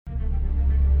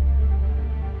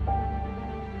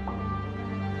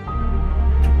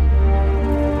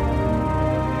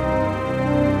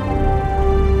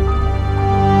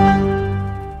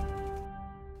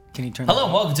Hello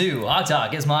and welcome to Hot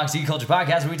Talk, it's Mox Geek Culture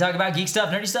Podcast, where we talk about geek stuff,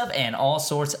 nerdy stuff, and all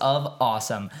sorts of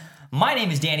awesome. My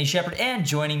name is Danny Shepard, and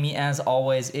joining me, as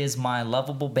always, is my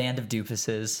lovable band of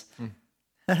doofuses.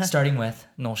 Starting with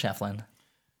Noel Shefflin.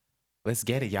 Let's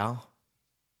get it, y'all.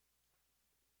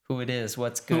 Who it is,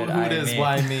 what's good, Who it is,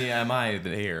 why me, am I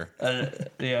here?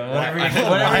 Whatever your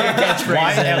catchphrase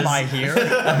Why is. am I here?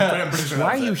 Why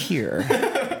are you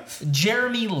here?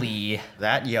 Jeremy Lee.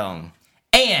 That young.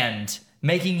 And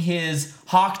making his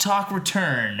Hawk Talk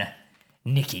return,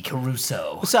 Nikki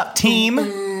Caruso. What's up, team?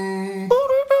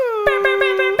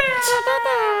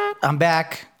 I'm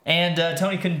back. And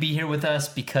Tony couldn't be here with us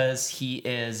because he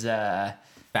is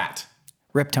Fat.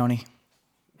 Rip Tony.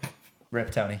 Rip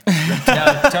Tony.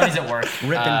 No, Tony's at work.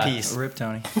 Rip in peace. Rip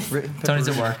Tony. Tony's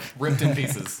at work. Ripped in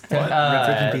pieces. Rip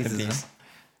in pieces.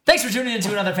 Thanks for tuning in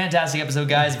to another fantastic episode,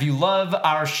 guys. If you love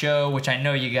our show, which I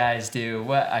know you guys do,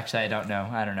 well, actually, I don't know.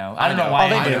 I don't know why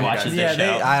anybody watches this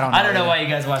show. I don't know why you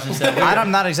guys watch this show. I'm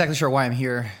not exactly sure why I'm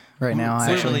here right now. It's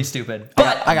Actually, really stupid.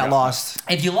 But I got lost.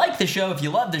 if you like the show, if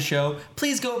you love the show,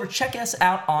 please go over, check us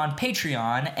out on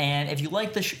Patreon. And if you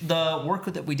like the work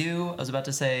that we do, I was about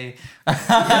to say,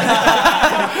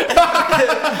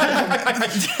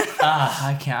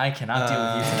 I cannot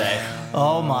deal with you today.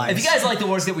 Oh my! If you guys like the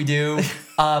work that we do,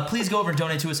 please go over and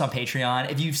donate to us on Patreon.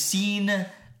 If you've seen the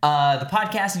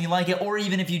podcast and you like it, or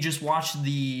even if you just watch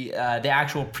the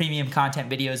actual premium content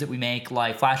videos that we make,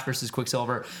 like Flash versus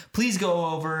Quicksilver, please go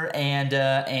over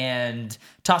and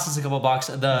toss us a couple bucks.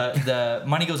 The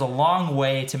money goes a long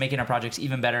way to making our projects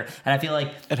even better, and I feel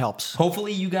like it helps.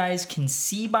 Hopefully, you guys can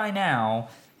see by now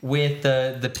with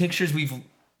the pictures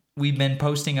we've been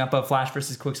posting up of Flash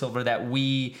versus Quicksilver that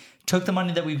we took the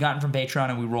money that we've gotten from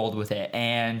Patreon and we rolled with it,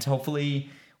 and hopefully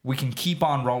we can keep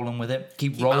on rolling with it.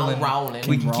 Keep rolling.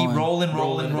 We can keep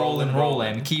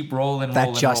rolling. Keep rolling.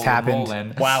 That just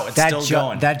happened. Wow, it's still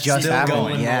going. That just still happened.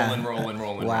 Going, yeah.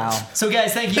 rolling. Wow. So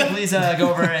guys, thank you. Please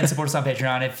go over and support us on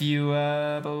Patreon. If you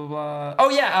blah blah blah. Oh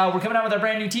yeah, we're coming out with our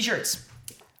brand new T-shirts.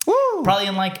 Woo! Probably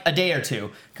in like a day or two.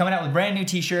 Coming out with brand new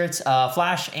T-shirts,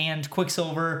 Flash and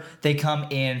Quicksilver. They come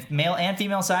in male and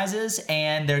female sizes,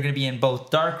 and they're going to be in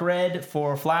both dark red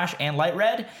for Flash and light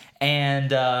red, and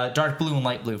dark blue and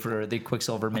light blue for the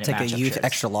Quicksilver minute Take a matchup youth shirts.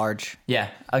 extra large. Yeah,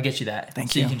 I'll get you that.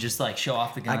 Thank so you. You can just like show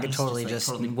off the guns. I could totally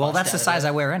totally well, bust that's the out of size it.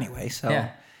 I wear anyway. So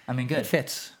Yeah, I mean, good. it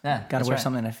fits. Yeah, Got that's to wear right.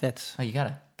 something that fits. Oh, you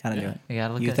gotta Got to do it. You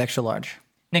gotta look Youth good. extra large.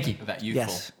 Nikki, That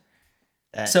youthful. Yes.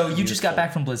 so you just got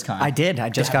back from BlizzCon. I did. I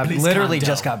just got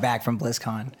just got back from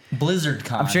BlizzCon.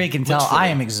 BlizzardCon. I'm sure you can tell I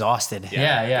am exhausted.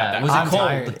 Yeah. Was it I'm cold?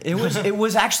 tired. It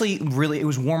was actually really, it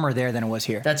was warmer there than it was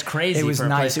here. That's crazy. It was for a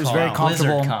nice. place It was called very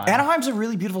comfortable. BlizzardCon. Anaheim's a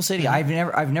really beautiful city. I've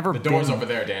never been. The door's over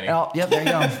there, Danny. Oh, yep, there you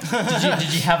go.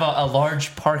 Did you have a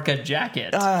large parka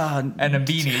jacket and a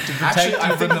beanie to protect Actually,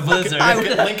 you from the blizzard?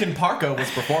 Lincoln Parko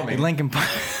was performing. Lincoln Park.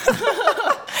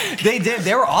 They did.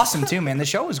 They were awesome too, man. The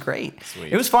show was great.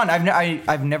 Sweet. It was fun.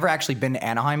 I've never actually been to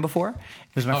Anaheim before.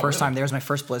 It was my first really? time there. It was my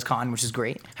first BlizzCon, which is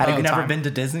great. Had a good Never time. been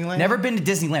to Disneyland? Never been to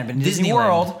Disneyland. Been to Disney Disneyland.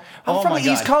 World. I'm Oh from my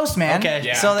the East God. Coast, man. Okay.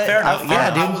 Yeah, So that, fair enough.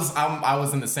 yeah, I dude.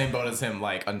 was in the same boat as him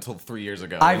like until 3 years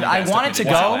ago. I wanted to go.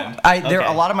 Disneyland.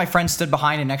 A lot of my friends stood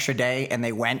behind an extra day and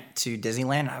they went to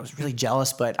Disneyland. I was really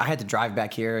jealous, but I had to drive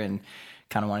back here and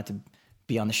kind of wanted to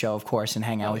be on the show, of course, and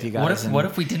hang out with you guys. What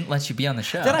if we didn't let you be on the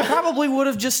show? Then I probably would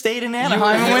have just stayed in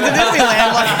Anaheim and went to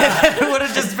Disneyland. Like, it would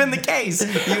have just been the case.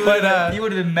 you would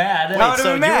have been mad. I would've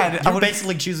been mad. You're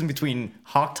basically choosing between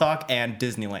Hawk Talk and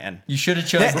Disneyland. You should have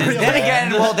chosen Then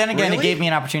Disneyland. again, it gave me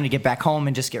an opportunity to get back home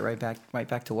and just get right back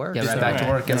to work. Get right back to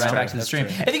work. Get right back to the That's stream.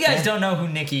 true. If you guys don't know who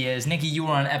Nikki is, Nikki, you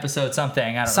were on episode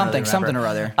something. I don't Something really remember. or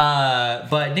other.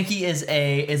 But Nikki is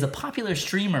a popular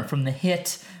streamer from the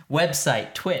hit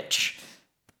website Twitch.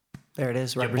 There it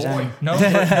is, representing. Known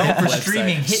for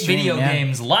streaming hit Stream, video yeah.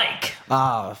 games like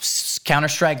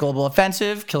Counter-Strike Global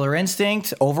Offensive, Killer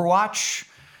Instinct, Overwatch.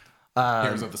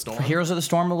 Heroes of the Storm. Heroes of the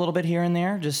Storm a little bit here and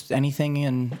there, just anything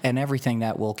and everything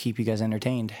that will keep you guys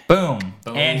entertained. Boom.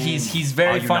 And he's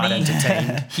very Are you funny. not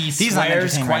entertained? He He's not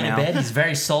swears entertained quite right a now. bit. He's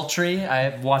very sultry.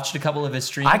 I've watched a couple of his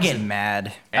streams. I get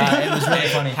mad. It was really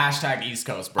funny. Hashtag East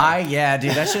Coast, bro.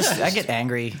 Dude, that's just I get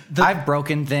angry. I've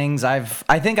broken things. I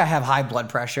think I have high blood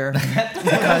pressure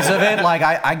because of it. Like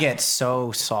I get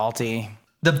so salty.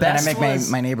 The And I best make was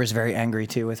my neighbors very angry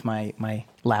too with my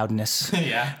loudness.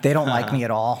 Yeah. They don't like me at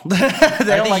all. they I don't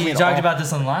think like we me at talked all. about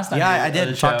this on the last time. Yeah, we I did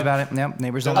did. the Talked show. about it. Yep,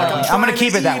 neighbors don't Like, like me. I'm I'm gonna trying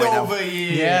keep to it that eat way though. over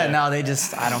here. Yeah, no,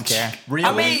 I don't care. Really?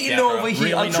 I'm eating Yeah, over bro. here.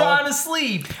 Really, I'm no? trying to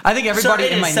sleep. I think everybody Sir,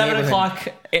 in it my is 7 neighborhood. o'clock.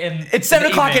 It's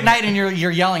 7 o'clock at night and you're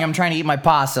yelling. I'm trying to eat my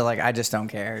pasta. Like I just don't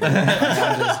care.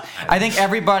 I think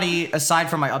everybody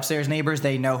aside from my upstairs neighbors,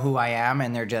 they know who I am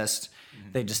and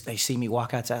they see me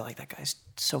walk outside like that guy's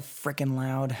so freaking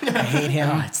loud. I hate him.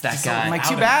 Oh, it's that guy. I'm like, Loud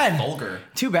too and bad. Vulgar.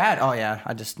 Too bad. Oh yeah.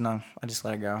 I just let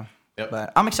it go. Yep.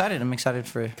 But I'm excited. I'm excited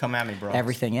for Come at me, bro.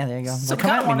 everything. Yeah, there you go. So Like, we come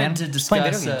kind at of me, wanted man. to Just playing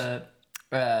video discuss.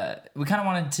 games. We kind of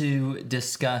wanted to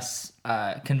discuss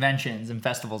conventions and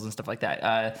festivals and stuff like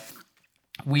that.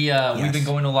 We've been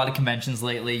going to a lot of conventions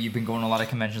lately. You've been going to a lot of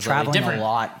conventions Traveling lately. a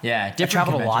lot. Yeah, I different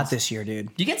traveled a lot conventions. this year, dude.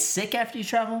 Do you get sick after you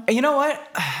travel? You know what?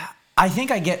 I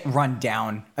think I get run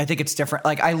down. I think it's different.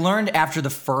 Like I learned after the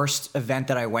first event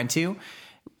that I went to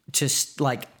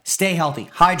like stay healthy,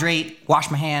 hydrate, wash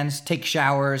my hands, take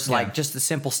showers, like just the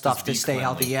simple stuff Just to be stay cleanly.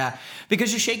 healthy. Yeah,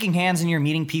 because you're shaking hands and you're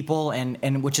meeting people,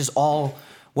 and which is all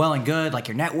well and good. Like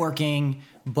you're networking,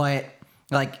 but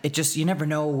like it just you never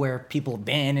know where people have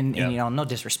been, and you know, no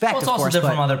disrespect, Well, it's of also course,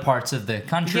 different but from other parts of the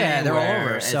country. Yeah, they're all where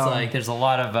over, It's so- like there's a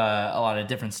lot of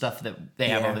different stuff that they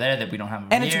have Yeah. over there that we don't have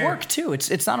over and here. it's work too.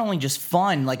 It's not only just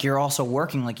fun. Like you're also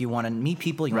working. Like you want to meet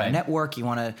people, you want Right. to network, you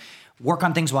want to work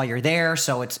on things while you're there.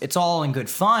 So it's all in good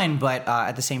fun. But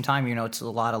at the same time, you know, it's a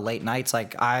lot of late nights.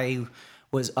 Like I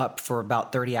was up for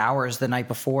about 30 hours the night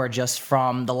before, just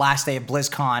from the last day of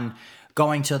BlizzCon,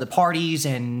 going to the parties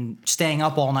and staying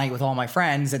up all night with all my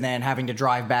friends, and then having to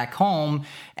drive back home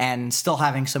and still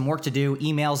having some work to do,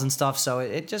 emails and stuff. So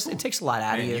it takes a lot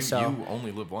out of Man, you. So you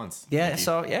only live once. yeah, Mikey.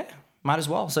 so yeah, might as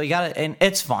well. So you got it, and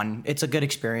it's fun. It's a good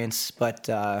experience, but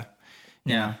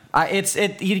Yeah.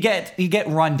 you get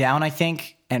run down, I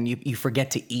think, and you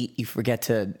forget to eat, you forget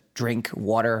to drink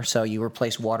water, so you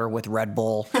replace water with Red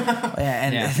Bull,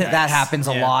 and Yeah. that happens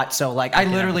a lot. So like I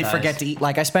literally empathize. forget to eat.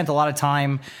 Like I spent a lot of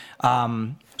time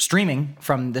streaming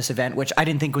from this event, which I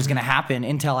didn't think was going to happen.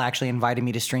 Intel actually invited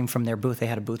me to stream from their booth. They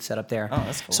had a booth set up there. Oh,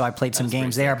 that's cool. So I played some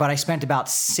games there, but I spent about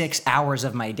 6 hours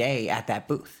of my day at that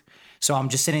booth. So I'm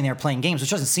just sitting there playing games, which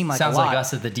doesn't seem like Sounds a lot. like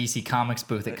us at the DC Comics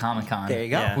booth at Comic Con. There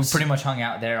you go. Yeah. We pretty much hung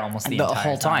out there almost the entire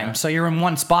whole time. So you're in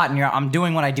one spot, and I'm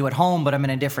doing what I do at home, but I'm in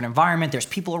a different environment. There's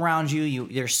people around you.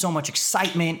 There's so much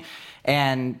excitement,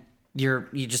 and you're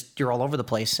all over the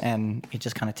place, and it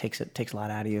just kind of takes a lot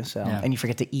out of you. So and you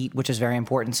forget to eat, which is very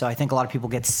important. So I think a lot of people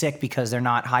get sick because they're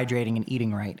not hydrating and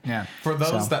eating right. Yeah. For those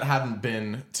So- that haven't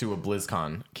been to a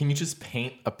BlizzCon, can you just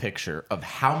paint a picture of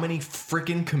how many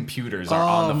freaking computers are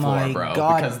on the floor, my bro?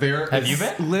 God. Because there Have is- you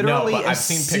been? Literally, no, but a I've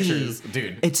seen sea. pictures,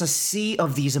 dude. It's a sea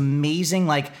of these amazing,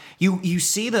 like you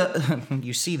see the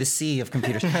you see the sea of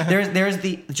computers. There's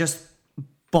the just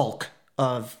bulk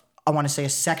of, I want to say, a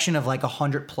section of like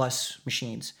 100+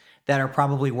 machines that are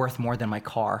probably worth more than my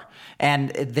car,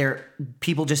 and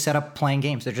people just set up playing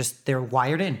games. They're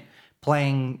wired in,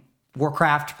 playing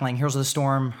Warcraft, playing Heroes of the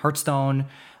Storm, Hearthstone.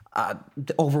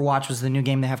 The Overwatch was the new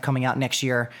game they have coming out next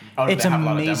year. Oh, do It's they have a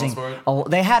lot of amazing. demos for it? Oh,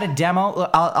 they had a demo.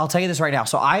 I'll tell you this right now.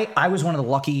 So I was one of the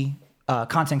lucky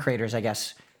content creators, I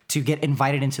guess, to get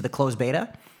invited into the closed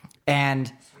beta,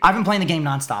 and I've been playing the game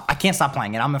nonstop. I can't stop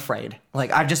playing it. I'm afraid.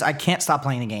 Like I can't stop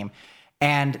playing the game,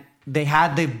 and they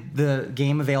had the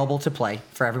game available to play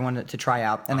for everyone to try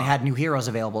out, and they had new heroes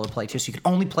available to play too. So you could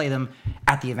only play them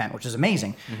at the event, which is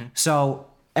amazing. So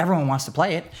everyone wants to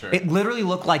play it. Sure. It literally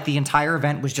looked like the entire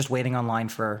event was just waiting online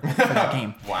for that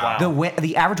game. Wow.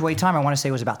 The average wait time, I want to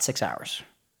say, was about 6 hours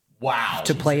Wow.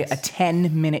 to play a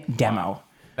 10-minute demo.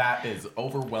 That is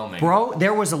overwhelming. Bro,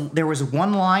 there was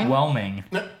one line, Whelming.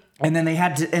 and then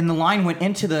and the line went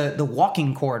into the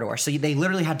walking corridor. So they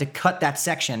literally had to cut that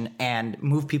section and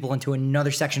move people into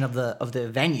another section of the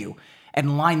venue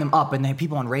and line them up. And they had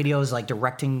people on radios like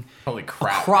directing Holy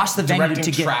crap. across the venue Directing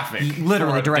to get traffic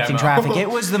literally for a directing demo. traffic. It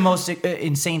was the most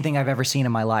insane thing I've ever seen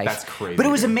in my life. That's crazy, But it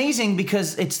was dude. amazing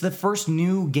because it's the first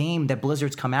new game that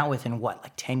Blizzard's come out with in what,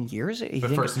 like 10 years? The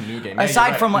first new game. Yeah, Aside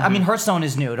you're from, right. I mean, Hearthstone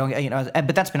is new,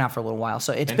 but that's been out for a little while.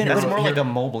 So it's been That's a That's little, more like a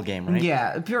mobile game, right?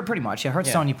 yeah, pretty much. Yeah,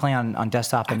 Hearthstone you play on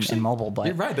desktop and mobile, but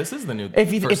You're right. This is the new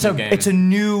if you, first it's new a game. it's a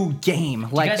new game. You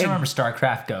Like guys it remember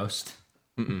StarCraft Ghost?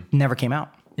 never came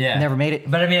out. Yeah. Never made it.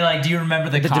 But I mean, like, do you remember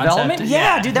the concept? Development?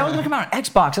 Yeah, dude, that was gonna come out on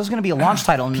Xbox. That was gonna be a launch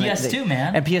title. And PS2,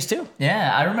 man. And PS2.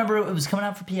 Yeah, I remember it was coming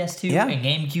out for PS2 Yeah. and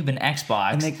GameCube and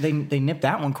Xbox. And they nipped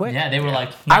that one quick. yeah, they were like,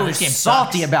 I "No, was this game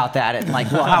salty sucks." about that. And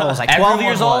like, well, I was like 12 Everyone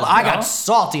years old. was, I bro. got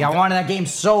salty. I wanted that game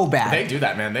so bad. They do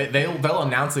that, man. They'll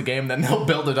announce a game, then they'll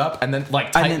build it up, and then like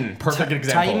And Titan, then perfect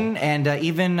example. Titan and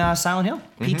even Silent Hill,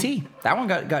 PT. That one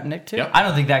got nicked too. Yep. I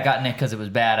don't think that got nicked because it was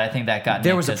bad. I think that got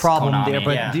There nicked was a 'cause problem Konami. there,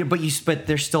 but yeah. but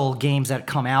there's still games that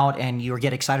come out and you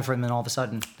get excited for them, and all of a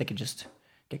sudden they could just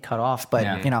get cut off. But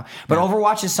Yeah. but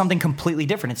Overwatch is something completely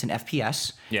different. It's an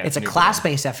FPS. Yeah, it's it's a new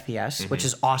class-based FPS, which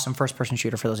is awesome first-person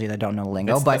shooter for those of you that don't know the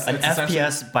lingo. But An It's essentially-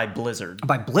 FPS by Blizzard.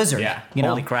 by Blizzard. Yeah.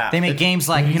 Holy crap. They make games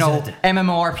like, Blizzard.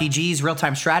 MMORPGs,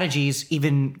 real-time strategies,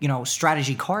 even,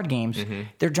 strategy card games.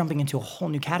 They're jumping into a whole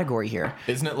new category here.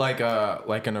 Isn't it like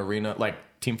an arena, like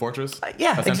Team Fortress?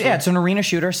 Yeah, it's an arena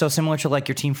shooter, so similar to like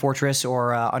your Team Fortress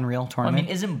or Unreal I Tournament.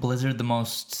 mean, isn't Blizzard the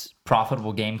most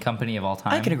profitable game company of all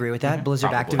time? I can agree with that. Blizzard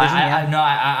Probably. Activision,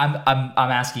 yeah.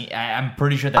 I'm asking. I'm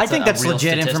pretty sure that's. I think a that's real legit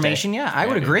statistic. information. Yeah, I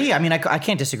would agree. I mean, I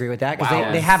can't disagree with that because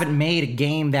Wow. they haven't made a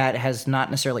game that has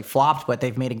not necessarily flopped, but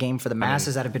they've made a game for the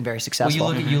masses that have been very Well,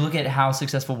 successful. you look at how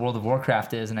successful World of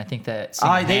Warcraft is, and I think that They've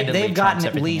single-handedly gotten trumps at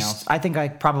everything least. else. I think I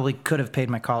probably could have paid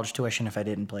my college tuition if I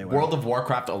didn't play WoW. World of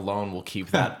Warcraft alone will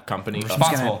keep that company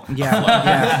Responsible.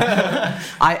 Yeah.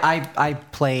 I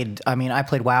played. I mean, I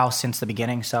played WoW since the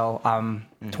beginning. So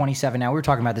 27 now. We were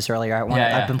talking about this earlier.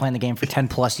 I've been playing the game for 10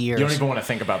 plus years. You don't even want to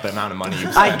think about the amount of money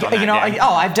you spent on that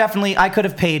game. I could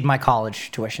have paid my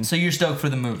college tuition. So you're stoked for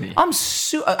the movie?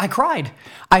 I cried.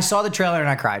 I saw the trailer and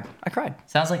I cried.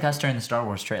 Sounds like us during the Star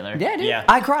Wars trailer. Yeah, dude. Yeah,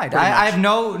 I cried. pretty I much. have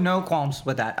no qualms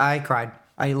with that. I cried.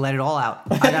 I let it all out.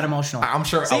 I got emotional. I'm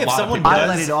sure See, a if lot of someone people. I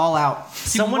let it all out.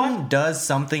 Someone does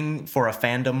something for a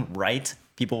fandom right,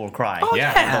 people will cry. Oh,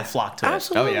 Yeah. And they'll flock to it.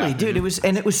 Absolutely, Oh, yeah. dude.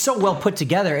 It was so well put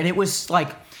together, and it was like,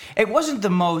 it wasn't the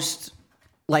most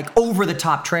like over the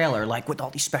top trailer, like with all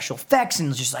these special effects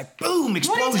and just like boom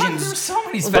explosions. There's so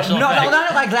many special No, effects.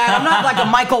 not like that. I'm not like a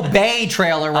Michael Bay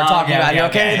trailer we're talking about here.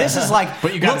 Okay, this is like.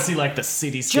 But you got to look, see like the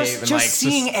cityscape just and like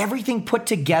seeing everything put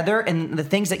together and the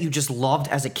things that you just loved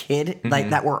as a kid,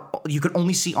 like that were you could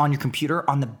only see on your computer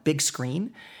on the big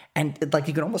screen. And like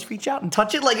you could almost reach out and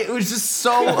touch it, like it was just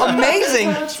so amazing.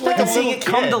 like a and seeing little it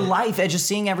come kid. to life, and just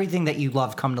seeing everything that you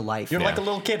loved come to life. You're like a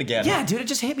little kid again. Yeah, dude, it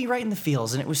just hit me right in the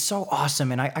feels, and it was so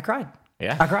awesome, and I cried.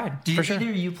 Yeah. I cried Do for sure.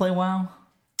 either of you play WoW?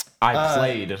 I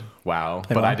played WoW,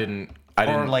 but WoW? I didn't.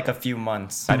 For like a few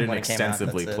months. I didn't when it came out,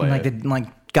 extensively that's it. play.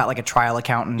 Got like a trial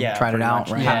account and Yeah, tried it pretty out.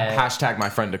 much. Right? Yeah. Hashtag my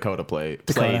friend Dakota played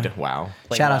WoW.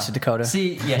 Shout WoW. out to Dakota.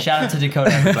 See, yeah, shout out to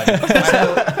Dakota, everybody.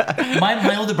 So,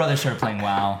 my older brother started playing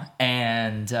WoW,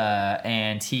 and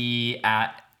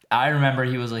I remember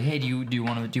he was like, "Hey, do you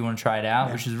want to try it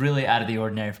out?" Which is really out of the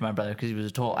ordinary for my brother because he was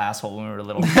a total asshole when we were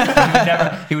little.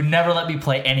 He would never let me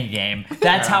play any game.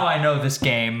 That's how I know this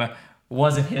game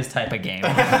wasn't his type of game.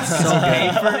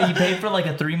 So he paid for like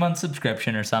a 3-month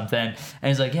subscription or something, and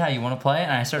he's like, "Yeah, you want to play it?"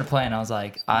 And I started playing. And I was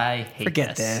like, "I hate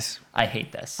Forget this. this. I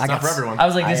hate this." I Not got for everyone. I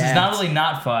was like, "This is I not am. only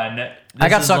not fun." I this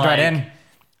got is sucked right like- in.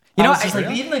 You know, I- it's like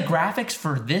even the graphics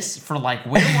for like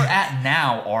where we're at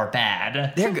now are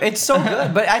bad. It's so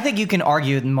good, but I think you can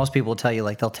argue, and most people will tell you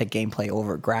like they'll take gameplay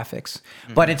over graphics.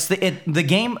 But it's the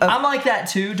game. I'm like that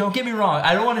too. Don't get me wrong.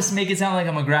 I don't want to make it sound like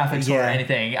I'm a graphics or Yeah.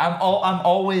 anything. I'm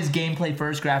always gameplay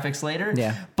first, graphics later.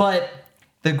 Yeah. But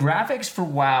the graphics for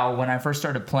WoW when I first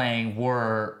started playing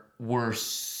were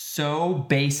so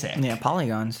basic. yeah,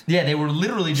 polygons, Yeah, they were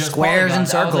literally just Squares and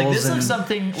polygons. I was like, circles this looks and-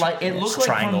 something like it looked like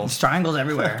from- triangles. triangles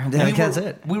everywhere. That's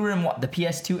it. We were in the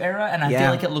PS2 era, and I Yeah. feel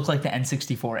like it looked like the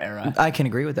N64 era. I can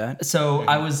agree with that. So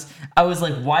I was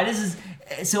like, why does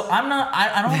this? So I don't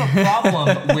have a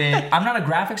problem with. I'm not a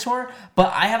graphics whore,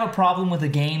 but I have a problem with a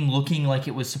game looking like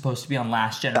it was supposed to be on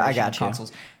last generation I got you.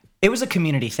 consoles. It was a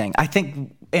community thing, I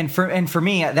think, and for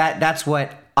me that's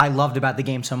what I loved about the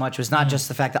game so much was not just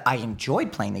the fact that I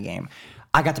enjoyed playing the game.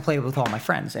 I got to play it with all my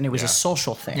friends, and it was a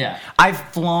social thing. Yeah. I've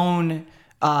flown.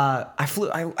 I've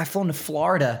flown to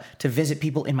Florida to visit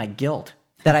people in my guild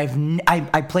that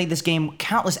I played this game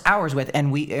countless hours with,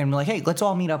 and we're like, hey, let's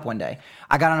all meet up one day.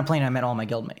 I got on a plane and I met all my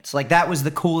guildmates. Like that was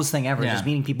the coolest thing ever, Yeah. just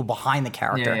meeting people behind the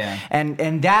character, Yeah, yeah.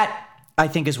 and that. I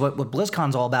think is what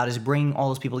BlizzCon's all about, is bringing all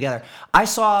those people together. I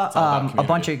saw about a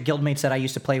bunch community. of guildmates that I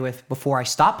used to play with before I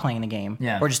stopped playing the game,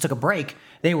 Yeah. or just took a break.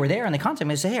 They were there and they contacted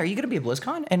me and said, "Hey, are you going to be at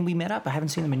BlizzCon?" And we met up. I haven't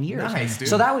seen them in years. Nice, dude.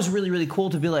 So that was really, really cool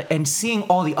to be like, and seeing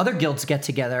all the other guilds get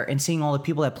together and seeing all the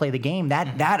people that play the game. That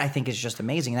I think is just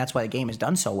amazing. That's why the game is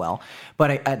done so well.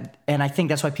 But I think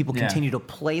that's why people Yeah. continue to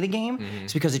play the game.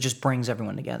 It's because it just brings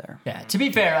everyone together. Yeah. To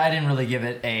be fair, I didn't really give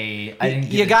it a. I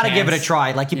didn't. You got got to give it a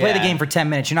try. Like you play the Yeah. game for 10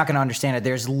 minutes, you're not going to understand it.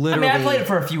 There's I literally. mean, I played it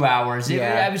for a few hours.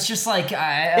 Yeah. I was just like,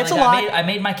 It's like, a lot. I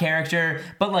made my character,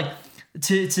 but like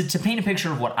to paint a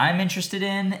picture of what I'm interested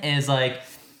in is like,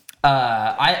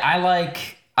 I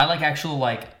like actual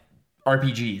like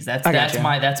RPGs. That's gotcha.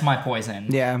 that's my poison.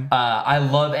 Yeah. I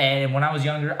love, and when I was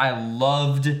younger, I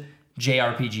loved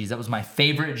JRPGs. That was my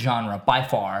favorite genre by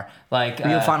far. Like, Are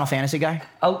you a Final Fantasy guy?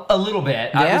 a little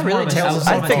bit. Yeah, really. I was Tales.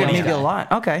 more I of a figured Tales maybe guy. a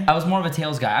lot. Okay. I was more of a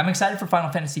Tales guy. I'm excited for Final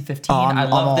Fantasy 15. I'm I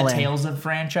love all the in. Tales of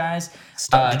franchise.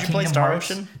 Did you play Kingdom Star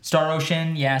Hearts, Ocean? Star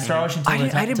Ocean, yeah, Star Ocean I till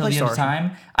didn't the play end of Star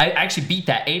time. I actually beat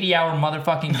that 80-hour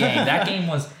motherfucking game. That game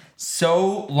was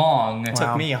so long.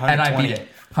 Took me and I 120 beat it.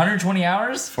 120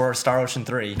 hours? for Star Ocean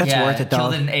 3. That's yeah, worth it, though.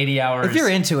 Killed it in 80 hours. If you're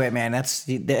into it, man,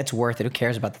 that's worth it. Who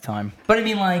cares about the time? But I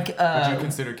mean, like, Would you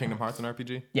consider Kingdom Hearts an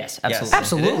RPG? yes, absolutely.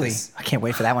 Absolutely. It is. I can't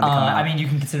wait for that one to come out. I mean, you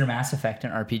can consider Mass Effect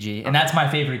an RPG, and that's my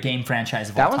favorite game franchise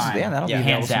of That all one's- time. yeah, that'll be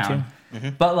hands available soon,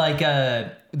 down. But like,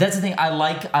 that's the thing. I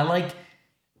like,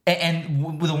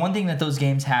 and the one thing that those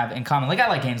games have in common, like I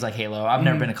like games like Halo. I've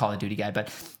never been a Call of Duty guy, but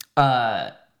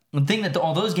the thing that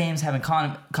all those games have in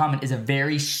common is a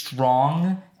very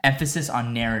strong emphasis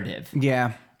on narrative.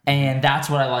 yeah. And that's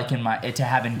what I like to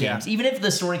have in games. Even if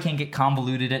the story can get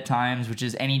convoluted at times, which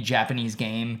is any Japanese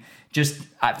game, just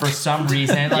for some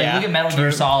reason, like Yeah, look at Metal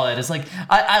Gear Solid. It's like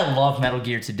I love Metal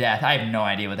Gear to death. I have no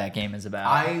idea what that game is about.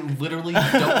 I literally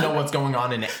don't know what's going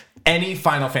on in any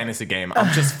Final Fantasy game.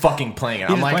 I'm just fucking playing it.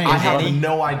 I'm just like, playing I it, have buddy.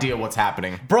 no idea what's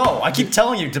happening. Bro, I keep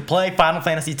telling you to play Final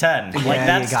Fantasy X. Like Yeah,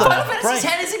 that's you the got Final Fantasy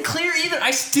X isn't clear either.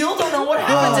 I still don't know what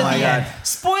happens Oh at my the end. God.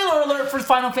 Spoiler alert for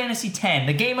Final Fantasy X.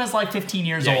 The game is like 15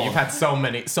 years Yeah, old. you've had so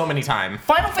many times.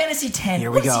 Final Fantasy X.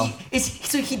 Here we go.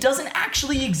 So he doesn't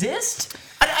actually exist?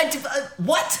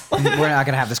 What? We're not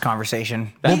gonna have this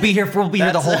conversation. We'll be here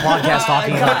the whole podcast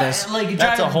talking about this. Like,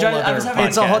 That's a whole I other was having-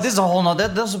 podcast. This is a whole nother.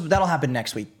 That'll happen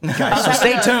next week, guys. So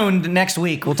stay tuned. Next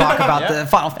week we'll talk about the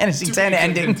Final Fantasy X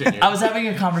ending. Continue. I was having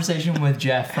a conversation with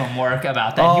Jeff from work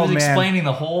about that. Oh, he was man. explaining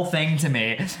the whole thing to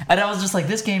me, and I was just like,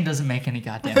 "This game doesn't make any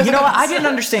goddamn sense." You know what? I didn't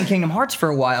understand Kingdom Hearts for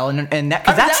a while, and that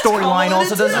because that That's storyline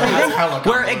convoluted also doesn't too. That's hella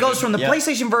where it goes from the Yeah.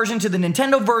 PlayStation version to the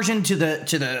Nintendo version to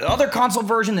the other console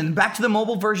version, and back to the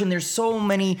mobile version. There's so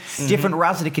many different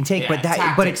routes that it can take, Yeah, but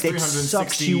tactics, it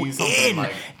sucks you 360, something in.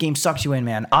 like- Game sucks you in,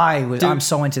 man. I'm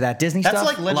so into that Disney That's stuff.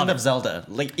 like Legend of Zelda.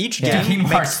 Like each Yeah. game Kingdom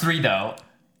makes, Hearts 3 though.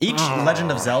 each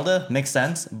Legend of Zelda makes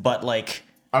sense, but like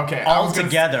Okay, all I was gonna-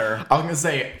 together. I was gonna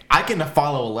say I can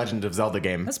follow a Legend of Zelda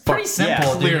game. That's pretty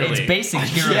simple, dude. clearly. It's basic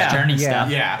hero's Yeah. journey Yeah. stuff.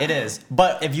 Yeah, It is.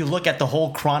 But if you look at the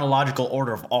whole chronological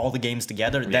order of all the games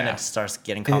together, then Yeah. it starts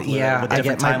getting convoluted yeah, with I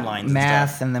different get my timelines. and math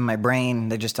stuff. and then my brain.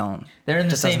 They just don't. They're in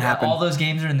the just doesn't same. happen. All those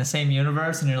games are in the same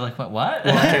universe, and you're like, what?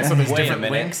 Okay, so there's Wait a different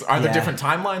minute. links. Are there Yeah. different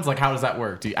timelines? Like, how does that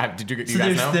work? Do you So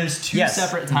guys know? there's two Yes.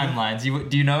 separate timelines.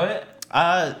 Do you know it?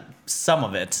 Some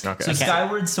of it. Okay. So Okay.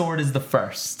 Skyward Sword is the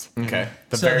first. Okay,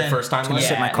 the So very then- first timeline. Gonna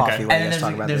sip my coffee Okay. while And you then guys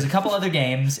talk about there's this. a couple other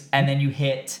games, and then you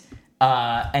hit,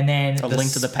 and then A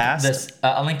Link to the Past?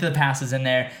 A Link to the Past is in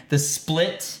there. The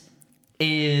split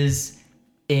is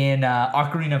in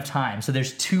Ocarina of Time. So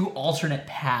there's two alternate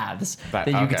paths that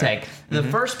you could okay. take. The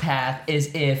first path is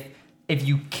if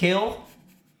you kill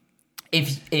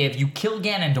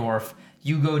Ganondorf,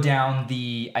 you go down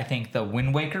the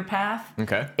Wind Waker path.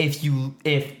 Okay. If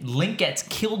Link gets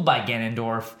killed by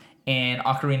Ganondorf in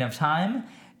Ocarina of Time,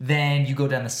 then you go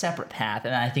down the separate path,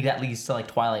 and I think that leads to like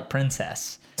Twilight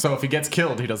Princess. So if he gets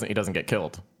killed, he doesn't get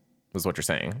killed. Is what you're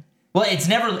saying? Well, it's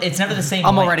never the same.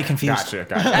 I'm Link. already confused. Gotcha. It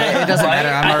doesn't Right?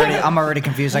 matter. I'm already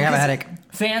confused. I have a headache.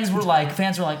 Fans were like,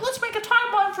 let's make a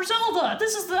timeline for Zelda.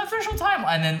 This is the official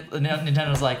timeline. And then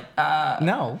Nintendo's like,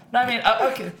 No. I mean,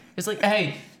 okay. It's like,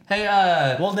 hey,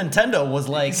 Well, Nintendo was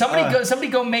like somebody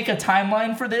go make a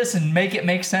timeline for this and make it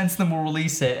make sense. Then we'll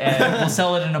release it and we'll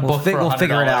sell it in a book for $100. we'll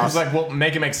figure it I out. was like, well,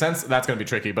 make it make sense. That's gonna be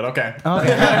tricky, but okay.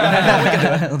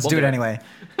 Let's do it anyway.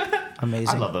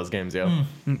 Amazing. I love those games, yo.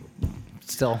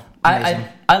 Still amazing.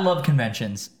 I love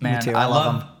conventions, man. too. I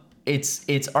love them. It's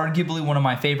arguably one of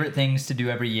my favorite things to do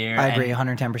every year. I agree,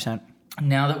 and 110%.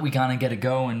 now that we kind of get to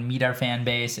go and meet our fan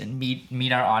base and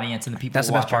meet our audience and the people That's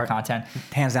who the watch best our part. content,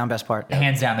 Hands down, best part.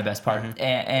 hands down the best part. Mm-hmm.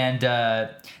 And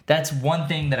that's one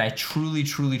thing that I truly,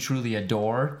 truly, truly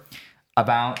adore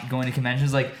about going to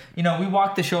conventions. Like, you know, we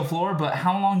walked the show floor, but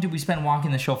how long did we spend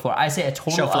walking the show floor? I say a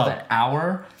total Show of floor. an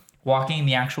hour walking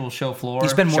the actual show floor. You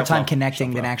spend more Show time flow.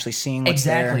 connecting than actually seeing what's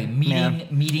exactly there.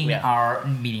 meeting our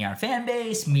fan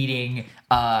base, meeting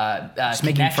Just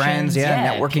making friends,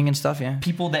 connections, networking and stuff, yeah.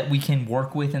 people that we can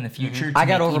work with in the future. To I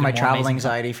got make over even my more travel amazing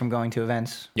anxiety from going to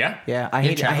events. Yeah? Yeah, I You have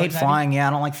hate travel anxiety? flying. Yeah, I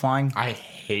don't like flying. I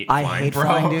hate I flying, hate bro.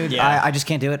 flying, dude. Yeah. I just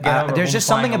can't do it. Get over it. There's We'll just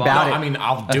be flying something a lot. about No, it. I mean,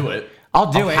 I'll do it. I'll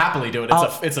do it. Happily do it.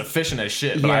 It's efficient as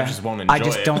shit, but I just won't enjoy it. I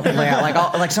just don't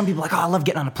like some people are like, oh, I love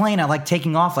getting on a plane. I like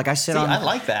taking off. Like I sit on. I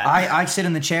like that. I sit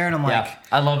in the chair and I'm like, Yeah,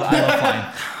 I love flying.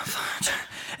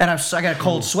 and I got a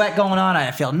cold sweat going on.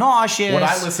 I feel nauseous.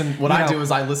 What I do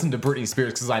is I listen to Britney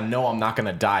Spears because I know I'm not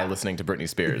gonna die listening to Britney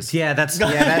Spears. Yeah, there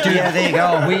you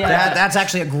go. That's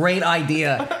actually a great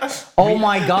idea. Oh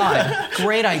my god,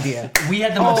 great idea. We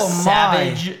had the Oh most my.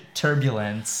 savage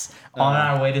turbulence on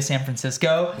our way to San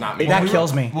Francisco. Not me. That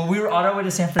kills me. When we were on our way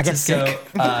to San get Francisco, sick.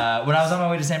 when I was on my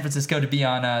way to San Francisco to be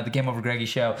on the Game Over Greggy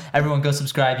show, everyone go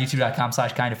subscribe,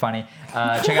 youtube.com/kindafunny.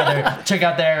 Check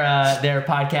out their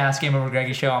podcast, Game Over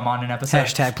Greggy show. I'm on an episode.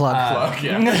 Hashtag plug. Fuck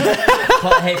yeah.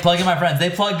 Hey, plugging my friends. They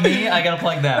plugged me. I gotta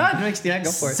plug them. Yeah,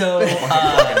 go for it. So,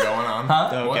 Fucking going on.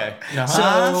 Okay.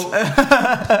 so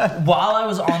while I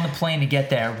was on the plane to get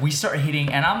there, we start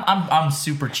hitting, and I'm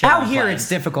super chill. Out on here, planes. it's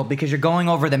difficult because you're going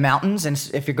over the mountains, and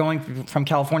if you're going from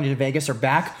California to Vegas or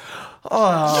back,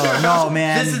 oh no,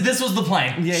 man. This was the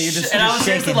plane. Yeah, you're just- and I you're was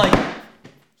seriously shaking. like.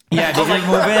 Yeah, I was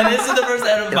like, this is the first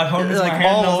time my phone was in Like my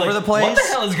hand. all and I was over like, the place? What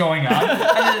the hell is going on?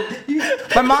 And then-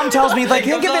 My mom tells me, like,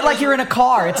 think of it like you're in a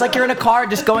car. It's like you're in a car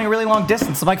just going a really long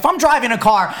distance. I'm like, if I'm driving a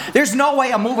car, there's no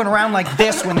way I'm moving around like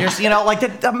this when there's, like, I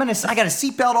got a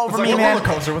seatbelt over like me, a man. roller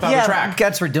coaster without a yeah, track.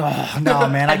 That's ridiculous. Oh, no,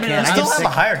 man, I mean, can't. I I Still get have sick a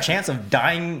higher chance of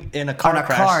dying in a car on a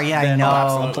crash car. Yeah, I than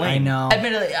collapse on know. a plane. I know.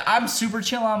 Admittedly, I'm super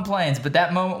chill on planes, but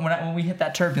that moment when we hit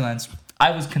that turbulence, I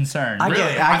was concerned. I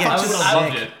Really? get I thought you sick. would've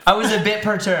loved it. I was a bit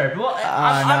perturbed. Well,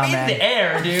 I'm in man. the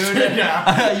air, dude. Yeah.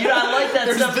 I like that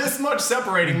There's stuff. this much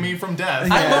separating me from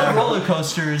death. I love roller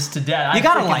coasters to death. You I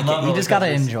gotta freaking like love it. You roller just gotta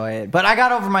coasters. enjoy it. But I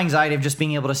got over my anxiety of just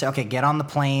being able to say, okay, get on the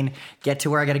plane, get to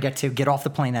where I gotta get to, get off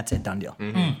the plane. That's it, done deal.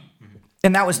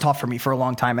 And that was tough for me for a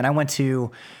long time. And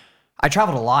I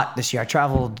traveled a lot this year. I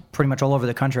traveled pretty much all over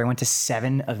the country. I went to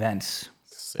 7 events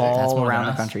all more around than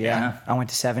the us. country. Yeah. I went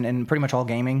to 7 and pretty much all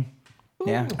gaming.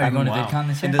 Yeah. Are you going to Wow. VidCon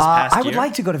this year? In this past I would year?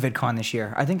 like to go to VidCon this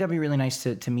year. I think that'd be really nice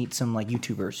to meet some like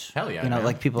YouTubers. Hell yeah, You know, man.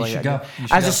 like people like should that. go. You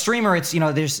should As go. a streamer, it's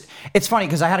funny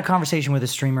because I had a conversation with a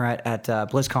streamer at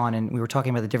BlizzCon and we were talking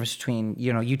about the difference between,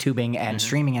 YouTubing and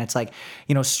streaming. And it's like,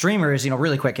 streamers,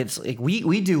 really quick, it's like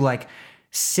we do like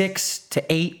 6 to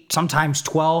 8, sometimes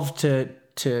 12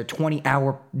 to 20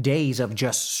 hour days of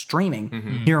just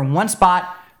streaming. You're in one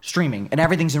spot streaming and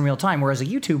everything's in real time. Whereas a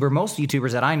YouTuber, most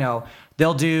YouTubers that I know,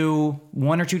 they'll do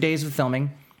 1 or 2 days of filming,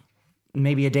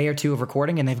 maybe a day or 2 of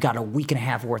recording, and they've got a week and a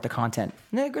half worth of content.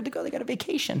 And they're good to go. They got a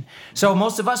vacation. So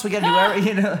most of us, we got to do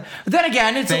everything. Then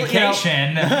again, it's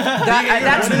Vacation.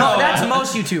 that's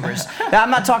most YouTubers. I'm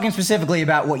not talking specifically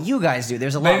about what you guys do.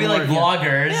 There's a lot Maybe more, like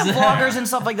vloggers. yeah, vloggers and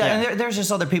stuff like that. And there's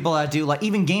just other people that do like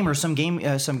even gamers. Some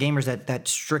gamers that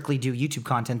strictly do YouTube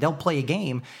content. They'll play a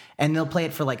game and they'll play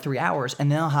it for like 3 hours,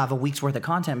 and they'll have a week's worth of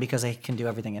content because they can do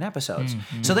everything in episodes.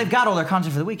 So they've got all their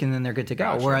content for the week, and then they're good to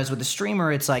go. Whereas with the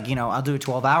streamer, it's like I'll do a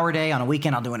 12-hour day on a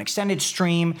weekend. I'll do an extended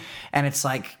stream, and it's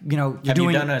like you're Have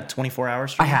doing. you done a 24-hour I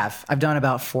stream? have. I've done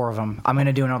about 4 of them. I'm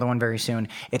gonna do another one very soon.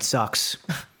 It sucks.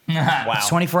 Wow.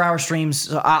 24-hour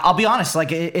streams. I'll be honest.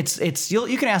 Like it's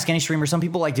you can ask any streamer. Some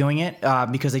people like doing it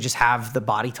because they just have the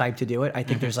body type to do it. I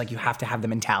think there's like you have to have the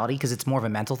mentality because it's more of a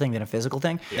mental thing than a physical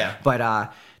thing. Yeah.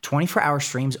 But 24-hour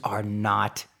streams are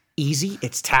not easy.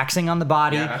 It's taxing on the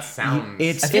body. Yeah, that sounds-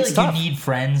 It's I feel it's like tough. you need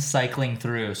friends cycling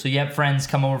through. So you have friends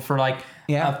come over for like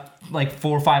Yeah. like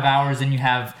 4 or 5 hours, and you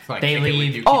have Like, they kick it with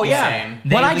leave. you, Oh, keep it yeah. sane.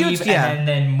 They When I do leave, it, yeah. and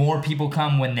then more people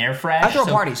come when they're fresh. I throw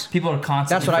So parties. People are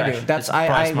constantly. That's what I fresh. do. That's It's probably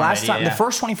I a smart last idea, time yeah. the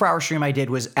first 24-hour stream I did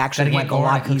was actually Gotta went get a Goran to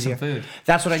lot cook easier. some food.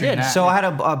 That's what I Stream did. that, So yeah. I had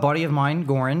a buddy of mine,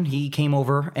 Goran. He came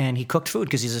over and he cooked food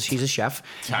because he's a chef.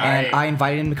 Tight. And I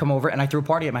invited him to come over, and I threw a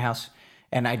party at my house.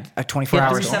 And I 24 You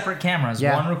have hours. 3 separate cameras.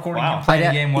 Yeah. One recording Wow. him playing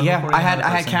the game. One recording I had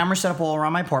another person. cameras set up all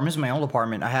around my apartment. It's my old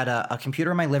apartment. I had a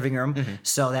computer in my living room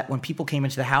so that when people came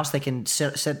into the house, they can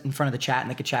sit in front of the chat and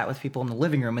they could chat with people in the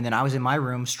living room. And then I was in my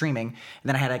room streaming. And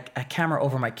then I had a camera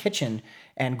over my kitchen,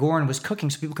 and Goran was cooking,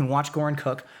 so people can watch Goran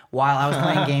cook while I was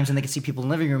playing games, and they could see people in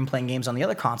the living room playing games on the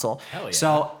other console. Hell yeah.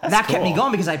 So that kept me cool.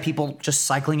 going because I had people just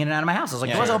cycling in and out of my house. I was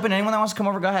like, doors sure. open. Anyone that wants to come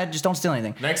over, go ahead. Just don't steal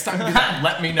anything. Next time you do that,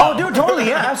 let me know. Oh, dude, totally,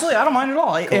 yeah, absolutely. I don't mind at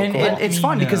all. And cool. it's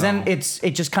fun because then No. it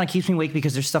just kind of keeps me awake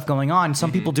because there's stuff going on.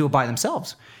 Some people do it by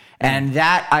themselves, And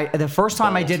the first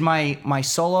time I did my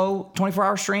solo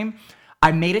 24-hour stream,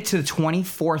 I made it to the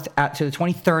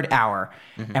 23rd hour,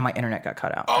 and my internet got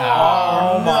cut out.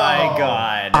 Oh my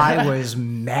god! I was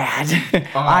mad.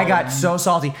 I got so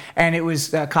salty, and it was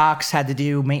Cox had to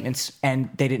do maintenance, and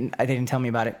they didn't tell me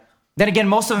about it. Then again,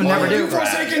 most of them never do.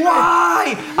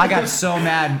 Why? I got so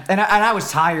mad, and I was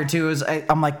tired too.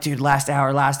 I'm like, dude, last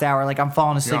hour. Like I'm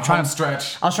falling asleep. Home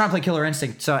stretch. I was trying to play Killer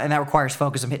Instinct, and that requires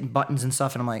focus. I'm hitting buttons and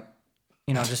stuff, and I'm like,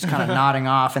 just kind of nodding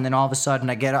off, and then all of a sudden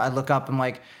I look up, I'm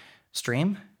like,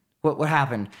 stream? What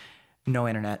happened? No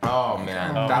internet. Oh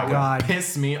man, that God. would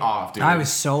piss me off, dude. I was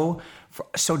so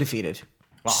defeated.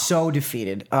 So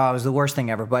defeated. It was the worst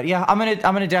thing ever. But yeah, I'm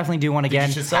gonna definitely do one again.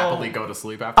 Did you just happily go to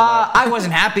sleep after that? I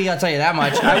wasn't happy, I'll tell you that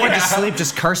much. I went to sleep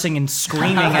just cursing and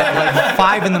screaming at like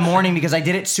 5 a.m. because I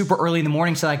did it super early in the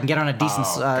morning so I can get on a decent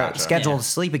gotcha. schedule to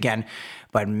sleep again.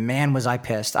 But man, was I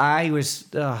pissed. I was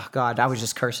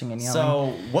just cursing and yelling. So,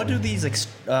 what do these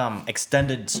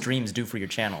extended streams do for your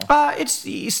channel? It's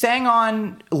staying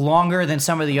on longer than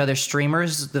some of the other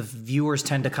streamers. The viewers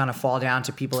tend to kind of fall down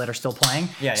to people that are still playing.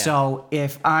 Yeah. So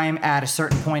if I'm at a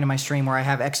certain point in my stream where I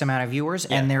have X amount of viewers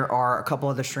and there are a couple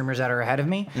other streamers that are ahead of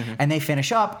me and they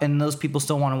finish up and those people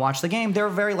still want to watch the game, they're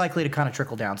very likely to kind of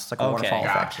trickle down. So it's like a waterfall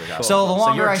effect. Gotcha. So the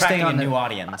longer you're I stay attracting on a new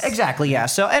audience. Exactly, yeah.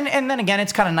 So and then again,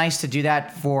 it's kind of nice to do that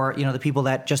for the people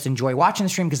that just enjoy watching the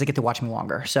stream because they get to watch me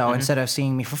longer. So instead of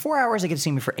seeing me for 4 hours, they get to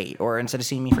see me for 8, or instead of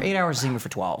seeing me for 8 hours, they see me for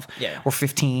 12, or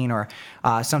 15, or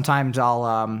sometimes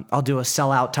I'll do a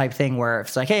sellout type thing where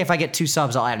it's like, hey, if I get 2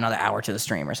 subs, I'll add another hour to the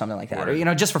stream or something like that,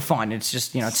 or just for fun. It's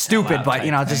just it's stupid, but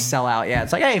just sell out. Yeah,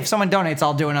 it's like, hey, if someone donates,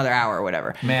 I'll do another hour or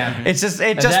whatever. Man, it's just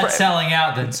if that's selling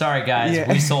out, then sorry guys,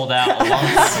 we sold out a long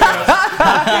time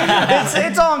ago.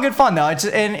 it's all in good fun though. It's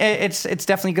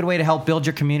definitely a good way to help build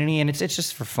your community, and it's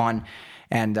just for fun.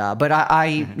 And but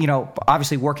I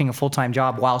obviously working a full-time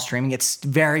job while streaming, it's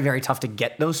very, very tough to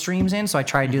get those streams in. So I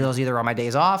try to do those either on my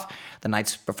days off, the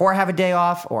nights before I have a day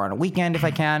off, or on a weekend if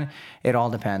I can. It all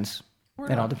depends. But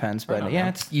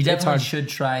You definitely should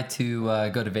try to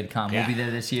go to VidCon. We'll be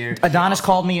there this year. Adonis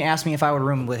called me and asked me if I would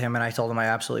room with him, and I told him I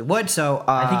absolutely would. So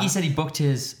I think he said he booked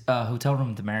his hotel room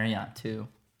at the Marriott too.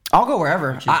 I'll go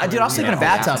wherever. Dude, I'll sleep in a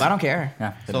bathtub. I don't care.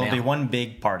 Yeah, So it'll be one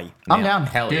big party. I'm down.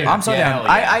 Hell yeah. I'm so down.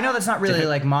 Hell yeah. I know that's not really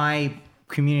like my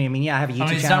community. I mean, I have a YouTube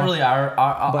channel. It's not really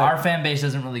our fan base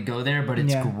doesn't really go there, but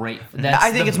it's great.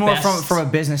 I think it's more from a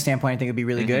business standpoint. I think it'd be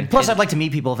really good. Plus, I'd like to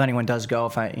meet people if anyone does go.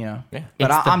 But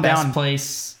But I'm the best down.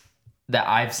 place that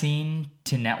I've seen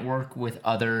to network with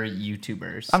other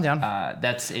YouTubers. I'm down.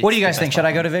 What do you guys think? Should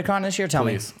I go to VidCon this year? Tell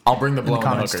Please. me. I'll bring the In the blow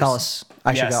comments, hookers. tell us.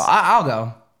 I should Yes. go. I'll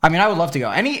go. I mean, I would love to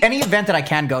go. Any event that I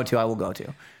can go to, I will go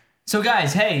to. So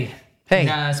guys, hey.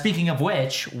 Hey. Speaking of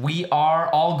which, we are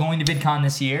all going to VidCon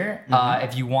this year.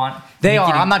 If you want, They Nikki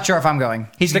are. to- I'm not sure if I'm going.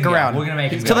 Stick Yeah, around. We're gonna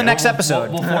make him till go. the next We'll-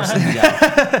 episode. We'll force him to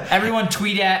go. Everyone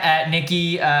tweet at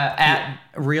Nikki at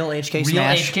Real HK Real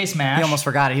Smash. HK Smash. He almost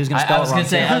forgot it. He was gonna I spell was it wrong. gonna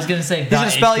say. too. I was gonna say.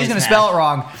 He's gonna spell it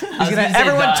wrong.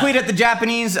 Everyone tweet at the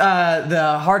Japanese,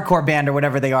 the hardcore band or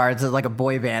whatever they are. It's like a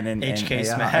boy band in HK in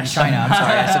Smash. China. I'm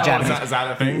sorry, it's a Oh, Japanese. is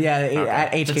that a thing? Yeah,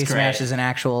 Okay. HK That's Smash great. is an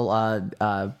actual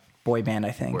boy band,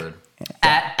 I think. Word.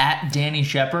 At Danny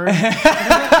Shepard.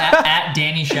 at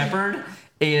Danny Shepard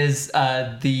is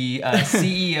the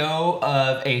CEO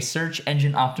of a search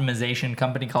engine optimization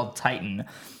company called Titan,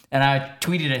 and I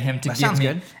tweeted at him to give sounds me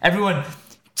good. everyone.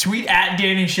 Tweet at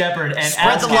Danny Shepard and Spread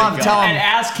ask the love, him, tell him. and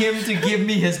ask him to give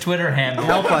me his Twitter handle.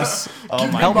 Help us.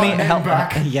 Help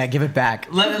back. Yeah, give it back.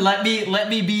 Let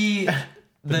me be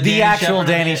The actual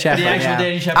Danny Shepard. The actual yeah.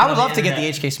 Danny Shepard. I would on love the to get the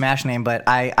internet. HK Smash name, but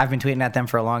I've been tweeting at them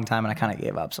for a long time, and I kind of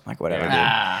gave up. So I'm like, whatever,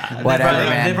 dude. Whatever,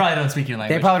 man. They probably don't speak your They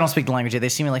language. probably don't speak the language. They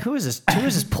see me like, who is this? Who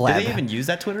is this Do pleb? they even use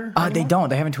that Twitter? They don't.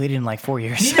 They haven't tweeted in like 4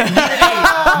 years. They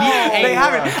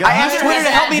haven't. I asked Twitter to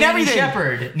help me in everything.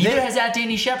 Shepard. Neither has at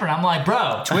Danny Shepard. I'm like,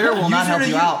 bro. Twitter will not help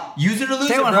you out. Use it or lose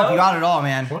They it, won't bro. help you out at all,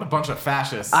 man. What a bunch of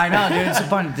fascists. I know, dude. It's a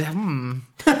fun.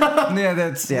 Yeah,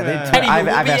 that's They, Anyway, I've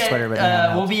we'll be asked at, Twitter,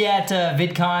 but we'll be at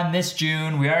VidCon this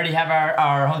June. We already have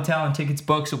our hotel and tickets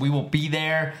booked, so we will be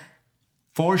there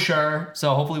for sure.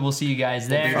 So hopefully we'll see you guys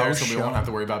We'll be there. there, so we won't have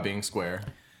to worry about being square.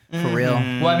 for real.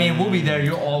 Well, I mean, we'll be there.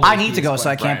 You'll always. I need be to go, a so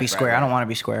I square. can't be square. I don't want to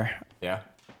be square. Yeah.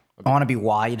 I want to be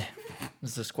wide.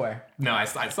 This is a square. No, I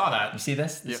saw that. You see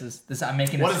this? This is this. I'm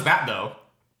making. What a is that though?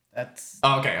 That's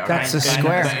Oh, okay. Okay. That's a Thanks.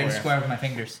 square. Thanks. square with my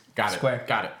fingers. Got it. Square.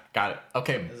 Got it. Got it.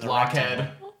 Okay, a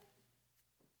blockhead.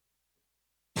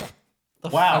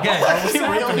 wow. Okay. What's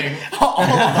happening?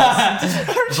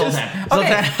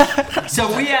 Okay.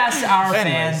 So we asked our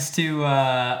fans to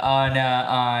on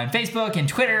Facebook and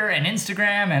Twitter and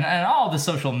Instagram and all the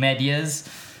social medias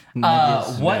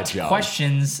what job.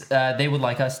 questions they would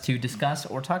like us to discuss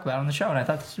or talk about on the show. And I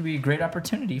thought this would be a great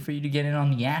opportunity for you to get in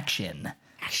on the action.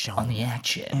 On the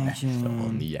action.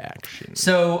 On the action.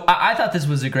 So I thought this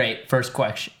was a great first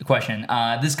question.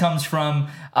 This comes from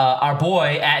our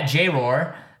boy at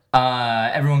JRoar.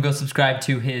 Everyone go subscribe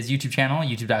to his YouTube channel,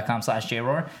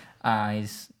 youtube.com/JRoar.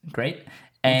 He's great.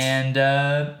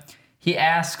 And he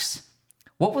asks,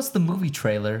 what was the movie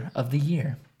trailer of the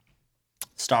year?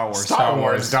 Star Wars. Star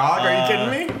Wars, dog. Are you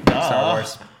kidding me? Star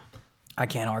Wars. I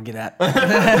can't argue that. Really?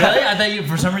 I thought you,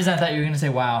 for some reason, I thought you were going to say,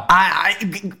 wow.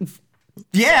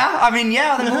 Yeah, I mean,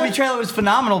 yeah, the movie trailer was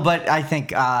phenomenal, but I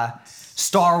think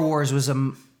Star Wars was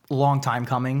a long time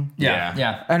coming.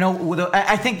 Yeah. I know.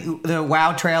 I think the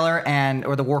WoW trailer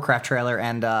or the Warcraft trailer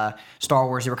and Star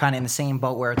Wars, they were kind of in the same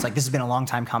boat where it's like this has been a long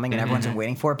time coming and everyone's been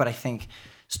waiting for it. But I think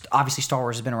obviously Star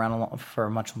Wars has been around for a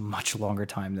much longer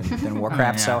time than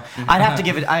Warcraft. So I'd have to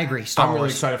give it. I agree. Star I'm really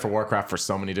Wars. excited for Warcraft for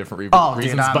so many different Oh, dude,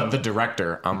 reasons. But the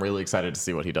director, I'm really excited to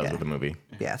see what he does with the movie.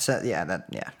 Yeah. So yeah.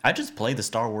 I just played the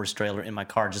Star Wars trailer in my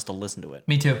car just to listen to it.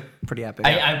 Me too. Pretty epic.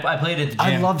 I played it at the gym.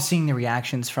 I love seeing the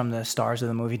reactions from the stars of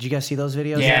the movie. Did you guys see those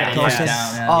videos? Yeah, that they posted?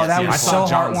 yeah. Oh, that Yeah, was I so saw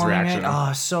John's heartwarming. reaction.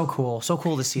 Oh, so cool. So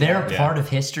cool to see They're that. a part of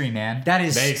history, man. That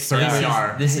is They certainly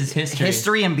are. This is history.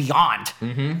 history and beyond.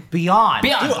 Beyond.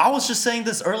 Beyond. Dude, I was just saying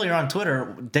this earlier on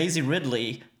Twitter. Daisy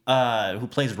Ridley, who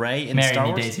plays Rey in Marry Star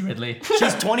me, Wars. Daisy Ridley.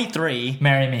 She's 23.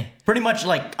 Marry me. Pretty much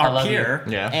like I our love peer.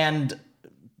 you. Yeah. And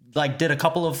like did a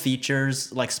couple of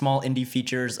features, like small indie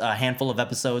features, a handful of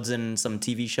episodes in some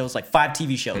TV shows, like 5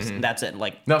 TV shows, and that's it.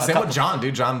 Like No, a same couple- with John,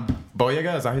 dude. John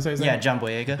Boyega, is that how you say his name? Yeah, John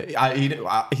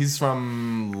Boyega. He's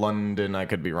from London. I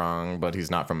could be wrong, but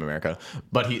he's not from America.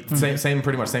 But he same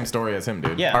pretty much same story as him,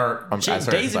 dude. Yeah. Or,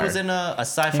 Daisy was in a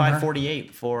Sci-Fi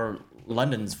 48 for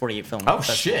London's 48 Film Oh,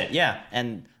 Festival. shit. Yeah,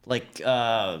 and like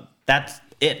that's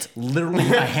it. Literally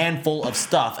a handful of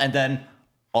stuff, and then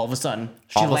all of a sudden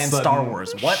she All of a lands sudden, Star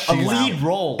Wars. What a she's lead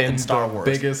role in Star the Wars.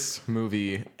 biggest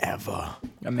movie ever.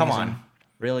 Come on,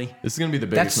 really? This is gonna be the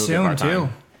biggest That's movie of our soon time.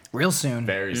 too. Real soon.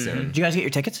 Very soon. Did you guys get your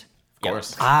tickets? Of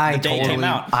course. I The day it came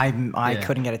out. I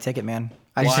couldn't get a ticket, man.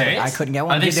 I Serious? couldn't get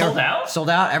one. Are they Dude, sold out? Sold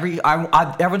out.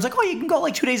 Everyone's like, oh, you can go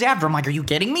like 2 days after. I'm like, are you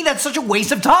kidding me? That's such a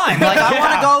waste of time. Like, I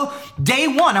want to go day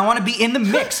one. I want to be in the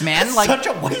mix, man. Like, Such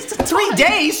a waste of time. 3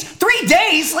 days. 3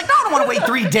 days. Like, no, I don't want to wait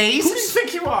 3 days. Who do you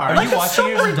think you are? Like, you it's so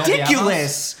watching yours in Dolby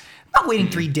ridiculous. I'm not waiting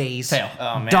 3 days. Fail.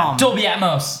 Oh man. Dumb. Dolby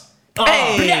Atmos.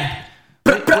 Hey.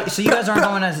 Wait, so you guys aren't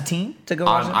going as a team to go?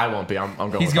 watch it? I won't be. I'm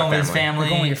going He's with going my with his family. You're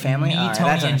going with your family? Me, All right, Tony,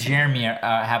 that's and understandable. Jeremy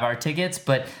have our tickets,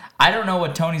 but I don't know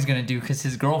what Tony's gonna do because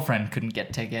his girlfriend couldn't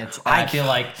get tickets. And I feel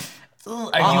like, are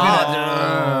you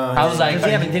gonna? I was like,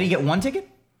 Did he get one ticket?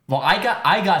 well, I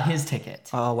got his ticket.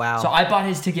 Oh, wow. So I bought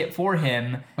his ticket for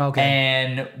him. Okay.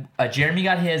 And Jeremy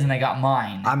got his, and I got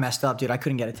mine. I messed up, dude. I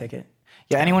couldn't get a ticket.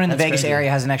 Yeah, anyone in the That's Vegas crazy. area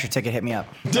has an extra ticket, hit me up.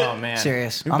 Oh man.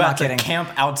 Serious. You're I'm about not to kidding. camp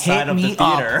outside of the me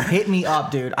theater. Up. Hit me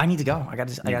up, dude. I need to go. I got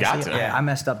to got see to. it. Yeah. I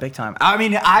messed up big time. I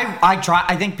mean, I tried.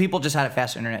 I think people just had a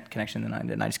faster internet connection than I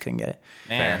did, and I just couldn't get it.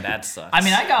 Man, that sucks. I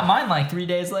mean, I got mine like 3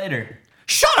 days later.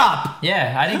 Shut up!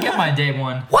 Yeah, I didn't get mine day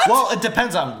one. What? Well, it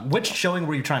depends on which showing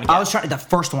were you trying to get. I was trying the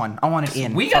first one. I wanted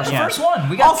in. We got the Yeah. first one.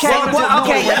 We got Okay, seven- well,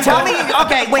 okay. wait, Tell me.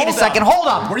 Okay, wait a Hold second. up. Hold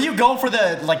up. Were you going for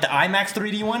the IMAX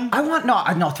 3D one? I want no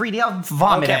 3D. I'll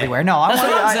vomit Okay. everywhere. No, That's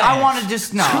what I'm I saying. want to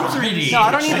just no 3D. No,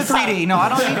 I don't need the 3D. No, I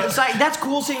don't need the sight. That's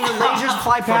cool seeing the lasers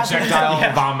fly past me.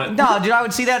 Projectile vomit. No, dude, I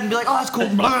would see that and be like, oh, that's cool.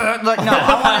 Like, no,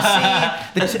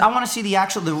 I want to see the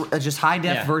actual, just high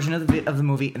def Yeah. version of the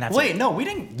movie, and that's Wait, it. no, we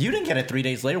didn't. You didn't get it 3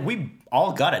 days later. We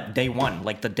all got it day one,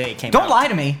 like the day it came out. Don't lie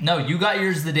to me. No, you got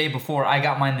yours the day before. I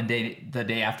got mine the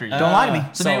day after you. Don't lie to me.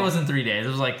 So maybe it wasn't 3 days. It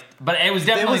was like, but it was It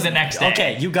definitely was the next day.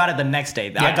 Okay, you got it the next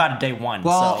day. I Yeah. got it day one.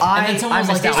 Well, so. And then someone was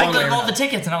like, missed "They out sold one. all the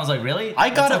tickets," and I was like, "Really?" I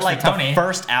got That it sucks like for Tony. the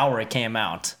first hour it came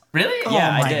out. Really? Yeah,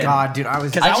 oh I my did. god, dude, I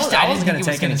was. Because I just- I wasn't didn't going think to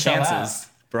it was take any gonna sell chances.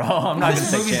 Bro, I'm not going This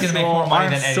to take movie's chances. gonna make more money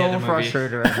than any so other movie.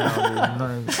 frustrated right now,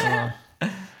 dude.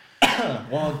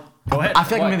 Well, go ahead. I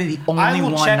feel like I'm gonna be the only I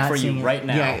will one check not for you seeing it. right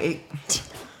now. Yeah,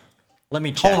 Let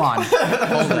me check. hold on.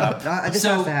 Hold up. This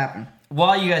So- has to happen.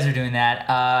 While you guys are doing that,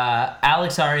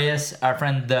 Alex Arias, our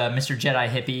friend the Mr. Jedi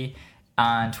Hippie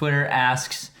on Twitter,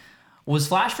 asks, "Was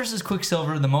Flash vs.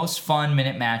 Quicksilver the most fun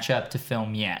minute matchup to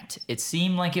film yet? It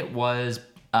seemed like it was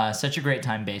such a great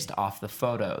time based off the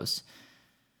photos.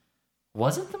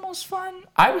 Was it the most fun?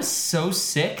 I was so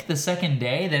sick the second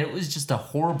day that it was just a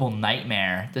horrible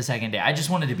nightmare the second day. I just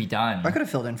wanted to be done. I could have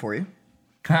filled in for you.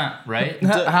 Right?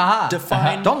 Haha.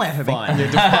 Define Don't laugh at me. fun.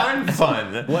 Define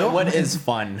fun. What is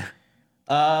fun?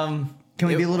 Can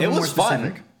we be a little bit more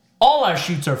specific? all our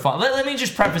shoots are fun. Let me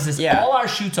just preface this. Yeah. All our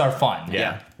shoots are fun.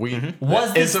 Yeah. We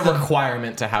Was this it's a the-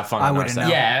 requirement to have fun. I on our wouldn't set. know.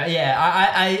 Yeah.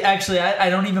 I actually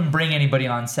don't even bring anybody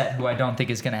on set who I don't think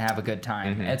is gonna have a good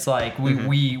time. It's like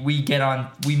we get on,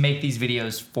 we make these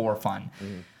videos for fun.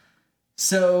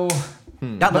 So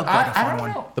That looked like a I fun don't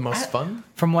one. know. The most fun?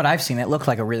 From what I've seen, it looked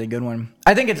like a really good one.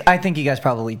 I think you guys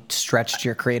probably stretched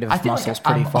your creative I feel muscles like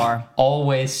pretty I'm far.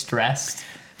 always stressed.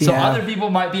 So Yeah. other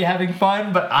people might be having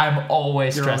fun, but I'm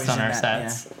always You're stressed always on in our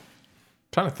that, sets.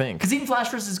 Trying to think. Because even Flash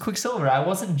vs. Quicksilver, I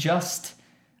wasn't just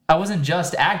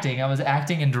acting. I was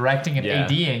acting and directing and Yeah.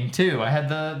 ADing too. I had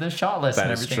the shot list That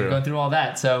and is everything, true. going through all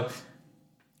that. So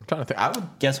I'm trying to think. I would.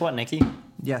 Guess what, Nikki?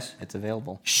 Yes. It's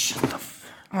available.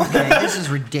 Okay, this is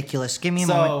ridiculous. Give me a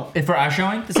moment. So if for our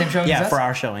showing, the same showing. yeah, as us? for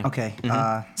our showing. Okay.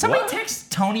 Somebody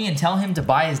text Tony and tell him to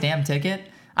buy his damn ticket.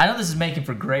 I know this is making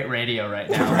for great radio right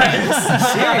now. Right?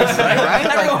 Seriously, right?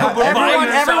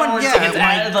 Everyone,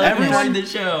 yeah. Everyone the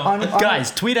show.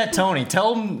 Guys, tweet at Tony.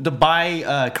 Tell him to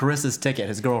buy Carissa's ticket,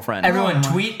 his girlfriend. Everyone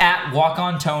tweet at Walk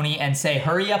On Tony and say,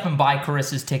 hurry up and buy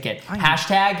Carissa's ticket.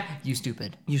 Hashtag you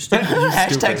stupid. You stupid.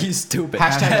 Hashtag you stupid.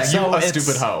 Hashtag So you a it's-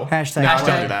 stupid hoe. Hashtag. Don't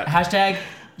do Hashtag, that. hashtag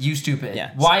you stupid.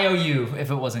 Yeah. YOU if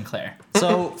it wasn't clear.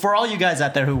 So for all you guys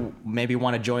out there who maybe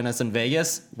want to join us in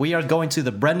Vegas, we are going to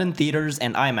the Brendan Theaters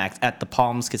and IMAX at the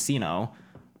Palms Casino.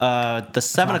 The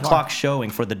 7 o'clock showing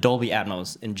for the Dolby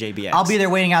Atmos in JBX. I'll be there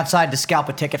waiting outside to scalp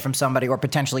a ticket from somebody or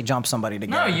potentially jump somebody to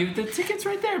No, get it. the ticket's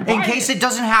right there. In case it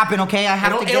doesn't happen, okay? I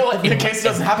have to get the... In case it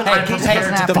doesn't happen, Hey, I'm case it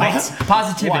doesn't prepared to happen. fight.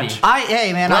 Positivity. Watch.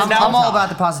 Hey, man, Right I'm now- all about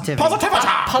the positivity. Watch,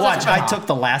 I took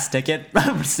the last ticket.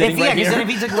 Sitting right If here.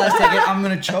 he took the last ticket, I'm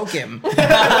going to choke him.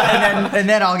 and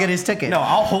then I'll get his ticket. No,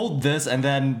 I'll hold this, and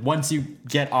then once you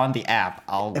get on the app,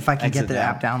 I'll If I can exit get the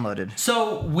down. app downloaded.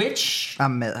 So which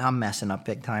I'm messing up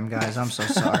big time, guys. I'm so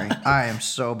sorry. I am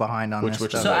so behind on Which this is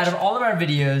stuff. So out of all of our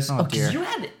videos, Oh, because dear. you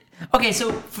had, okay,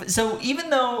 so even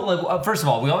though like first of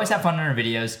all, we always have fun in our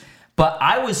videos, but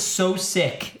I was so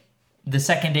sick the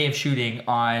second day of shooting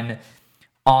on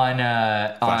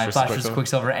Flash vs.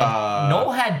 Quicksilver, and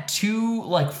Noel had 2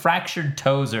 like fractured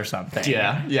toes or something.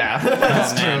 Yeah,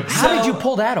 that's true. How did you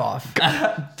pull that off?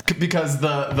 Because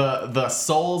the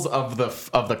soles of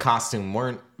the costume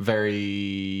weren't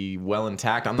very well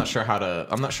intact. I'm not sure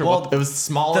Well, what it was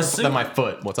smaller the suit- than my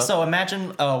foot. What's up? So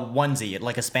imagine a onesie,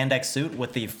 like a spandex suit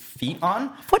with the feet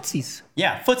on. Footsies.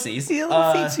 Yeah, footsies. Yeah, little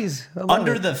feetsies. I love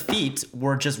Under it. the feet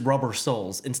were just rubber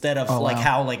soles instead of like wow.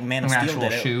 how like Man of An Steel actual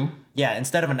did it. shoe? Yeah,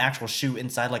 instead of an actual shoe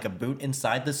inside, like a boot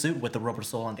inside the suit with the rubber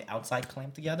sole on the outside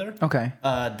clamped together. Okay.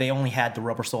 They only had the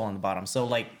rubber sole on the bottom. So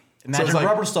like imagine it's like-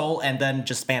 rubber sole and then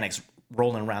just spandex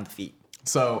rolling around the feet.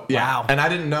 So yeah, Wow. and I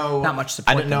didn't know Not much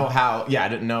support I didn't know how. Yeah, I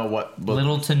didn't know what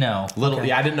Little to know. Okay.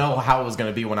 Yeah, I didn't know how it was going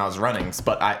to be when I was running,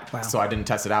 so I didn't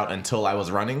test it out until I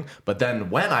was running. But then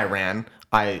when I ran,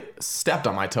 I stepped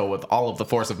on my toe with all of the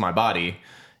force of my body,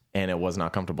 and it was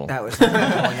not comfortable. That was yeah.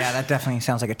 That definitely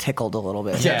sounds like it tickled a little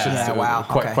bit. Yeah, it was wow.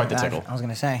 quite- okay. quite the That- tickle. I was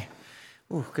gonna say.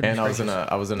 Ooh, goodness And gracious.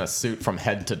 I was in a suit from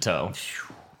head to toe.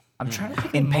 I'm trying to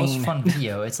think In of the most pain. fun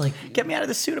video. It's like Get me out of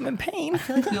the suit. I'm in pain. I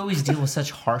feel like we always deal with such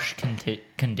harsh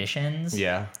conditions.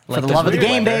 Yeah. For the love of the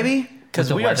game, baby. Because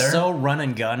the we are weather. so run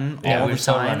and gun Yeah, all we're the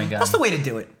so time. run and gun. That's the way to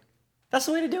do it. That's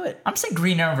the way to do it. I'm saying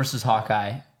Green Arrow versus Hawkeye.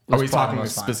 Are was we probably the talking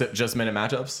most fun. specific just minute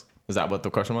matchups? Is that what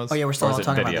the question was? Oh, yeah, we're still or is it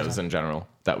talking about videos this. in general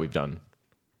that we've done?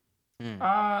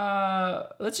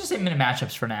 Let's just say minute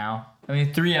matchups for now. I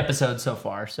mean, 3 episodes so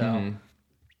far. So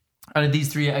out of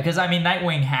these 3, because I mean,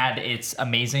 Nightwing had its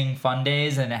amazing fun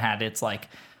days and it had its like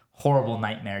horrible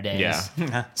nightmare days.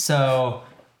 Yeah. So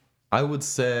I would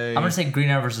say. I'm gonna say Green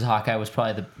Arrow versus Hawkeye was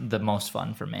probably the most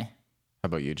fun for me. How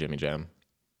about you, Jimmy Jam?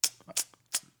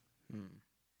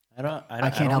 I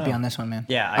can't help you on this one, man.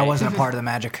 Yeah, I wasn't a part of the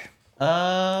magic.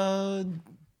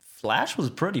 Flash was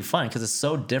pretty fun because it's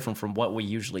so different from what we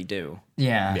usually do.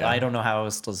 Yeah. Yeah. I don't know how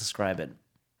else to describe it.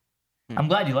 I'm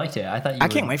glad you liked it. I thought you I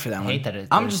can't would wait for that hate one. that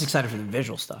I'm just excited for the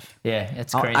visual stuff. Yeah,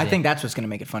 it's crazy. I think that's what's gonna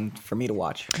make it fun for me to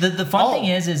watch. The fun thing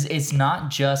is it's not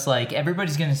just like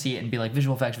everybody's gonna see it and be like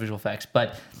visual effects,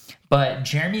 but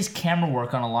Jeremy's camera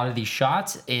work on a lot of these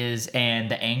shots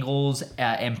and the angles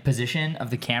and position of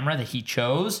the camera that he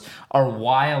chose are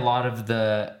why a lot of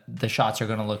the shots are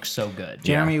gonna look so good.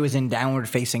 Jeremy was in downward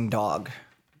facing dog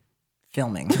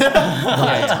filming.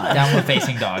 Yeah, downward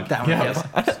facing dog.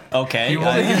 Okay.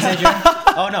 What were you gonna say, Jeremy?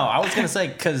 Oh no, I was gonna say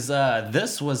because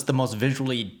this was the most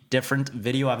visually different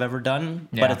video I've ever done,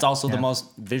 but Yeah, it's also yeah. the most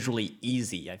visually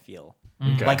easy. I feel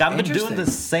Okay. like I've been doing Interesting. the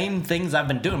same things I've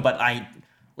been doing, but I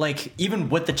like even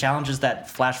with the challenges that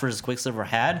Flash vs. Quicksilver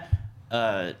had,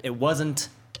 it wasn't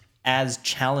as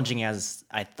challenging as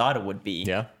I thought it would be.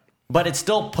 Yeah. But it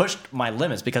still pushed my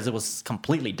limits because it was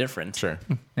completely different. Sure.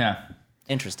 Yeah.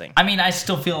 Interesting. I mean, I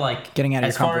still feel like Getting out of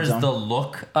as your far comfort as zone. the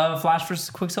look of Flash vs.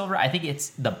 Quicksilver, I think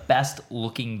it's the best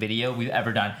looking video we've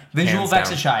ever done. Visual Hands effects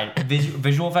down. aside,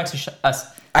 visual effects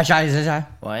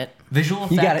What? visual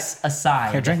You got effects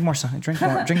aside. Here, drink more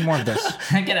of this.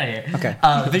 Get out of here. Okay.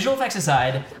 Visual effects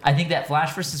aside, I think that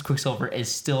Flash vs. Quicksilver is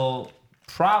still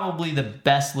probably the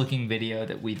best looking video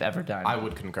that we've ever done. I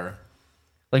would concur.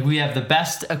 Like, we have the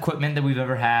best equipment that we've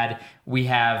ever had. We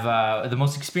have the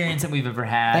most experience that we've ever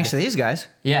had. Thanks to these guys.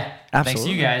 Yeah. Absolutely. Thanks to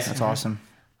you guys. That's awesome.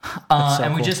 so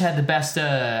And we cool. just had the best.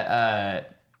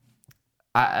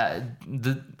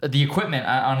 The equipment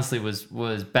honestly was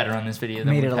better on this video. Than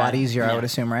Made we've it a lot had. easier, I would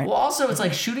assume, right? Well, also it's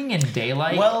like shooting in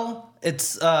daylight. Well,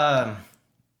 it's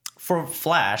for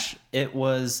Flash,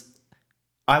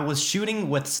 I was shooting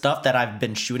with stuff that I've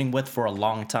been shooting with for a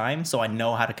long time, so I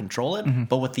know how to control it. Mm-hmm.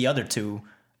 But with the other two,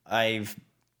 I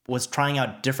was trying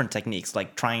out different techniques,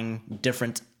 like trying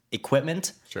different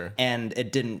equipment. Sure. And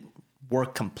it didn't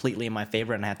work completely in my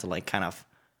favor, and I had to like kind of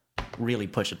really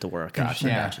push it to work.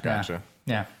 Gotcha.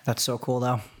 Yeah. That's so cool,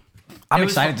 though. I'm It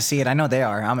was excited fun. to see it. I know they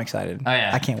are. I'm excited. Oh,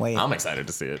 yeah. I can't wait. I'm excited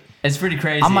to see it. It's pretty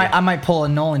crazy. I might pull a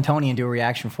Nolan Tony and do a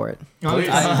reaction for it. Please.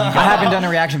 I haven't done a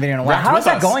reaction video in a while. React How with is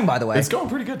that us. going, by the way? It's going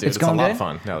pretty good, dude. It's going a lot good? of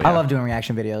fun. Hell I yeah. love doing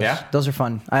reaction videos. Yeah? Those are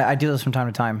fun. I do those from time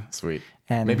to time. Sweet.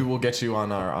 And- maybe we'll get you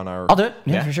on our. I'll do it.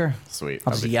 Yeah, for sure. Sweet.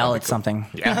 I'll just yell at something.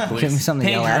 Yeah, Give me please. something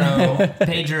to yell at.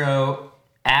 Pedro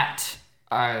at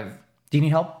Do you need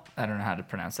help? I don't know how to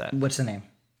pronounce that. What's the name?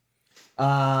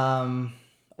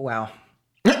 Wow.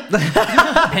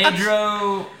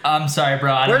 Pedro. I'm sorry,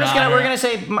 bro. I don't know. We're gonna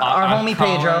say our homie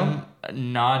Pedro.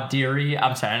 Nadiri.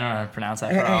 I'm sorry. I don't know how to pronounce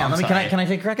that. Hang bro. on. I'm Can I sorry.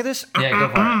 take a crack at this? Yeah, go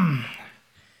for it.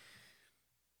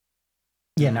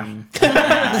 Yeah, no.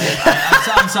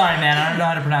 I'm sorry, man. I don't know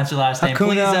how to pronounce your last name.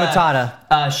 Hakuna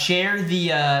Matata. Share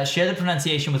the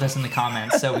pronunciation with us in the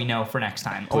comments so we know for next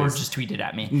time, or just tweet it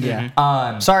at me.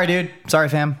 Yeah. Sorry, dude. Sorry,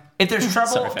 fam. If there's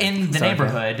trouble fam. in the Sorry,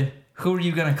 neighborhood, who are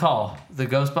you gonna call? The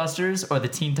Ghostbusters or the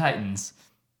Teen Titans?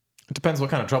 It depends what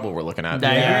kind of trouble we're looking at.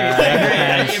 I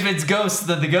agree. If it's ghosts,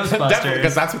 the Definitely, Ghostbusters.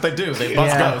 because that's what they do. They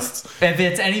bust Yeah. ghosts. If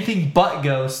it's anything but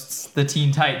ghosts, the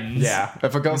Teen Titans. Yeah.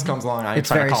 If a ghost comes along, I ain't It's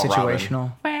trying very to call Robin.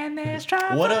 situational. When there's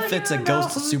trouble, What if it's a you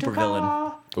ghost know who to supervillain?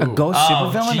 call. A ghost Oh,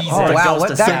 supervillain? Jesus. Oh, The wow. ghost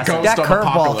That assassin. that Ghost of curveball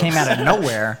Apocalypse. came out of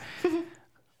nowhere.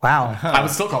 Wow. I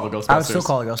would still call the Ghostbusters. I would still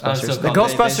call it Ghostbusters. still The call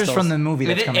it- Ghostbusters they still- from the movie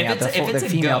that's If coming out, it's- if the it's a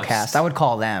female ghost. cast. I would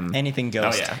call them. Anything Oh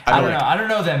ghost. yeah. I don't know. I don't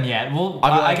know them yet. Well,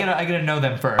 I'd be like- I gotta know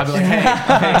them first. I'd be like,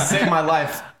 hey, save my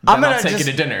life. Then I'll take you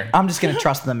to dinner. I'm just gonna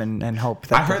trust them and hope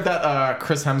that I heard that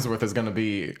Chris Hemsworth is going to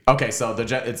be okay. So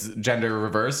it's gender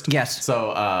reversed. Yes.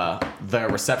 So the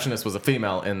receptionist was a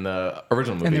female in the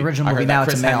original movie. original I movie, heard now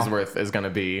that it's Chris a male. Hemsworth is going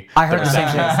to be. I heard the same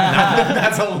thing.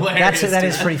 That's hilarious. That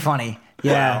is pretty funny.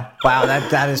 Yeah. Wow.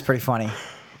 That is pretty funny.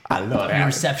 I love Your that.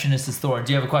 receptionist is Thor.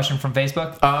 Do you have a question from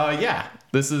Facebook? Yeah.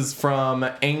 This is from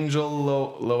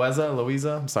Angel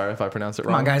Louisa. I'm sorry if I pronounced it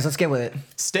wrong. Come on, guys. Let's get with it.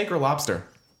 Steak or lobster?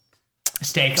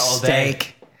 Steak all day.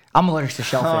 Steak. I'm allergic to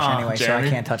shellfish anyway, so I Jeremy?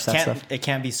 can't touch that stuff. It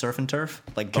can't be surf and turf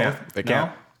like both. It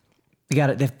can't. You got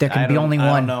it. There can be don't- only I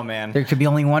don't one. know, man. There could be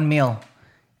only one meal,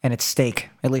 and it's steak.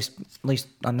 At least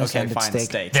on this Okay, end, it's fine. steak.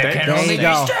 Steak. There can There only you be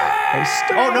go. steak.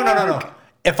 Oh no!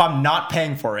 If I'm not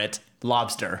paying for it,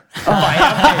 lobster. If I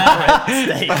am paying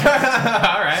for it, steak.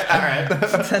 All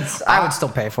right. I would still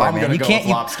pay for it, I'm man. gonna You go can't.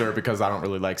 with lobster because I don't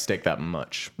really like steak that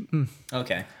much.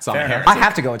 Okay. So Fair I'm enough. I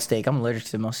have to go with steak. I'm allergic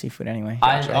to most seafood anyway.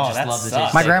 I Oh, just that love the sucks.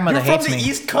 taste. My of steak. grandmother You're from hates the me.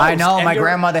 East Coast, I know. and My you're-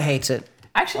 grandmother hates it.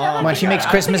 Actually, I don't When think she makes I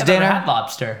don't Christmas think I've ever dinner- had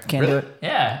lobster. Can't do it.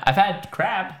 Yeah, I've had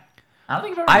crab. I don't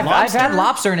think I've ever had I've had lobster.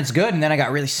 lobster and it's good, and then I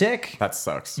got really sick. That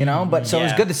sucks. You know, but so it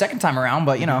was Yeah. good the second time around.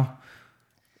 But you know,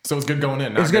 So it's good going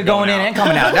in. it was good going in and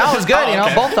coming out. That was good. You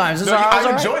know, both times. It was No, all- I was I all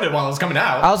right. enjoyed it while it was coming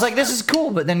out. I was like, this is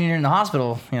cool, but then you're in the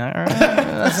hospital. You know,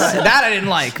 that I didn't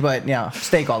like, but you know,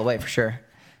 steak all the way for sure.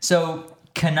 So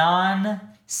Kanan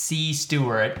C.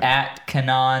 Stewart at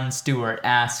Kanan Stewart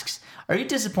asks, "Are you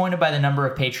disappointed by the number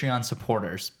of Patreon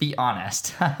supporters? Be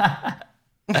honest."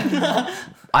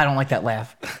 I don't like that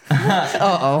laugh.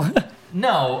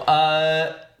 No,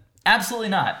 absolutely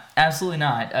not. Absolutely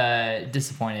not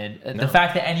disappointed. The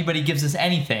fact that anybody gives us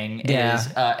anything Yeah. is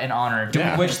an honor. Do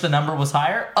Yeah. we wish the number was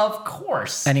higher? Of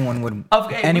course. Anyone would.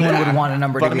 Okay, Anyone yeah. would want a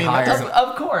number But to I be mean, that higher. doesn't-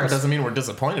 Of course. That doesn't mean we're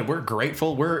disappointed. We're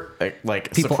grateful. We're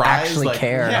like People surprised. actually like,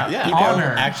 care. Yeah. People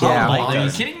Honor. actually Yeah. like Are you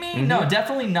us. kidding me? No,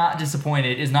 definitely not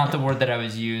disappointed is not the word that I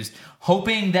was used.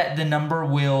 Hoping that the number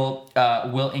will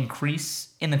increase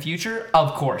in the future.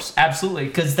 Of course, absolutely,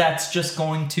 because that's just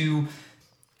going to.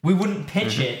 We wouldn't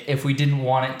pitch it if we didn't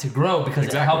want it to grow because it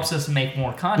Exactly. helps us make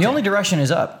more content. The only direction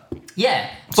is up. Yeah,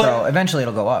 So eventually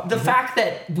it'll go up. the fact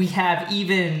that we have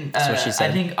even, what she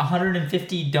said. I think,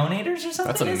 150 donators or something.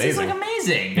 That's Is like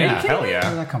amazing. amazing. Yeah, Are you kidding hell me? Where did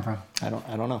yeah. that come from? I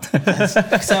don't know.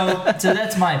 So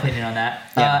that's my opinion on that.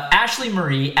 Ashley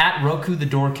Marie at Roku the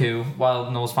Dorku, while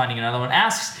Noel's finding another one,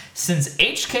 asks, since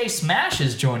HK Smash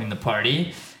is joining the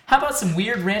party, how about some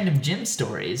weird random gym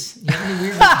stories? You have any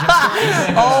weird random gym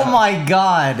stories? Oh my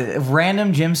god,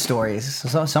 random gym stories.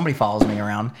 So somebody follows me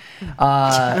around.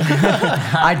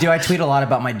 I do. I tweet a lot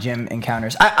about my gym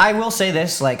encounters. I will say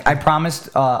this, like I promised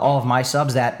all of my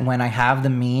subs that when I have the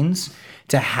means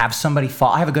to have somebody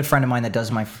follow, I have a good friend of mine that does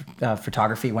my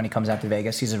photography when he comes out to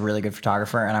Vegas. He's a really good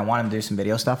photographer, and I want him to do some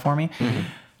video stuff for me. Mm-hmm.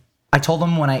 I told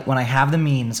him when I have the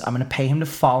means, I'm going to pay him to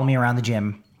follow me around the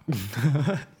gym.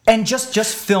 And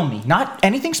just film me, not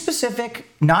anything specific,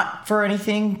 not for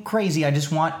anything crazy. I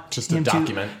just want Just him to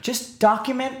document. just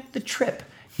document the trip.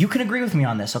 You can agree with me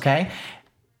on this, okay?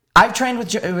 I've trained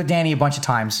with Danny a bunch of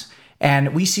times,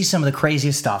 and we see some of the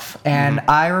craziest stuff. And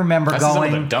I remember I see some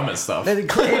going. of the dumbest stuff.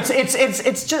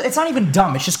 It's not even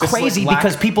dumb. It's just crazy like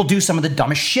because people do some of the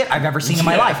dumbest shit I've ever seen in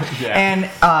my life. Yeah. And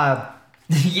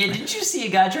Yeah, didn't you see a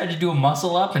guy try to do a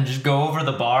muscle up and just go over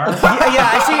the bar?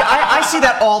 I see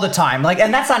that all the time. Like,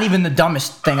 and that's not even the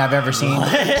dumbest thing I've ever seen.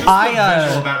 Okay,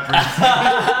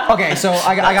 so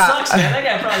I got. Sucks, man. That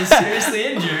guy probably seriously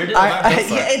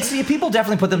injured. People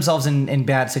definitely put themselves in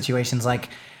bad situations. Like,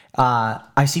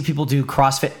 I see people do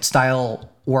CrossFit style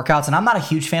workouts, and I'm not a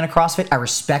huge fan of CrossFit. I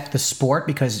respect the sport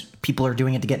because people are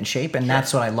doing it to get in shape, and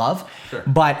that's what I love. Sure.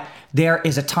 But there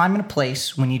is a time and a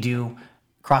place when you do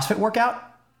CrossFit workout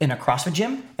in a CrossFit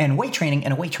gym and weight training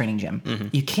in a weight training gym. Mm-hmm.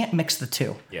 You can't mix the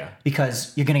two. Yeah.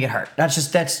 Because you're gonna get hurt. That's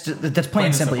plain and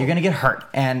simple. simple. You're gonna get hurt,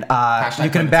 and Hashtag you can plain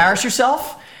and embarrass simple.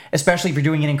 yourself, especially if you're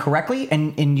doing it incorrectly,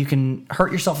 and you can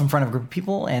hurt yourself in front of a group of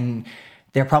people, and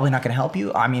they're probably not gonna help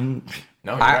you. I mean.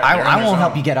 No, you're right. You're I on your won't own.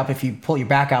 help you get up if you pull your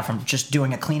back out from just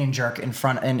doing a clean and jerk in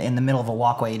front in the middle of a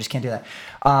walkway. You just can't do that.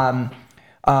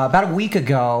 About a week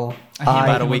ago,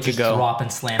 About a week Just ago. drop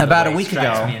and slam About the a weights week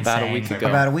drives ago. me About a insane. week ago.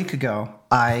 About a week ago,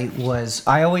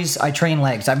 I train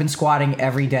legs. I've been squatting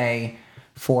every day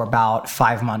for about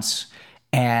 5 months,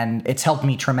 and it's helped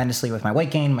me tremendously with my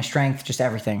weight gain, my strength, just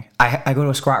everything. I go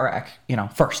to a squat rack,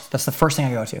 first. That's the first thing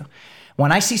I go to.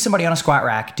 When I see somebody on a squat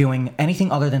rack doing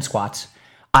anything other than squats,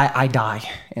 I die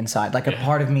inside. Like a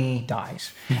part of me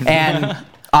dies. And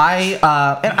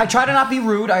I try to not be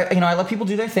rude. I let people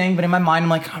do their thing, but in my mind, I'm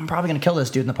like, I'm probably gonna kill this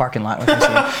dude in the parking lot. When I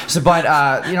see him.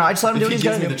 I just let him do what he he's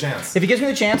gives gonna me do. the chance. If he gives me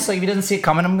the chance, like if he doesn't see it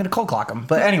coming, I'm gonna cold clock him.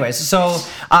 But anyways, so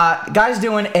guy's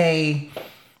doing a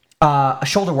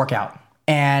shoulder workout.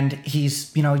 And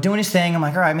he's, doing his thing. I'm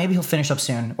like, all right, maybe he'll finish up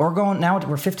soon.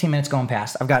 We're 15 minutes going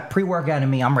past. I've got pre-workout in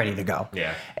me. I'm ready to go.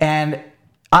 Yeah. And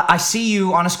I see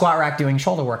you on a squat rack doing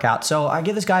shoulder workout. So I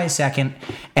give this guy a second,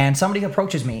 and somebody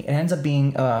approaches me. It ends up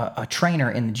being a trainer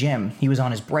in the gym. He was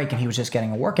on his break, and he was just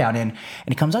getting a workout in. And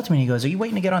he comes up to me, and he goes, are you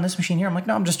waiting to get on this machine here? I'm like,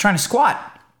 no, I'm just trying to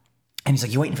squat. And he's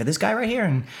like, you waiting for this guy right here?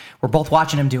 And we're both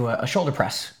watching him do a shoulder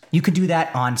press. You could do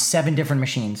that on 7 different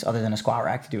machines other than a squat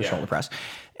rack to do a shoulder press.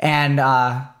 And,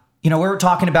 we were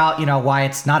talking about, why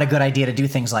it's not a good idea to do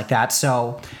things like that.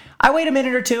 So I wait a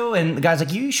minute or two, and the guy's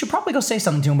like, you should probably go say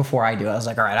something to him before I do. I was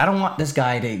like, all right, I don't want this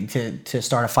guy to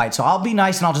start a fight. So I'll be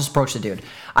nice, and I'll just approach the dude.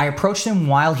 I approached him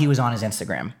while he was on his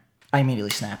Instagram. I immediately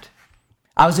snapped.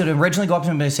 I was going to originally go up to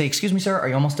him and say, excuse me, sir, are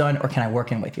you almost done? Or can I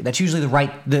work in with you? That's usually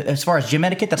as far as gym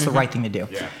etiquette, that's the right thing to do.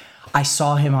 Yeah. I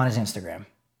saw him on his Instagram.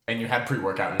 And you had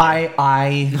pre-workout. I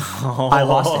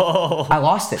lost it. I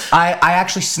lost it. I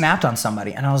actually snapped on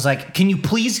somebody, and I was like, can you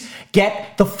please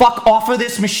get the fuck off of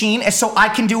this machine so I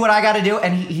can do what I got to do?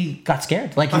 And he got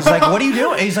scared. Like, he's like, what are you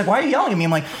doing? And he's like, why are you yelling at me?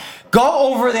 I'm like,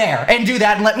 go over there and do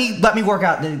that and let me work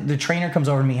out. The trainer comes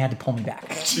over to me, had to pull me back.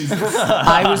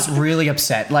 I was really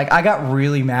upset. Like, I got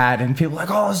really mad, and people were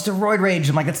like, oh, it's steroid rage.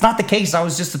 I'm like, it's not the case. I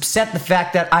was just upset the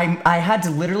fact that I had to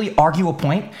literally argue a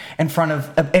point in front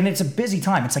of, and it's a busy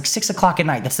time. It's like 6 o'clock at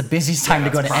night. That's the busiest time to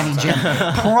go to any gym.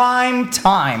 Prime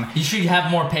time. You should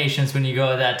have more patience when you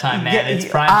go at that time, man. It's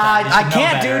prime time. You I should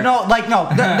can't, know better.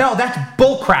 dude. No, that's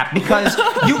bullcrap because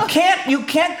you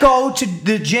can't go to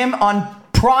the gym on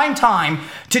prime time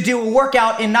to do a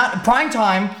workout in not prime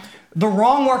time, the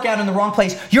wrong workout in the wrong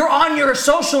place. You're on your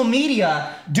social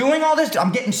media doing all this,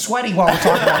 I'm getting sweaty while we're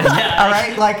talking about this. All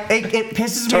right, like it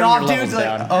pisses me Turn off, your dude. levels Like,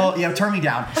 down. oh yeah, turn me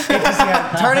down.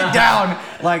 Turn it down.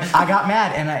 Like I got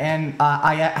mad and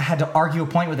I had to argue a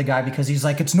point with the guy because he's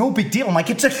like, it's no big deal. I'm like,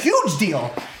 it's a huge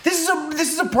deal. This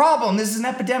is a problem. This is an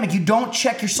epidemic. You don't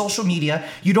check your social media.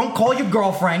 You don't call your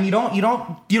girlfriend. You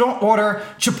don't order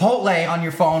Chipotle on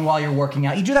your phone while you're working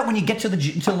out. You do that when you get to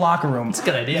the locker room. It's a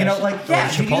good idea. You know, like yeah,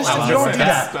 you Chipotle. don't do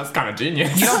that. That's kind of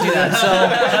genius. You don't do that. So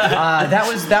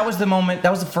that was the moment. That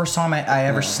was the first time I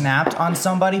ever snapped on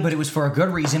somebody, but it was for a good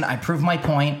reason. I proved my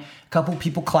point. A couple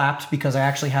people clapped because I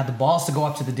actually had the balls to go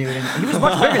up to the dude, and he was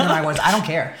much bigger than I was. I don't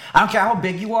care. I don't care how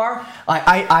big you are.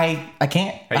 I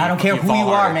can't. I don't care you who fall you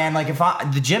are, harder. man. Like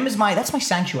the gym is that's my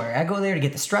sanctuary. I go there to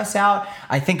get the stress out.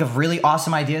 I think of really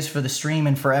awesome ideas for the stream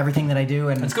and for everything that I do.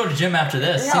 And Let's go to gym after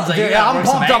this. yeah, Seems like dude, you gotta I'm work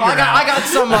some pumped up. anger I out. got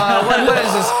some. What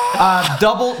is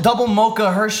this? Double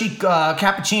mocha Hershey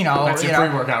cappuccino. That's your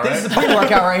pre-workout, This right? is the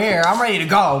pre-workout right here. I'm ready to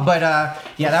go. But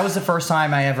yeah, that was the first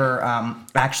time I ever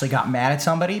actually got mad at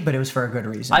somebody, but it was for a good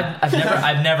reason.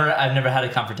 I've never had a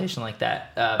confrontation like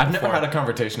that. I've never before. had a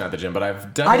confrontation at the gym, but I've I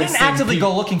definitely didn't seen actively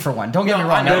people- go looking for one. Don't get me No,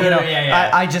 wrong. I know, You know,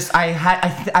 yeah.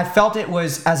 I felt it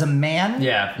was as a man.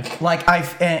 Yeah. Like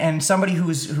and somebody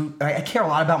who I care a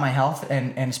lot about my health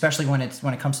and especially when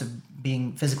it comes to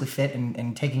being physically fit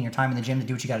and taking your time in the gym to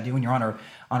do what you got to do when you're on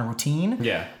a routine.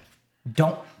 Yeah.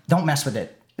 Don't mess with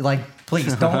it. Like,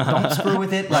 please don't screw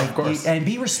with it. Like, of course. and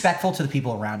be respectful to the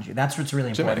people around you. That's what's really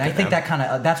important. etiquette, I think man. that kind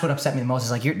of that's what upset me the most.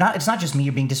 Is like it's not just me.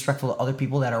 You're being disrespectful to other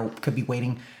people that could be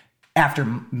waiting after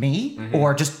me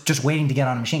or just waiting to get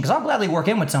on a machine. Because I'll gladly work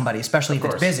in with somebody, especially if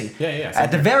it's course. busy. Yeah, At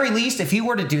the very least, if he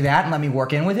were to do that and let me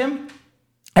work in with him,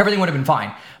 everything would have been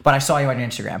fine. But I saw you on your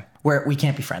Instagram where we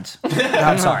can't be friends.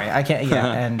 I'm sorry, I can't.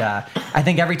 Yeah, and I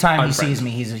think every time he sees me,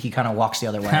 he kind of walks the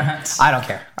other way. I don't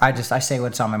care. I say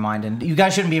what's on my mind, and you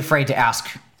guys shouldn't be afraid to ask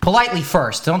politely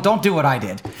first. Don't do what I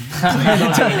did.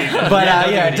 But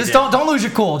yeah, just don't lose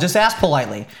your cool. Just ask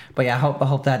politely. But yeah, I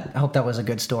hope that was a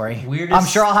good story. Weirdest- I'm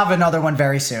sure I'll have another one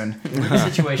very soon. The weirdest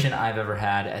situation I've ever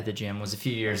had at the gym was a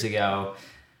few years ago.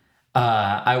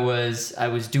 I was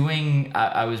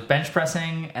bench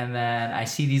pressing, and then I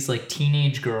see these like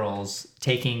teenage girls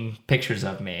taking pictures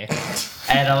of me,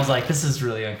 and I was like, "This is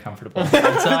really uncomfortable."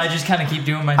 And so I just kind of keep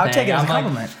doing my thing. I'll take it as a I'm like-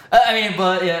 compliment. I mean,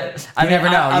 but yeah, You never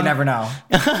know. You never know.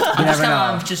 You never know.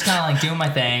 I'm just kind of like doing my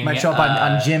thing. Might show up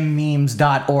on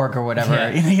gymmemes.org or whatever.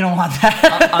 Yeah. You don't want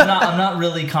that. I'm not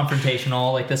really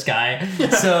confrontational like this guy.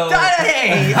 So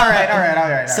Hey, all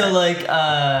right. So like,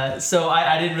 so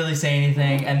I didn't really say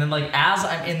anything, and then like as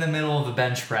I'm in the middle of a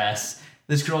bench press,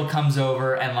 this girl comes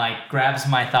over and like grabs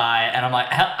my thigh, and I'm like,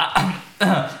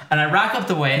 and I rack up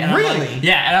the weight, and I'm Really? like,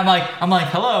 yeah, and I'm like,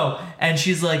 hello, and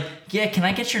she's like, yeah, can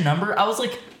I get your number? I was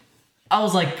like,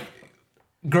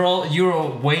 girl, you're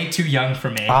way too young for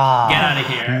me. Get out of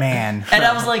here, man. And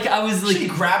I was like, She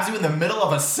grabs you in the middle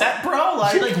of a set, bro.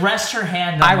 Like, she like rests her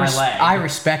hand on my leg. I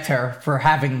respect her for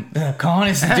having the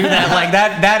cojones to do that. Like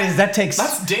that takes.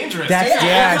 that's dangerous.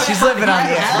 She's living on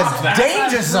love the that. danger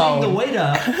Bring the zone. weight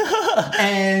up,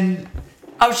 and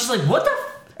I was just like, what the.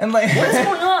 And like, What's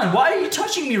going on? Why are you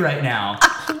touching me right now?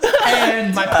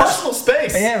 And My personal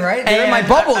space. yeah, right. They're in and my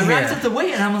bubble I racked here. up the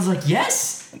weight, and I was like,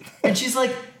 yes. And she's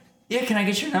like, yeah, can I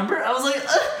get your number? I was like,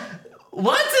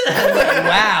 what?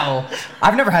 Wow,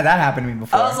 I've never had that happen to me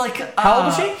before. I was like, How old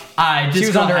was she? This She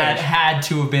was girl underage. had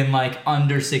to have been like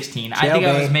under 16. I think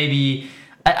I was Jailbait. maybe.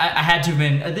 I had to have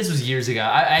been. This was years ago.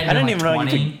 I I didn't like even know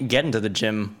 20. you could get into the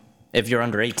gym if you're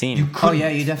under 18. Oh yeah,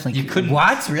 you definitely. You couldn't.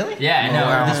 What? Really? Yeah, no.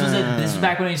 Wow. This was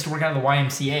back when I used to work out of the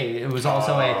YMCA. It was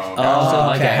also like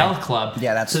okay. a health club.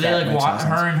 Yeah, that's- so they that like makes walked.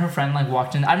 sense. Her and her friend like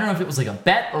walked in. I don't know if it was like a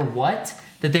bet or what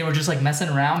that they were just like messing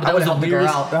around. But I that would was have the helped the girl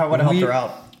weirdest. out. I would have helped her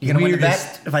out. You gonna win the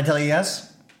weirdest- bet if I tell you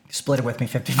yes? Split it with me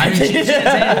 50-50. I mean, she didn't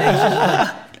say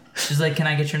anything. She's like, "Can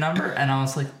I get your number?" And I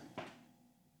was like,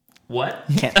 "What?"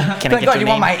 Can I Thank get God your you name?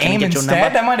 want my Can I aim get your instead?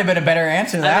 number? That might have been a better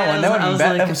answer to that I one. That would was have been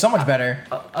like- that was so much better.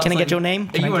 Can I get your name?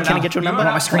 Can You I are get your you are number?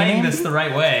 not My screen playing name? this the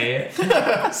right way.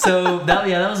 So that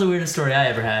was the weirdest story I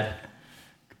ever had.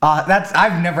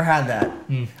 I've never had that.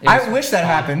 I wish that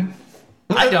happened.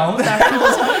 I don't.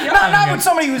 Not with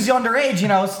somebody who's underage.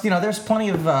 There's plenty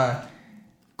of.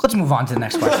 Let's move on to the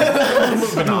next question.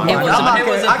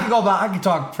 I could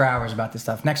talk for hours about this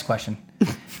stuff. Next question. It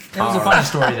was a funny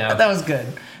story though. That was good.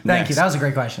 Thank you. That was a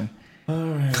great question. All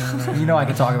right. You know I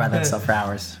could talk about that stuff for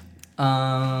hours.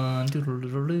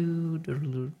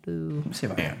 Doodle-doo-doo-doo-doo-doo. Let's see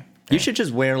if I can. You should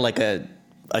just wear like a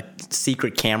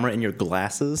secret camera in your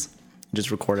glasses. Just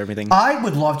record everything. I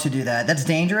would love to do that. That's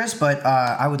dangerous, but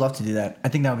I would love to do that. I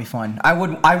think that would be fun. I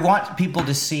want people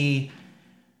to see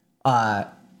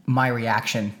my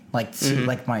reaction, like see,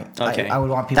 like my. Okay. I would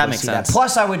want people That to makes see sense. that.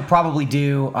 Plus, I would probably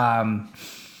do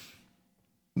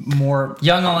more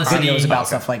Young Olicity videos about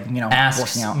stuff like asks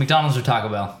working out. McDonald's or Taco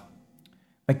Bell.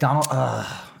 McDonald's.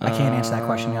 I can't answer that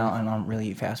question now. I don't really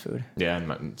eat fast food. Yeah,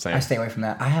 same. I stay away from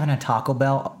that. I haven't had Taco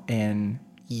Bell in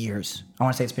years. I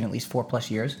want to say it's been at least 4+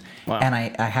 years. Wow. And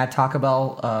I had Taco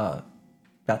Bell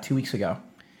about 2 weeks ago.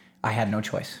 I had no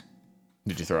choice.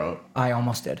 Did you throw up? I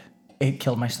almost did. It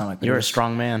killed my stomach. You're a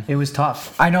strong man. It was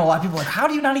tough. I know a lot of people are like, how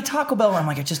do you not eat Taco Bell? I'm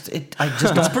like, I just don't.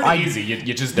 It's pretty easy.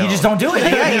 You just don't. You just don't do it.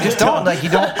 Yeah, you just don't. Like you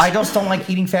don't. I just don't like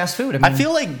eating fast food. I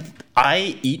feel like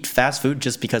I eat fast food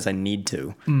just because I need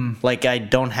to. Like I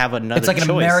don't have another it's like an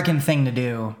choice. American thing to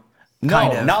do. No,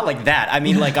 kind of. not like that. I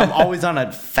mean, like I'm always on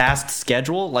a fast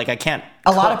schedule. Like I can't.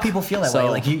 A lot of cook. people feel that way.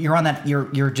 So- Like you're on that.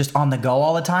 You're just on the go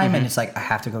all the time, and it's like I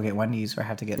have to go get Wendy's or I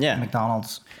have to get Yeah.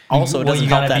 McDonald's. Also, it Well, doesn't you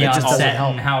help gotta that be it on just doesn't set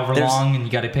help. and however There's- long, and you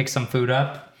gotta pick some food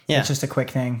up. Yeah. It's just a quick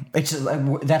thing. It's just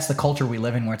like, that's the culture we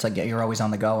live in, where it's like you're always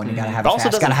on the go and you gotta have It it also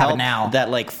fast. doesn't Gotta have help it now.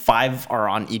 that like 5 are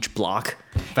on each block.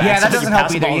 Yeah, So that you doesn't pass help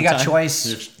them either. all You the got time.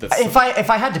 choice. That's- If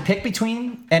I had to pick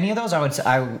between any of those,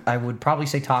 I would probably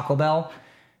say Taco Bell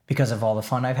because of all the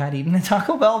fun I've had eating at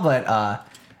Taco Bell. But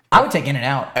I would take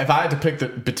In-N-Out. If I had to pick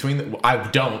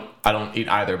I don't eat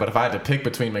either. But if I had to pick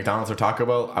between McDonald's or Taco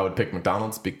Bell, I would pick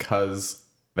McDonald's because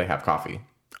they have coffee.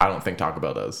 I don't think Taco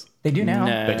Bell does. They do now,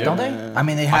 No. They do? don't they? I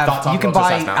mean, they thought have. Taco You can Bell just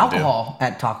buy has Mountain Dew. alcohol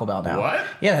at Taco Bell now. What?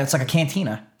 Yeah, it's like a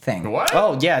cantina thing. What?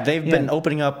 Oh yeah, they've been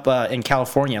opening up in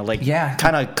California, like Yeah.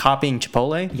 kind of copying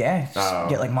Chipotle. Yeah, just Oh.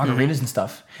 get like margaritas and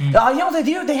stuff. Mm. You know they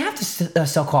do. They have to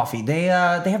sell coffee. They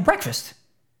have breakfast.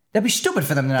 That'd be stupid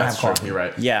for them to not That's have true. coffee. You're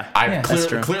right. Yeah. Yeah, that's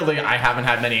true. Clearly, I haven't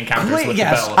had many encounters Wait, with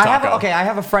yes, the Bell I Taco. have. Okay, I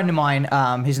have a friend of mine.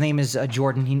 His name is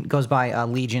Jordan. He goes by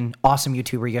Legion. Awesome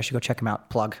YouTuber. You guys should go check him out.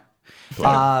 Plug.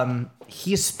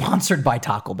 He is sponsored by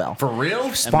Taco Bell. For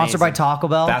real? Sponsored by Taco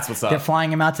Bell. That's what's up. They're flying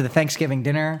him out to the Thanksgiving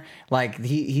dinner. Like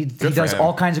he for does him.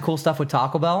 all kinds of cool stuff with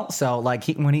Taco Bell. So like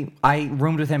I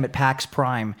roomed with him at PAX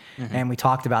Prime and we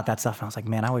talked about that stuff. And I was like,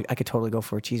 man, I could totally go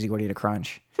for a cheesy gordita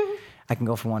crunch. I can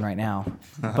go for one right now.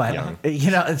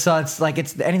 But so it's like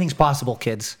anything's possible,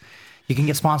 kids. You can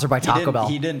get sponsored by Taco Bell.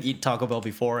 He didn't eat Taco Bell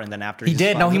before, and then after He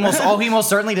did. No, he most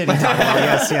certainly did eat Taco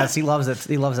Bell. Yes, he loves it.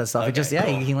 He loves that stuff.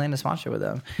 Okay, He landed a sponsorship with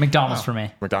them. McDonald's for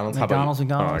me. McDonald's? McDonald's, How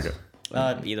about you? McDonald's. Oh,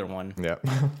 okay. Either one. Yeah.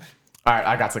 All right,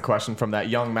 I got a question from that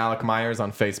young Malik Myers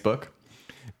on Facebook.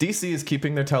 DC is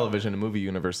keeping their television and movie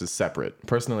universes separate.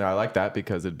 Personally, I like that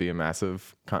because it'd be a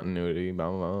massive continuity. Blah,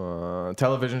 blah, blah.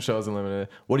 Television shows unlimited.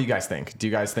 What do you guys think? Do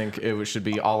you guys think it should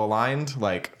be all aligned,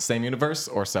 like same universe,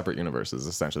 or separate universes?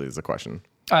 Essentially, is the question.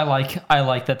 I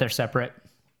like that they're separate.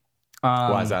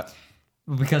 Why is that?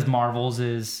 Because Marvel's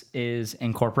is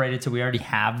incorporated, so we already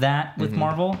have that with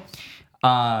Marvel.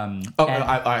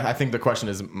 I think the question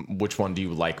is, which one do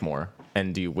you like more,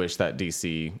 and do you wish that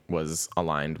DC was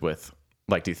aligned with?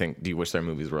 Like, do you wish their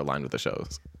movies were aligned with the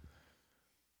shows?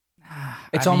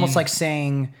 It's almost like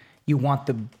saying you want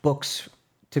the books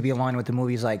to be aligned with the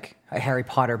movies, like a Harry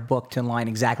Potter book to align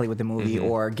exactly with the movie,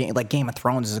 or like Game of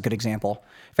Thrones is a good example.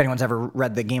 If anyone's ever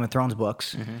read the Game of Thrones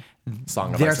books,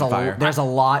 Song of Ice and Fire. there's a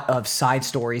lot of side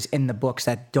stories in the books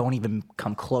that don't even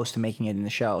come close to making it in the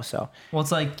show. So Well,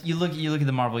 it's like you look at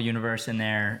the Marvel universe in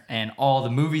there, and all the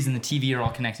movies and the TV are all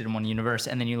connected in one universe.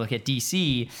 And then you look at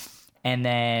DC, and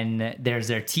then there's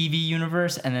their TV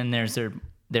universe, and then there's their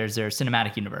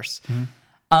cinematic universe.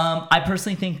 I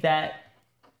personally think that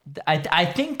I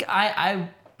think I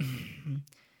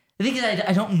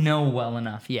don't know well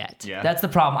enough yet. Yeah. That's the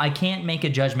problem. I can't make a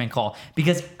judgment call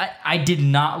because I did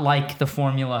not like the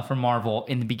formula for Marvel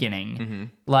in the beginning.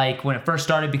 Like when it first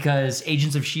started, because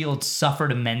Agents of S.H.I.E.L.D.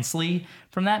 suffered immensely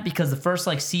from that because the first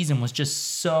season was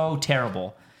just so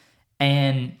terrible.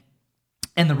 And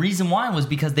the reason why was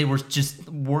because they were just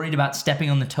worried about stepping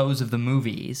on the toes of the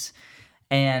movies.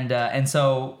 And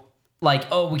so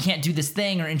we can't do this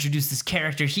thing or introduce this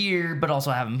character here, but also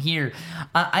have him here.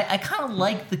 I kind of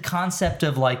like the concept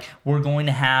of we're going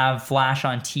to have Flash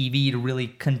on TV to really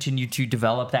continue to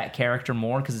develop that character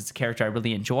more because it's a character I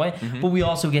really enjoy. But we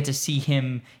also get to see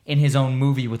him in his own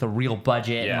movie with a real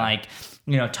budget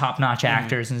and top-notch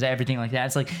actors and everything like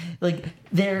that. It's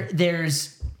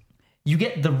there's. You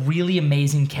get the really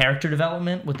amazing character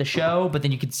development with the show, but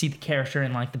then you can see the character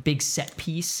in the big set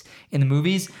piece in the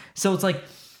movies. So it's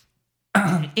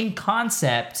in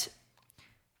concept,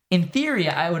 in theory,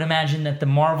 I would imagine that the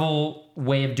Marvel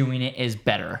way of doing it is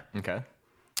better. Okay.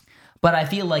 But I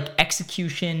feel like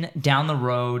execution down the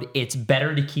road, it's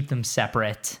better to keep them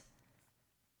separate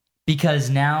because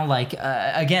now, like,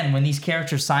 again, when these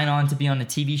characters sign on to be on a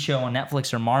TV show on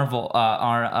Netflix or Marvel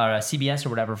or CBS or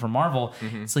whatever for Marvel,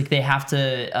 it's like they have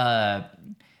to,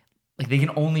 like, they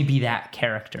can only be that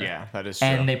character. Yeah, that is true.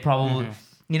 And they probably,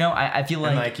 you know, I feel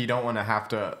And like, like you don't want to have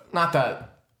to, not that,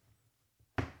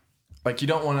 like you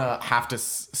don't want to have to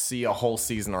see a whole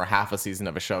season or half a season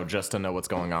of a show just to know what's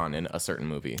going on in a certain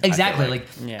movie. I feel exactly, like.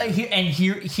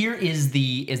 here is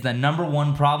the number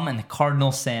one problem and the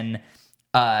cardinal sin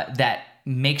that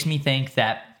makes me think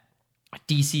that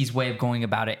DC's way of going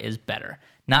about it is better.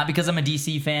 Not because I'm a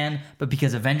DC fan, but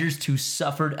because Avengers 2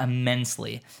 suffered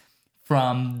immensely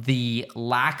from the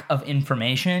lack of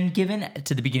information given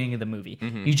to the beginning of the movie.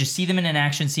 You just see them in an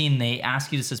action scene, they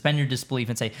ask you to suspend your disbelief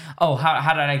and say, oh,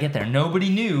 how did I get there? Nobody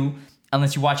knew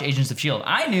unless you watch Agents of S.H.I.E.L.D.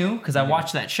 I knew because I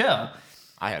watched that show.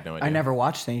 I had no idea. I never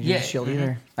watched Agents of S.H.I.E.L.D.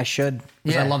 either. I should.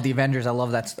 Because Yeah. I love the Avengers. I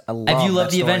love that. I love If you love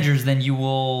that the story. Avengers, then you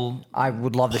will I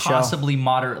would love the possibly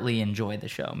moderately enjoy the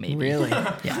show, maybe. show. Really?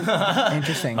 Yeah.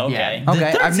 Interesting. Yeah. Okay. The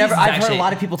third I've season's heard actually- a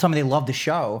lot of people tell me they love the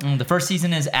show. The first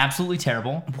season is absolutely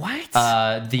terrible. What?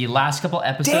 The last couple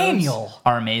episodes Daniel.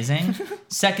 are amazing.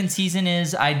 Second season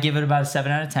is, I'd give it about a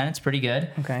 7 out of 10. It's pretty good.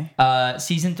 Okay.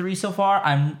 Season 3 so far,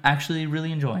 I'm actually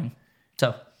really enjoying.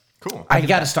 So, Cool. I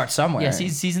got to start somewhere. yeah,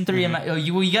 season 3,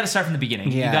 you got to start from the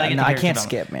beginning. Yeah, you got to get no, the I character can't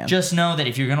development. skip, man. Just know that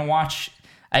if you're going to watch,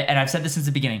 and I've said this since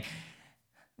the beginning,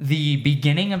 the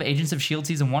beginning of Agents of S.H.I.E.L.D.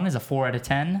 season 1 is a 4 out of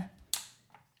 10.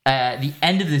 The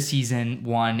end of the season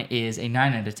 1 is a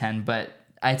 9 out of 10, but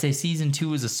I'd say season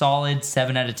 2 is a solid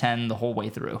 7 out of 10 the whole way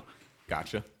through.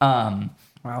 Gotcha.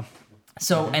 Wow.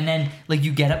 So, and then like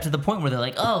you get up to the point where they're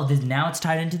like, oh, now it's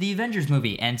tied into the Avengers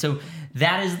movie. And so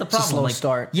that is the problem. slow like,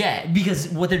 start. Yeah, because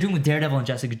what they're doing with Daredevil and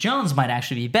Jessica Jones might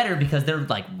actually be better because they're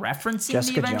like referencing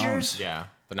Jessica the Avengers, Jones. Yeah,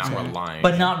 but not relying.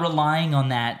 but not relying on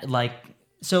that. Like,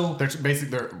 so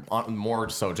they're more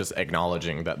so just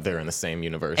acknowledging that they're in the same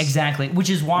universe. exactly, which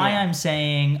is why I'm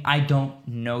saying I don't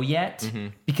know yet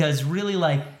because really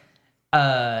like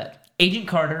Agent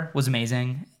Carter was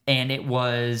amazing. And it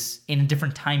was in a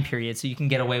different time period, so you can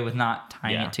get away with not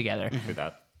tying it together. Do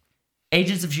that.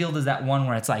 Agents of S.H.I.E.L.D. is that one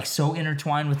where it's like so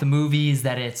intertwined with the movies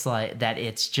that it's like that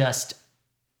it's just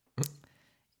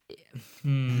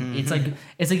it's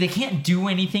like they can't do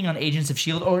anything on Agents of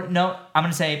S.H.I.E.L.D. Or no,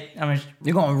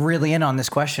 You're going really in on this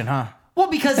question, huh? well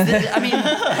because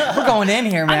We're going in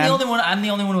here, man. I'm the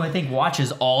only one who I think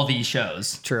watches all these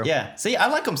shows. True. Yeah. See, I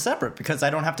like them separate because I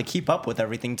don't have to keep up with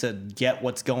everything to get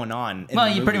what's going on. In Well,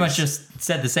 the you pretty much movies. just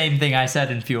said the same thing I said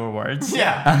in fewer words.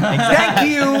 Yeah. Thank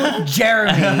you,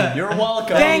 Jeremy. You're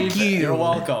welcome. Thank you. You're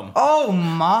welcome. Oh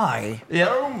my. Yep.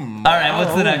 All right,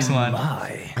 what's the next one?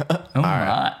 My. Oh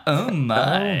my. Oh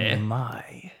my.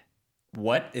 My.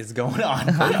 What is going on?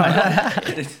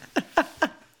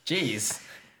 Jeez.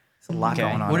 A lot Okay.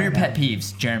 going on. What are your right pet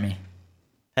peeves, Jeremy?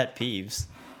 Pet peeves.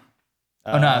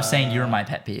 Oh no, I was saying you're my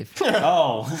pet peeve.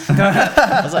 Oh.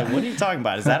 I was like, what are you talking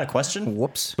about? Is that a now. question?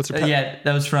 Whoops. What's your pet? Yeah,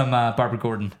 that was from Barbara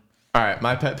Gordon. All right,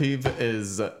 my pet peeve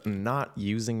is not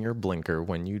using your blinker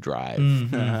when you drive.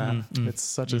 It's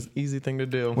such an easy thing to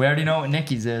do. We already know what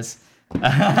Nikki's is.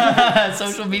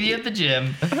 Social media at the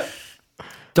gym.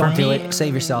 Don't For do me- it.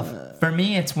 Save yourself. For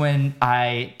me, it's when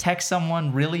I text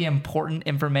someone really important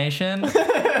information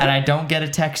and I don't get a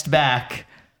text back.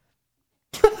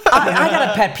 I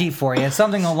got a pet peeve for you. It's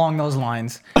something along those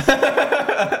lines.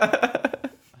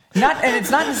 And it's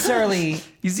not necessarily.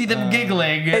 You see them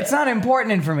giggling. It's not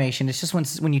important information. It's just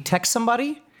when you text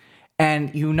somebody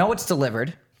and you know it's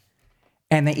delivered,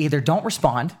 and they either don't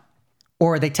respond,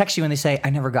 or they text you and they say, "I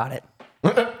never got it."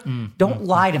 Don't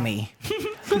lie to me.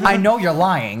 I know you're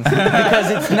lying because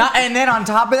it's not. And then on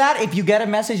top of that, if you get a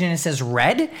message and it says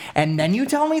read, and then you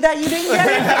tell me that you didn't get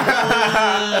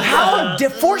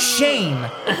it, for shame,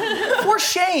 for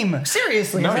shame.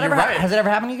 Seriously, No, has, that you're ever right. has it ever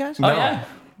happened to you guys? Oh, yeah.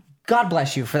 God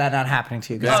bless you for that not happening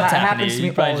to you. 'cause Oh, it it's happening happens to to you. me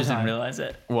You probably all the just didn't time. realize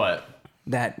it. What?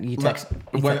 That you text,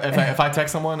 If I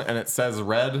text someone and it says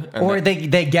red, and or they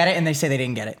get it and they say they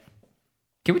didn't get it.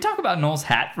 Can we talk about Noel's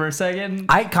hat for a second?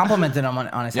 I complimented him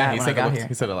on his yeah, hat he when said I got it looked, here.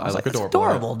 he said I was look like, adorable. It's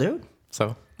adorable, dude.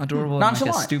 So Adorable in like a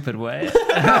Nonchalant. stupid way.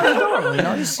 Adorable, you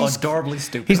know? He's Adorably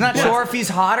stupid. He's not sure if he's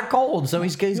hot or cold, so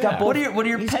he's got both. What are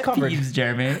your he's pet covered. peeves,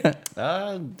 Jeremy?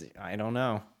 I don't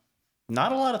know.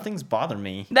 Not a lot of things bother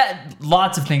me.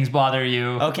 Lots of things bother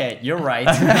you. Okay, you're right.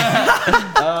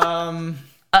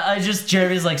 Just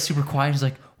Jeremy's like super quiet. He's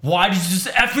like, "Why did you just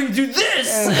effing do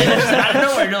this?" And it's just out of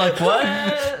nowhere, you're like,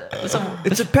 "What?" So,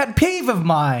 It's a pet peeve of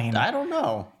mine. I don't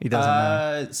know. He doesn't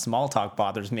know. Small talk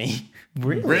bothers me.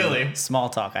 really, Small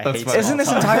talk. I That's hate funny. small Isn't this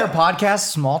talk. entire podcast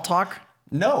small talk?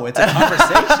 No, it's a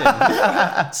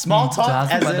conversation. Small talk how's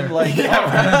the as weather? in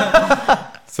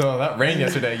like So that rain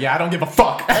yesterday. Yeah, I don't give a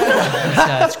fuck.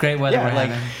 It's great weather. yeah, we're like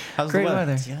having. how's Great the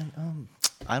weather? weather. Yeah,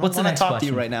 I don't What's the want to next talk to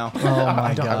you question? right now. Oh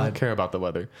my I don't god. care about the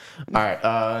weather. All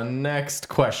right. Next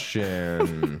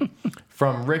question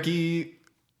from Ricky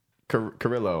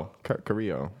Carrillo.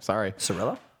 Sorry.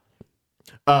 Cirillo?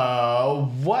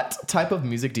 What type of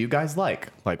music do you guys like?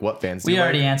 Like what bands do We you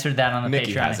already like? answered that on the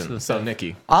Nikki Patreon hasn't. exclusive. So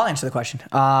Nikki. I'll answer the question.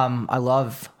 I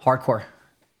love hardcore,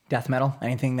 death metal,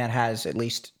 anything that has at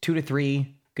least 2 to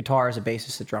 3 guitars, a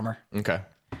bassist, a drummer. Okay.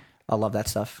 I love that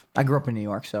stuff. I grew up in New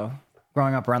York, so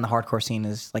growing up around the hardcore scene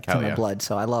is like it's Hell in my yeah. blood.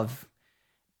 So I love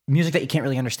music that you can't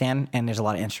really understand, and there's a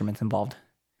lot of instruments involved.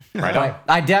 Right on.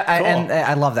 And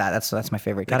I love that. That's my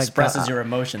favorite. Gotta- Expresses your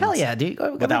emotions. Hell yeah, dude.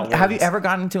 Without Have you words. ever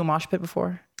gotten into a mosh pit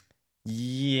before?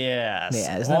 Yes.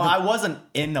 Yeah, isn't well, that I wasn't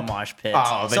in the mosh pit.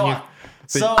 Oh, then you-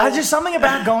 I just something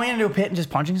about going into a pit and just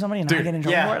punching somebody and not Dude, getting in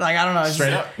trouble yeah. for it. Like I don't know. It's Straight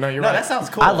just- up. No, you're no, right. that sounds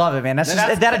cool. I love it, man. That's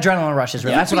just that adrenaline rush is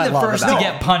real. That's what I Be the love first about to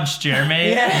it. get punched,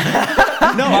 Jeremy.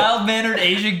 Mild mannered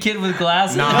Asian kid with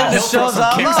glasses. Nah, Just he'll throw shows some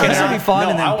up. kicks Oh, in this there. will be fun, No,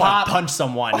 and then I want pop. to punch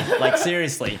someone. Like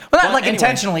seriously. Well, not like anyway.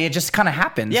 intentionally. It just kind of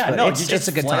happens. Yeah, but no, it's you just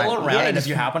a good flail time. around, Yeah, and just- if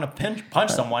you happen to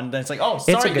punch someone, then it's like, oh,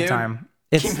 sorry, it's a good dude. time.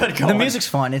 It's Keep it the going. music's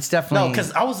fun. It's definitely No,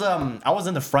 because I was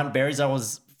in the front berries. I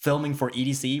was filming for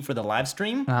EDC for the live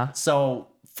stream. So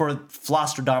for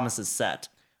Flostradamus' set.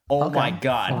 Oh my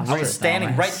god! I was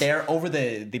standing right there over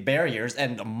the barriers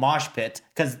and a mosh pit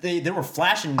because they were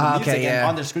flashing the music Okay, and yeah.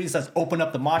 on their screen it says "Open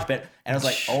up the mosh pit," and I was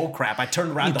like, "Oh crap!" I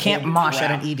turned around. you the can't whole mosh at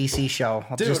crowd. an EDC show.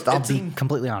 I'll Dude, I'll it's be in-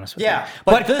 completely honest with Yeah, you.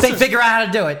 but But this they is- figure out how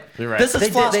to do it. You're right. This is They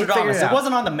figured Flostradamus. it It out.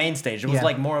 wasn't on the main stage. It was Yeah.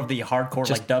 like more of the hardcore,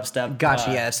 like dubstep.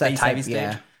 Gotcha, yeah, it's that bass-heavy type,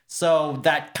 yeah. So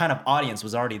that kind of audience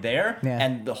was already there, Yeah.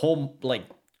 and the whole like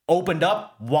opened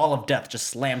up, wall of death just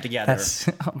slammed together. That's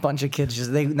a bunch of kids just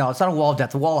no, it's not a wall of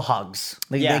death, a wall of hugs.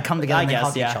 They come together I and they guess,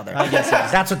 hug yeah. each other. I guess,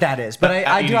 yeah. That's what that is. But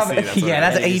I do EDC, have that's what yeah,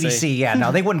 it that's is. ADC. Yeah,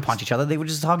 no, they wouldn't punch each other. They would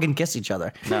just hug and kiss each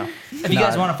other. No. If you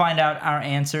guys want to find out our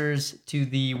answers to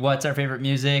the what's our favorite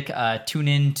music, tune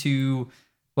in to,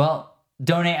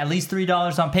 donate at least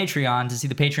 $3 on Patreon to see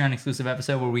the Patreon exclusive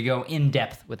episode where we go in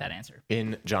depth with that answer.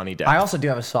 In Johnny Depp. I also do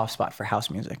have a soft spot for house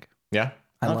music. Yeah.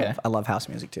 I love house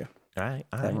music too. All right.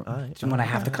 When I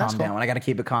have to calm down, when I got to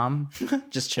keep it calm,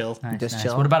 Just chill. just Nice.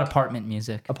 chill. What about apartment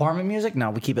music? Apartment music? No,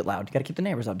 we keep it loud. You got to keep the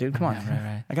neighbors up, dude. Come on.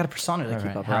 right. I got a persona to keep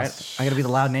right. up, House. right? I got to be the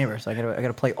loud neighbor, so I got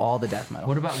to play all the death metal.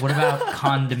 What about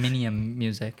condominium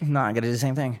music? No, I got to do the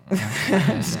same thing.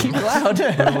 Just keep it loud.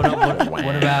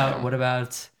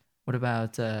 What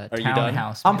about you done?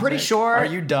 townhouse? I'm pretty music? sure Are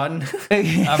you done?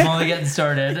 I'm only getting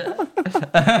started.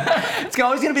 it's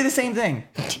always going to be the same thing.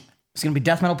 It's going to be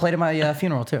death metal played at my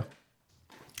funeral too.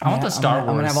 I want the Star Wars.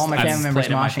 I'm gonna have all my that's family members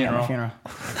played at my moshing at my funeral.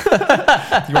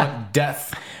 funeral. You want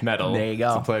death metal. There you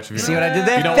go. to play at your See what I did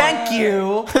there? You don't Thank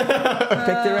you.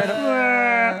 Picked it right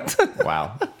up.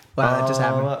 Wow. Wow, that just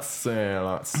happened. Let's see.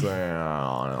 Hurry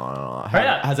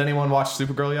up. Has anyone watched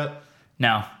Supergirl yet?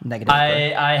 No. Negative.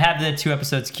 I have the 2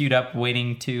 episodes queued up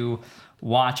waiting to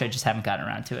watch. I just haven't gotten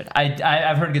around to it.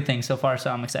 I've heard good things so far, so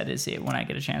I'm excited to see it when I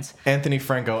get a chance. Anthony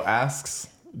Franco asks,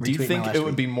 do you Retweet my think last it would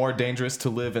tweet. be more dangerous to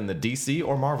live in the DC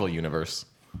or Marvel universe?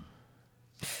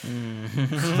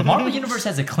 The Marvel Universe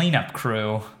has a cleanup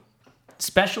crew,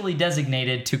 specially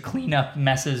designated to clean up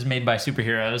messes made by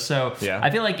superheroes. So Yeah. I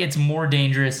feel like it's more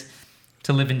dangerous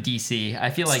to live in DC. I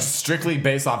feel like Strictly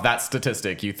based off that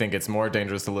statistic, you think it's more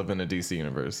dangerous to live in a DC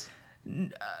universe?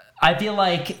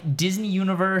 Disney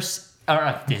Universe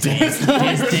or Disney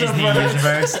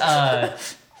Universe. I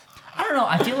don't know.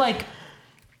 I feel like.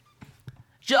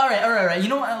 All right. You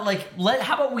know what?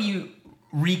 How about we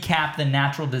recap the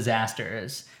natural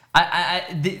disasters?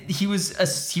 He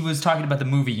was talking about the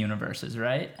movie universes,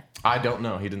 right? I don't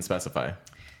know. He didn't specify.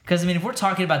 Because if we're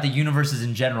talking about the universes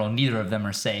in general, neither of them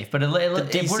are safe. But if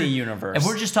DC we're, universe. if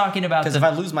we're just talking about Because if I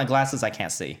lose my glasses, I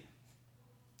can't see.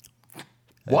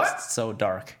 What? It's so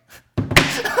dark.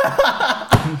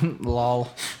 Lol.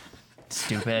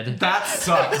 stupid, That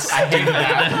sucks. I hate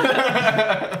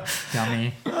that.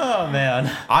 Dummy. Oh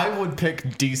man. I would pick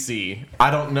DC.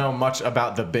 I don't know much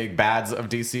about the big bads of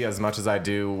DC as much as I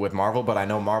do with Marvel, but I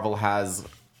know Marvel has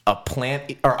a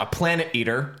planet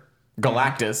eater,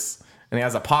 Galactus, and he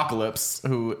has Apocalypse,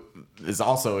 who is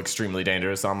also extremely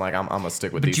dangerous. So I'm gonna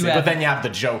stick with DC. you have- But then you have the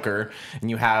Joker, and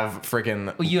you have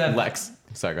freaking you have- Lex.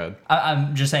 Sorry, go ahead.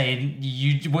 I'm just saying,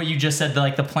 what you just said,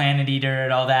 like the Planet Eater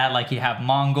and all that. Like you have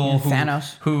Mongol,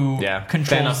 Thanos. who Yeah,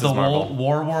 controls Thanos the is Marvel.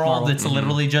 war world. It's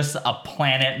literally just a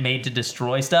planet made to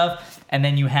destroy stuff. And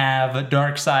then you have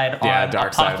Darkseid Yeah, on Darkseid.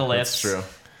 Apocalypse, That's true.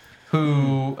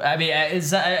 who I mean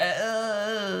is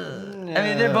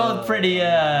mean, they're both pretty.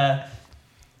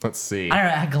 Let's see. I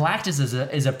don't know. Galactus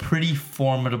is a pretty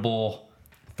formidable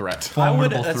Threat. I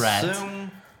would threat. assume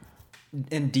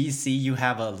in DC you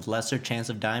have a lesser chance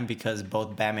of dying because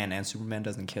both Batman and Superman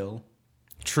doesn't kill.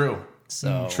 True.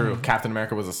 So True. Captain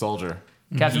America was a soldier.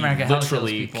 Captain America hella kills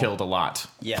Literally people. killed a lot.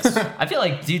 yes. I feel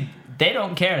like, dude, they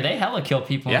don't care. They hella kill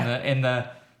people in the.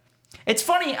 It's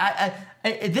funny.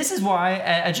 This is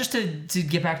why. Just to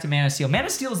get back to Man of Steel. Man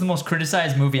of Steel is the most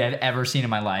criticized movie I've ever seen in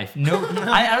my life. No,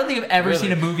 I don't think I've ever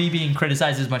seen a movie being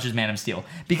criticized as much as Man of Steel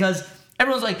because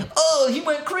everyone's like, "Oh, he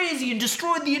went crazy and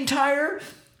destroyed the entire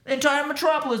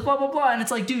metropolis." Blah blah blah. And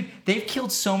it's like, dude, they've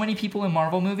killed so many people in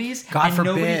Marvel movies. God and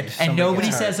forbid Nobody, somebody and nobody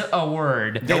gets hurt. says a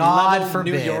word. They God leveled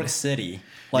New forbid. York City.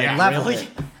 Like Yeah. Leveled really? it.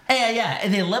 Yeah,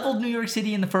 and they leveled New York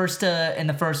City in the first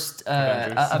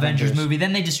Avengers movie.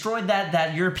 Then they destroyed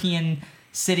that European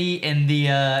city in the.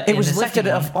 It was second lifted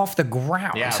one. off the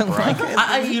ground. Yeah, bro.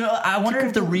 I wonder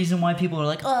if the reason why people are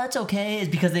like, oh, that's okay, is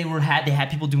because they had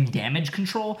people doing damage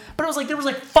control. But it was like there was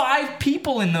like 5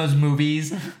 people in those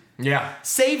movies Yeah.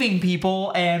 saving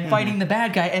people and fighting the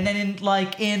bad guy, and then in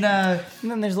And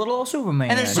then there's little old Superman.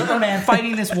 and there's Superman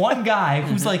fighting this one guy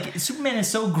who's like, Superman is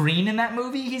so green in that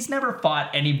movie. He's never fought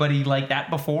anybody like that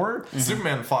before.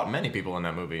 Superman fought many people in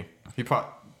that movie. He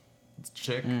fought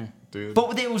chick, dude.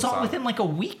 But it was all Solid. within like a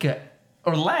week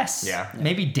or less. Yeah.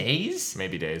 Maybe days.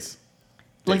 Maybe days.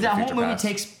 Like Days of that whole Future movie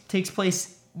Past. takes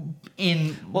place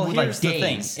in Well, like here's the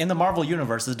thing. days. In the Marvel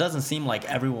universe, it doesn't seem like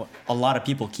a lot of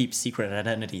people keep secret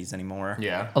identities anymore.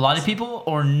 Yeah. A lot of people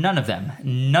or none of them.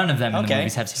 None of them in the Okay,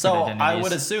 movies have secret so identities. I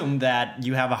would assume that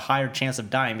you have a higher chance of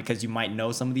dying because you might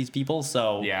know some of these people,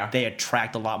 so Yeah. they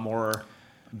attract a lot more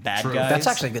bad True. guys. That's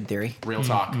actually a good theory. Real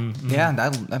talk. Yeah,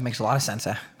 that makes a lot of sense.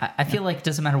 I feel like it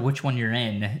doesn't matter which one you're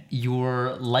in,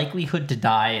 your likelihood to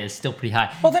die is still pretty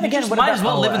high. Well, then You again, just what might about- as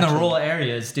well live in the actually- rural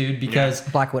areas, dude, because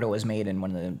Black Widow was made in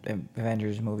one of the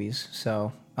Avengers movies,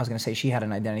 so I was gonna say she had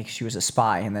an identity because she was a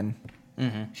spy, and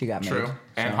then she got True. made.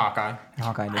 And so- Hawkeye.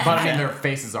 Hawkeye did. But I mean, their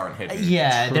faces aren't hidden.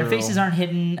 yeah, their True. faces aren't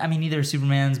hidden. I mean, neither are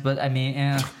Superman's, but I mean,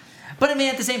 But I mean,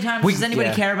 at the same time, does anybody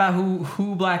yeah. care about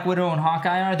who Black Widow and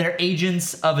Hawkeye are? They're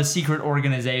agents of a secret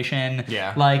organization.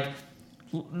 Yeah. Like,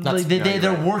 That's- they're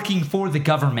you're right. working for the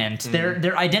government.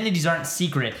 Their identities aren't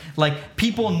secret. Like,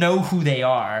 people know who they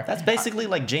are. That's basically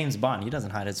like James Bond. He doesn't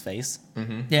hide his face.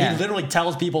 Yeah. He literally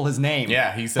tells people his name.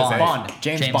 Yeah, he says, Bond. hey, Bond.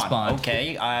 James James Bond. Bond.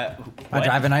 Okay. I What?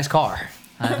 drive a nice car,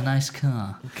 I have a nice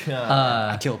car.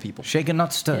 I kill people. shaken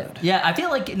not stirred. Yeah, I feel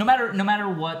like no matter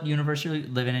what universe you're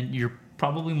living in, you're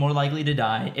probably more likely to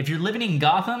die. If you're living in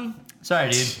Gotham,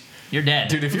 sorry, dude, you're dead.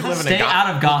 Dude, if you're living in Stay Gotham-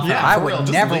 out of Gotham. Yeah. I For real, would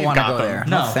just never leave want to go Gotham. there.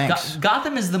 No, thanks.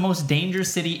 Gotham is the most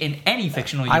dangerous city in any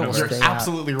fictional I will universe. stay out.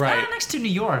 Absolutely right. Next to New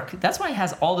York. That's why it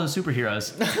has all those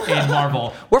superheroes in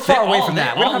Marvel. We're far They away all- from they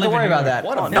that. We don't all have to live in worry New about York. that.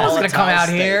 What a No one's gonna come out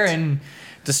volatile here state. and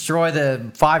destroy the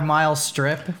 5-mile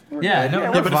strip. We're Yeah, good. no, we're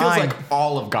no, Yeah, but it feels fine. like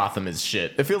all of Gotham is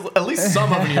shit. It feels at least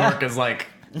some of New York is like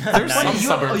there's some You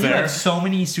suburbs there. have so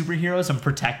many superheroes and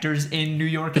protectors in New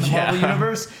York in the Marvel Yeah.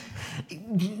 universe.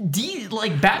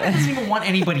 Batman doesn't even want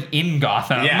anybody in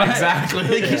Gotham. Yeah, exactly.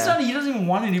 Like, he doesn't even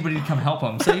want anybody to come help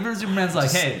him. So even Superman's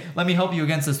like, hey, let me help you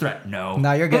against this threat. No.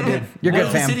 No, you're good, dude. You're What good,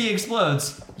 if the fam. city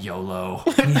explodes? YOLO.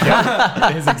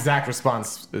 His exact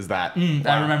response is that.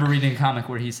 I remember reading a comic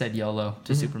where he said YOLO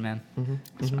to Superman.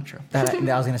 It's not true. That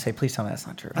I was gonna say, please tell me that's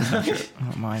not true.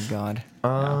 Oh my god.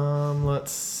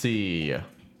 Let's see.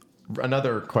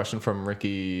 Another question from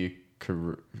Ricky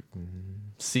Carrillo.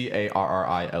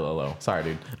 Sorry,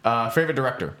 dude. Favorite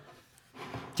director?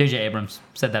 J.J. Abrams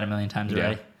said that a million times Yeah.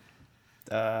 already.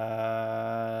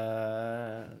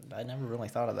 I never really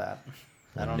thought of that.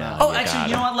 I don't No. know. Oh, You actually,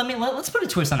 you know gotta. what? Let's put a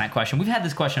twist on that question. We've had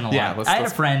this question a lot. Yeah, let's- I had a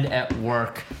let's- friend at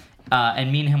work,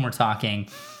 and me and him were talking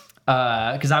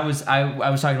because I was talking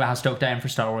about how stoked I am for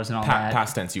Star Wars and all that.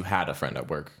 Past tense, you had a friend at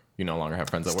work. You no longer have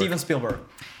friends at Steven work. Spielberg.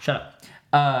 Shut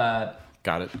up.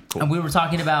 Got it. Cool. And we were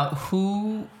talking about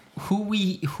who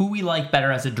we like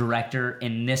better as a director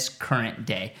in this current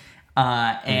day,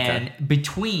 and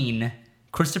between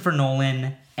Christopher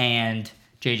Nolan and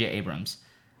J.J. Abrams.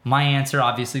 My answer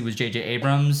obviously was J.J.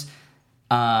 Abrams,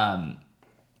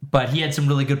 but he had some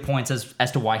really good points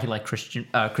as to why he liked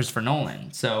Christopher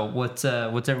Nolan. So where's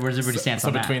everybody stance So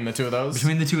on between the two of those?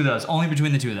 between the two of those? Only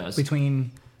between the two of those.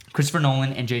 Between Christopher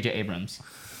Nolan and J.J. Abrams.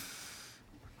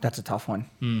 that's a tough one.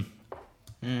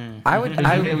 It I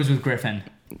was with Griffin.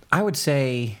 would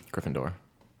say Gryffindor.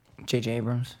 J.J.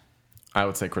 Abrams. I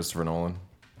would say Christopher Nolan.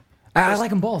 I like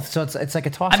them both, so it's like a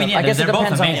toss. I mean, yeah, I guess it they're both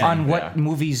depends amazing. on what Yeah.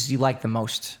 movies you like the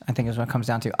most. I think is what it comes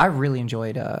down to. I really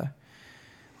enjoyed.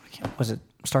 Was it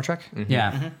Star Trek?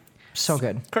 Yeah. So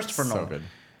good. Christopher So Nolan. good.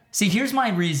 See, here's my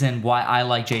reason why I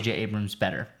like J.J. Abrams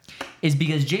better, is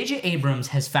because J.J. Abrams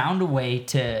has found a way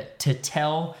to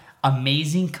tell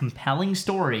amazing, compelling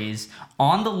stories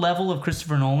on the level of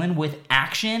Christopher Nolan with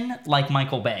action like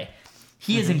Michael Bay.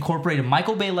 He has incorporated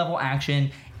Michael Bay level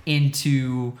action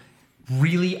into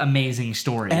really amazing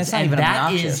stories. And it's not even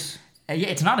obnoxious. Yeah,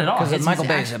 it's not at all. Because Michael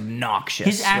Bay is obnoxious.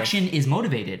 His action is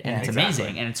motivated, and it's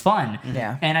amazing, and it's fun.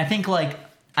 Yeah. And I think, like,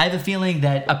 I have a feeling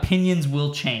that opinions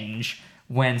will change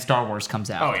when Star Wars comes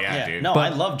out. Oh yeah, dude. No, I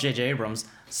love J.J. Abrams.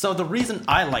 So the reason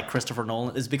I like Christopher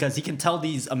Nolan is because he can tell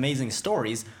these amazing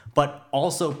stories, but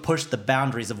also push the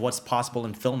boundaries of what's possible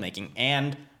in filmmaking.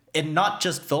 And in not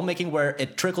just filmmaking, where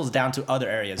it trickles down to other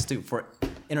areas too. For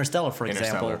Interstellar, for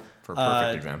example. For a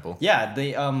perfect example. Yeah,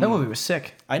 they That movie was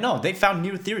sick. I know. They found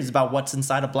new theories about what's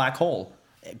inside a black hole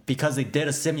because they did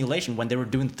a simulation when they were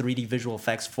doing 3D visual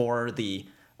effects for the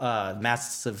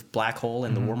massive black hole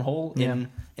and the wormhole in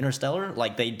Interstellar.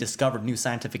 Like, they discovered new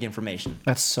scientific information.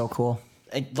 That's so cool.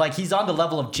 Like, he's on the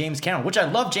level of James Cameron, which I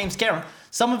love James Cameron.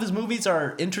 Some of his movies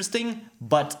are interesting,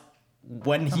 but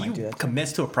when he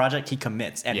commits to a project, he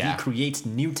commits. And he creates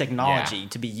new technology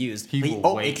to be used. He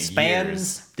will wait expands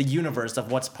years. the universe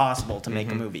of what's possible to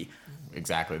make a movie.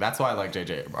 Exactly. That's why I like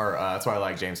that's why I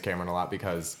like James Cameron a lot,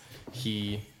 because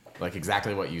he, like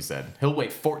exactly what you said, he'll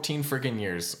wait 14 freaking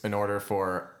years in order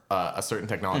for a certain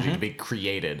technology to be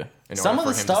created in Some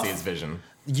order of for the him stuff to see his vision.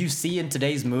 You see in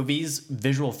today's movies,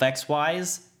 visual effects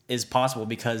wise, is possible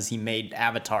because he made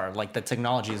Avatar. Like, the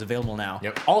technology is available now.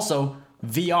 Yep. Also,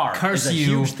 VR Curse is a you,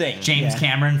 huge thing. James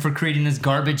Cameron, for creating this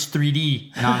garbage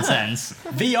 3D nonsense.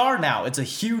 VR now, it's a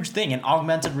huge thing. And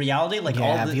augmented reality, like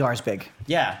Yeah, all the VR's big.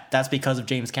 yeah, that's because of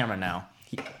James Cameron now.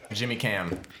 Jimmy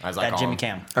Cam, as I That call Jimmy him.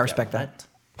 Cam. I respect that.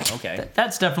 Okay.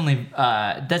 That's definitely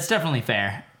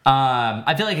fair.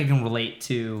 I feel like I can relate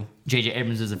to J.J.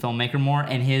 Abrams as a filmmaker more,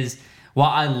 and while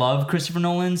I love Christopher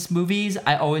Nolan's movies,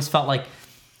 I always felt like,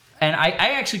 and I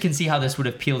actually can see how this would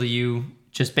appeal to you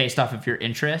just based off of your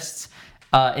interests,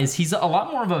 is he's a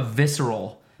lot more of a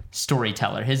visceral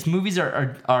storyteller. His movies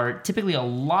are typically a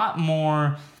lot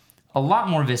more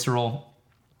visceral,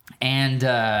 and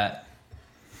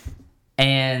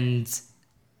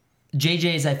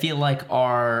JJ's, I feel like,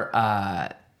 are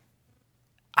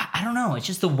I don't know. It's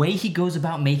just the way he goes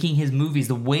about making his movies,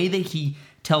 the way that he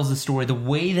tells the story, the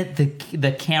way that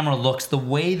the camera looks, the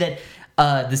way that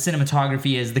the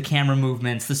cinematography is, the camera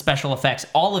movements, the special effects,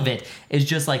 all of it is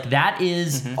just like, that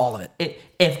is All of it.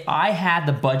 If I had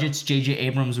the budgets J.J.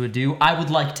 Abrams would do, I would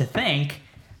like to think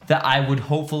that I would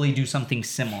hopefully do something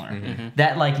similar.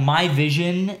 That, like, my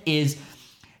vision is,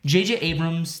 J.J.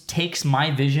 Abrams takes my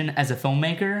vision as a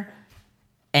filmmaker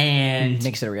and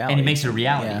Makes it a reality. And he makes it a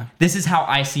reality. Yeah. This is how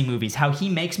I see movies. How he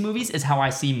makes movies is how I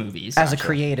see movies. As a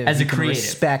creative, As a you can creative.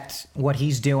 respect what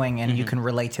he's doing, and you can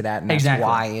relate to that, and that's Exactly.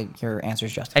 why your answer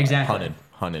is justified. Exactly.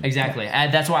 Hunted. Exactly.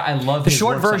 And that's why I love The his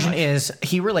short work so version much. is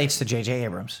he relates to J.J.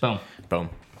 Abrams. Boom. Boom.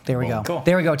 There we go. Cool.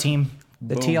 There we go, team.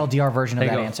 The TLDR version of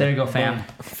There you that go. answer. There you go, fam.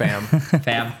 Fam.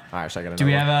 Fam. All right, should I get Do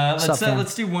we another one? have Sup, fam?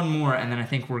 let's do one more, and then I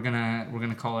think we're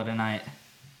gonna call it a night.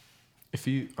 If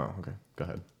you, okay, go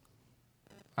ahead.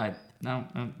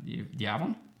 You have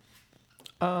one?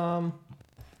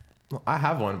 Well, I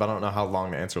have one, but I don't know how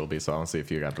long the answer will be, so I want to see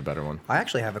if you got the better one. I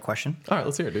actually have a question. All right,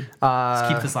 let's hear it, dude. Let's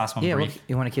keep this last one Yeah, brief.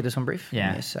 you want to keep this one brief? Yeah.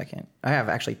 Give me a second. I have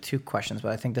actually two questions,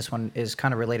 but I think this one is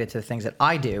kind of related to the things that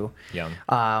I do.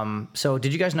 Young. So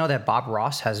did you guys know that Bob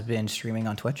Ross has been streaming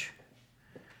on Twitch?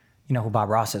 You know who Bob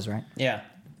Ross is, right? Yeah.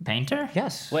 Painter?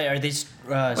 Yes. Wait, are these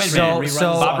Wait a So- minute.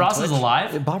 so- Bob on Ross is Twitch?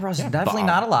 alive? Bob Ross is definitely Bob.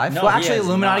 not alive. No, well, he actually, is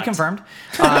Illuminati not. confirmed.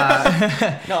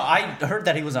 No, I heard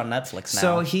that he was on Netflix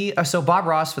now. So Bob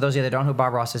Ross, for those of you that don't know who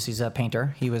Bob Ross is, he's a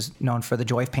painter. He was known for the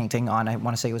joy of painting on, I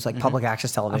want to say it was like public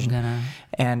access television. I'm gonna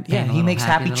And paint a he little makes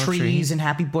happy happy little trees tree. and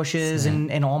happy bushes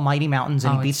and almighty mountains,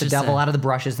 and Oh, he beats the it's just devil a- out of the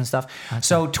brushes and stuff. That's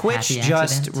So a Twitch happy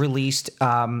just accident. released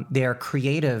their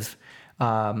creative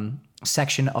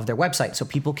section of their website, so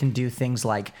people can do things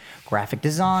like graphic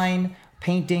design,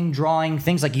 painting, drawing,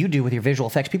 things like you do with your visual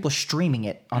effects. People are streaming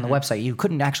it on the website. You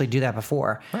couldn't actually do that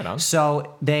before. Right on.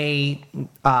 So they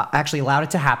actually allowed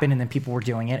it to happen, and then people were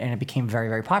doing it, and it became very,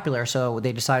 very popular. So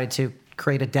they decided to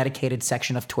create a dedicated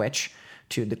section of Twitch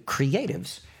to the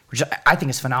creatives, which I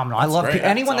think is phenomenal. I love great.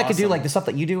 anyone That's that could do awesome. like the stuff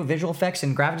that you do with visual effects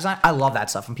and graphic design. I love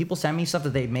that stuff. When people send me stuff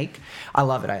that they make, I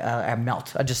love it. I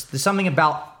melt. There's something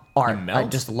about art. You melt? I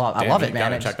just love. I Damn, love you it, man.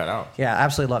 gotta It's- check that out. Yeah,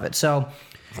 absolutely love it. So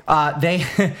they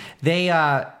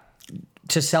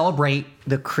to celebrate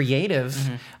the creative,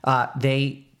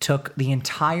 they took the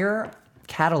entire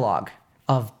catalog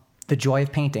of The Joy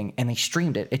of Painting and they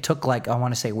streamed it. It took like, I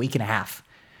want to say, a week and a half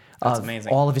That's of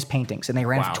amazing. all of his paintings, and they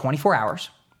ran Wow. for 24 hours.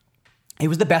 It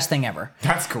was the best thing ever.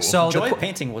 That's cool. So Joy the, of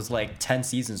Painting was like 10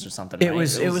 seasons or something. it right?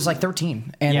 was like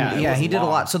 13, and Yeah, it yeah, was he did a long.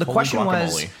 lot. So the Holy question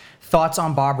was guacamole. thoughts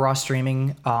on Bob Ross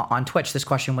streaming on Twitch. This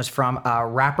question was from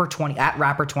rapper20 at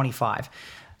rapper25.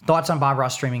 Thoughts on Bob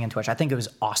Ross streaming on Twitch? I think it was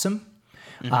awesome.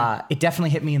 It definitely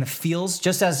hit me in the feels.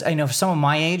 Just as I know, for someone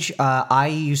my age, I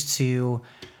used to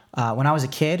when I was a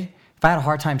kid, if I had a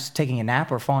hard time taking a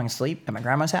nap or falling asleep at my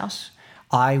grandma's house,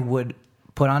 I would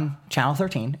put on Channel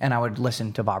 13 and I would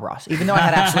listen to Bob Ross, even though I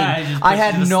had absolutely, Just I put you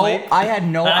had to no, sleep? I had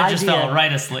no I idea. just fell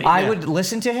right asleep. I Yeah. would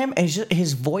listen to him, and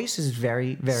his voice is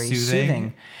very, very Soothing.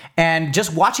 soothing. And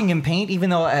just watching him paint, even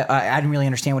though I didn't really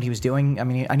understand what he was doing. I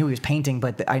mean, I knew he was painting,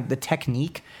 but the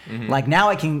technique, like now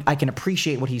I can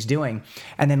appreciate what he's doing.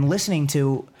 And then listening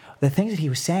to the things that he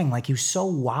was saying, like he was so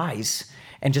wise.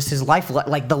 And just his life,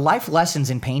 like the life lessons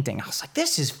in painting, I was like,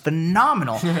 this is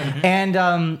phenomenal.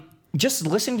 And just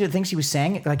listening to the things he was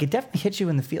saying, like it definitely hits you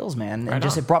in the feels, man. And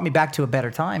it brought me back to a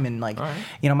better time. And like,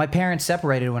 you know, my parents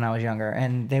separated when I was younger,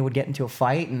 and they would get into a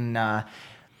fight, and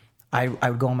I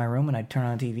would go in my room and I'd turn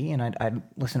on the TV and I'd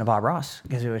listen to Bob Ross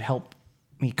because it would help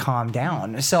me calm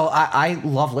down. So I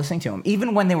love listening to him.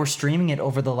 Even when they were streaming it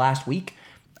over the last week,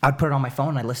 I'd put it on my phone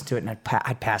and I'd listen to it and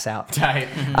I'd pass out. Tight.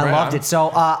 I Right loved on. it.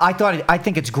 So I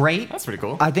think it's great. That's pretty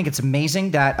cool. I think it's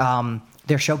amazing that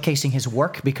they're showcasing his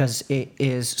work because it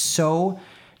is so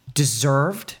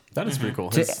deserved. That is pretty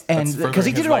cool. And because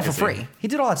he did it all for free. He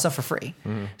did all that stuff for free.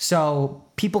 So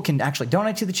people can actually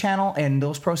donate to the channel, and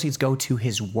those proceeds go to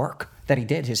his work that he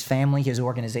did, his family, his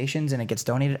organizations, and it gets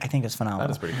donated. I think it's phenomenal.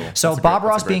 That is pretty cool. So That's a Bob great-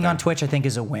 Ross that's a great being on thing. Twitch, I think,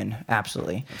 is a win.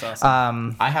 Absolutely. That's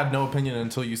awesome. I had no opinion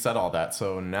until you said all that,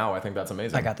 so now I think that's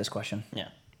amazing. I got this question. Yeah.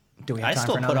 Do we have I time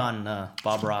still for put another? on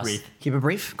Bob Ross. Keep it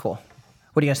brief? Cool.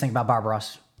 What do you guys think about Bob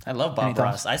Ross? I love Any Bob thoughts?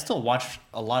 Ross. I still watch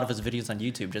a lot of his videos on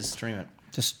YouTube. Just stream it.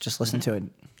 Just listen to it.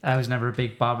 I was never a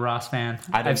big Bob Ross fan.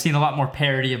 didn't- I've seen a lot more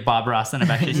parody of Bob Ross than I've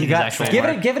actually seen his actual give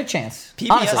work. it a chance. PBS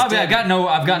Honestly. I mean, I've got no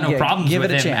Yeah, problems give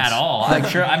with it a him chance. at all.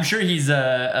 I'm sure he's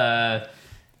a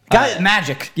Guy,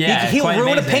 magic. yeah, He'll quite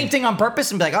ruin amazing. a painting on purpose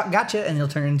and be like, "Oh, gotcha," and he'll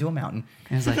turn it into a mountain.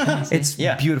 it's like nice. It's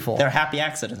Yeah. beautiful. They're happy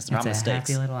accidents. They're It's not a mistakes.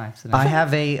 happy little accident. I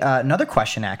have another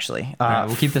question actually. right,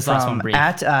 we'll keep this last from one brief.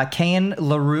 At Kayan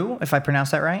LaRue, if I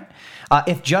pronounce that right.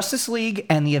 If Justice League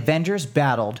and the Avengers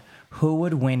battled, who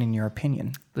would win in your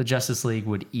opinion? The Justice League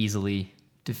would easily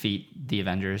defeat the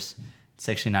Avengers. It's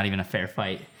actually not even a fair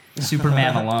fight.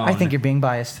 Superman alone. I think you're being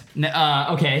biased.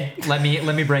 Okay, let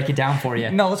me break it down for you.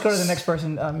 No, let's go to the next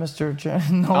person, Mr.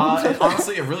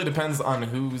 Honestly, it really depends on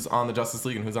who's on the Justice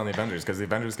League and who's on the Avengers, because the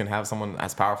Avengers can have someone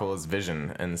as powerful as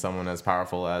Vision and someone as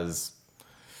powerful as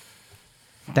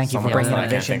Thank you for someone else bringing that up I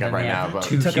can't Vision. think of right Yeah. now.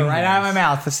 But You took it right out of my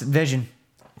mouth. This Vision.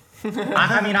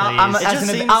 I mean, Please. It just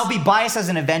seems- I'll be biased as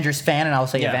an Avengers fan, and I'll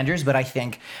say Yeah. Avengers, but I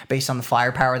think based on the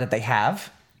firepower that they have,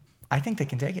 I think they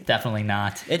can take it. Definitely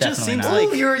not. It just Definitely seems not. like-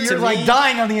 Ooh, you're to like me-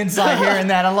 dying on the inside here and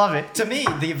that. I love it. To me,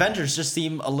 the Avengers just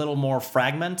seem a little more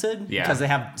fragmented Yeah. because they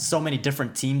have so many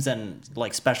different teams and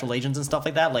like special agents and stuff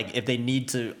like that. Like if they need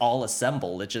to all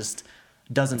assemble, it just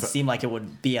doesn't seem like it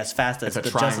would be as fast as it's a the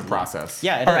trying Justice League. process.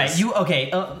 Yeah, it All right, is. you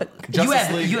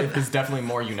Justice League you is definitely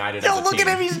more united. Yo, as a look at team.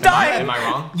 him, he's Am I- dying. Am I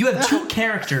wrong? You have two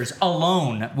characters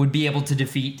alone would be able to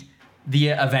defeat the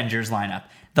Avengers lineup.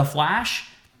 The Flash,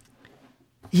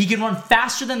 he can run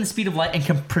faster than the speed of light and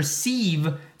can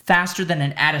perceive faster than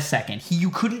an attasecond. You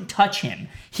couldn't touch him.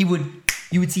 You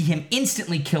would see him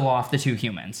instantly kill off the two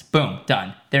humans. Boom,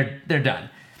 done. They're done.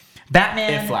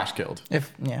 Batman. If Flash killed.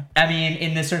 I mean,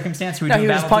 in this circumstance, we No, do he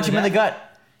would battle just punch to him in the death.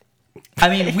 gut. I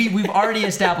mean, we've already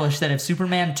established that if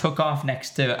Superman took off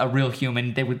next to a real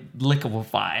human, they would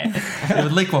liquefy. They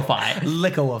would liquefy.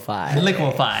 Liquefy.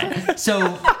 Liquefy.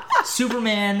 So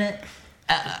Superman,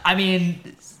 I mean,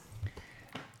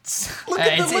 Look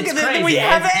at it's this. crazy. We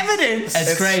have evidence.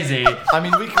 It's crazy. I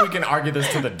mean, we can argue this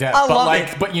to the death, I but love like,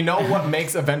 it. but you know what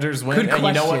makes Avengers win, Good and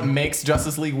you know what question. makes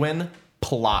Justice League win?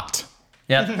 Plot.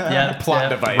 Yep. Plot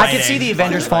device. I could see the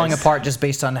Avengers falling device. apart just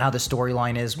based on how the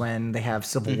storyline is when they have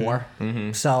Civil War.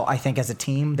 So I think as a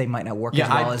team, they might not work Yeah, as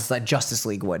well I- as like Justice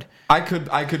League would. I could be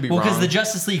Well, wrong. because the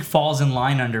Justice League falls in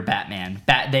line under Batman.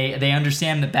 They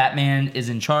understand that Batman is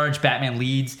in charge. Batman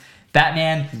leads. That's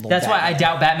why I Batman.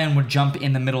 doubt Batman would jump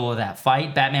in the middle of that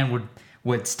fight. Batman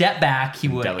would step back. He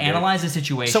would Delegate. analyze the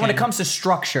situation. So when it comes to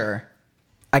structure,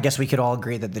 I guess we could all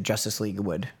agree that the Justice League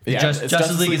would. Yeah,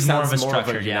 Justice League is more of a sounds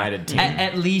structured, united team.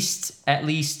 At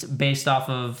least based off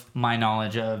of my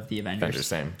knowledge of the Avengers. Avengers,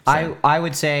 same. I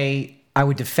would say I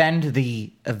would defend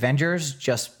the Avengers.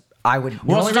 I would.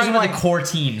 We're the also only talking reason about why- the core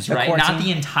teams, right? core Not team?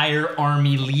 the entire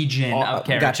army legion of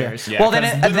Gotcha. characters. Yeah, well, then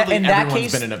 'cause literally in that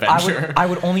everyone's case, been an Avenger. I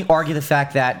would only argue the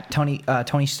fact that Tony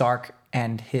Stark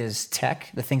and his tech,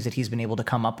 the things that he's been able to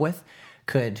come up with,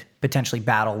 could potentially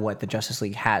battle what the Justice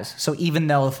League has. So even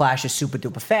though the Flash is super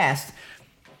duper fast,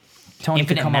 Tony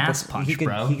Infinite could come up mass with punch, he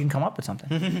bro. can come up with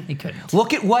something. He couldn't.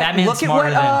 Look at what Batman's look at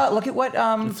smarter what than- look at what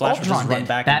Flash would just Ultron run did.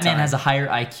 back in Batman time. has a higher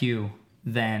IQ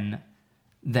than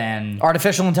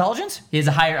Artificial intelligence? he has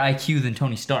a higher IQ than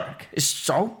Tony Stark.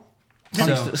 So So-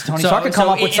 Tony so- Stark could come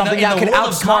so up with in something the- in that the could world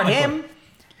of outsmart comic him.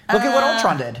 Look at what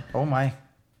Ultron did. Oh my.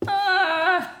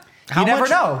 You never much-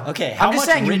 know. okay, how I'm just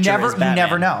much saying you richer never is you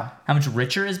never Batman? know. How much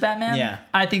richer is Batman? Yeah.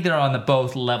 I think they're on the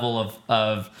both level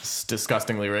of It's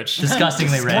disgustingly rich.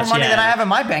 disgustingly rich. More money yeah. than I have in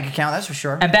my bank account, that's for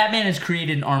sure. And Batman has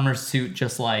created an armor suit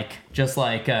just like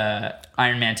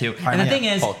Iron Man 2. And the Man. thing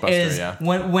is, Hulkbuster, yeah.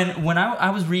 when I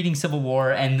was reading Civil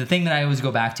War, and the thing that I always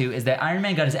go back to is that Iron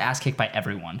Man got his ass kicked by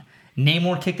everyone.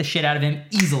 Namor kicked the shit out of him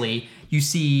easily. You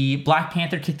see Black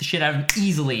Panther kick the shit out of him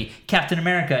easily. Captain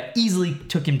America easily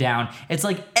took him down. It's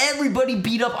like everybody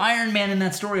beat up Iron Man in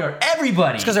that story arc.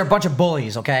 Everybody. Because they're a bunch of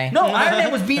bullies, okay? No, Iron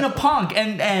Man was being a punk,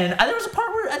 and there was a part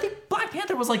where I think Black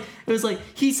Panther was like, it was like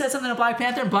he said something to Black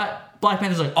Panther, and Black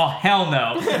Panther's like, oh hell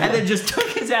no, and then just took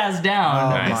his ass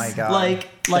down. Oh my God.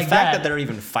 Like The like fact that they're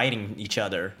even fighting each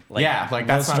other. Like, Yeah, like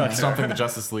no that's not structure. something the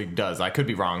Justice League does. I could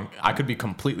be wrong. I could be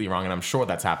completely wrong, and I'm sure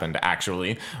that's happened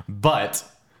actually. But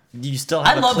You still I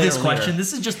have a love clear this leader. question.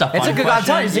 This is just a fun It's a good question. I'm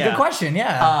telling you, it's a Yeah. good question,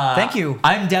 yeah. Thank you.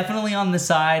 I'm definitely on the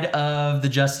side of the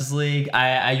Justice League.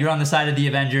 You're on the side of the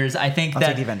Avengers. I think I'll that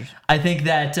take the Avengers. I think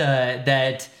that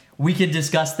that we could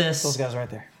discuss this. Those guys right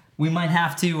there. We might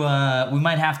have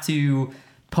to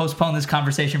postpone this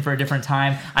conversation for a different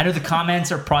time. I know the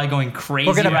comments are probably going crazy.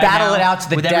 We're gonna right battle now it out to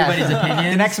the with death. everybody's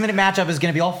opinions. The next minute matchup is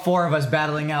gonna be all four of us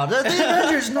battling out. The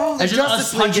Avengers, no, the There's just us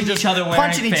Justice League, punching and each other wearing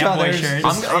punching each fanboy other. shirts.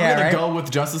 I'm Yeah, gonna right? go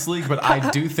with Justice League, but I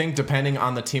do think depending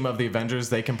on the team of the Avengers,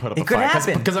 they can put up It a could fight.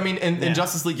 happen. Because I mean, in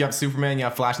Justice League, you have Superman, you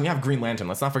have Flash, and you have Green Lantern.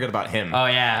 Let's not forget about him. Oh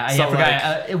yeah, So, I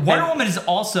forgot. Wonder Woman is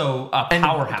also a And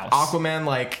powerhouse. Aquaman,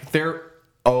 like they're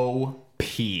OP.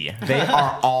 They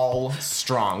are all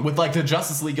strong. With like the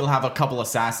Justice League, you'll have a couple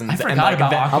assassons. I forgot and, like,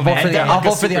 about then- Aquaman. I'll vote for the, then, I'll like, a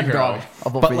vote for the superhero. underdog.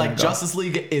 I'll vote But for the like underdog. Justice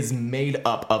League is made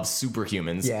up of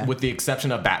superhumans, Yeah. with the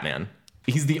exception of Batman.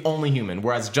 He's the only human,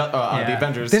 whereas the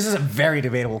Avengers. This is a very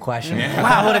debatable question.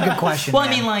 Wow, what a good question. Well, I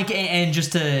man. mean, like, and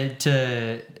just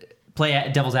to play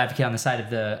devil's advocate on the side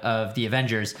of the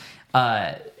Avengers,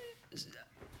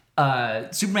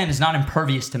 Superman is not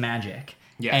impervious to magic,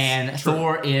 Yes, and true.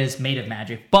 Thor is made of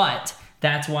magic. But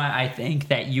that's why I think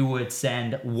that you would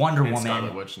send Wonder and Woman.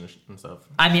 Scarlet Witch and stuff.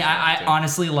 I mean, I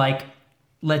honestly like.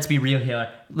 Let's be real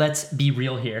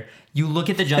here. You look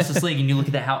at the Justice League and you look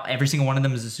at how every single one of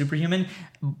them is a superhuman.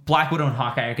 Black Widow and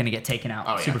Hawkeye are going to get taken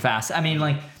out super fast. I mean,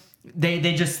 like they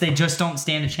just don't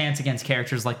stand a chance against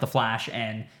characters like the Flash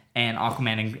and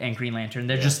Aquaman and Green Lantern.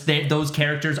 They're just those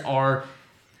characters are,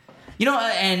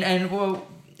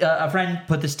 a friend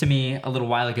put this to me a little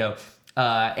while ago,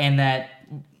 and that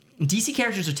DC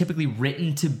characters are typically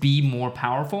written to be more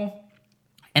powerful.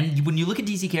 And when you look at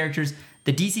DC characters,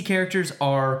 the DC characters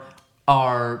are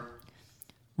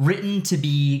written to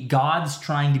be gods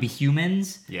trying to be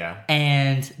humans. Yeah.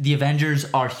 And the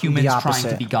Avengers are humans trying to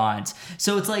opposite. be gods.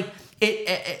 So it's like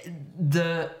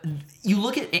you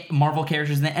look at Marvel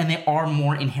characters and they are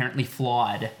more inherently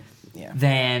flawed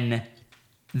than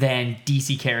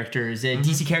DC characters.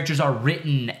 DC characters are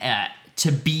written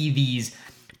to be these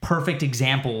perfect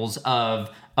examples of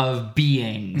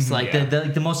beings, like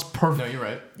the most perfect. No, you're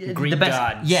right. Greek the best,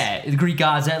 gods. yeah, the Greek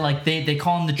gods. That like they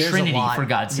call them the There's a Trinity lot. for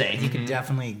God's Yeah, sake. you can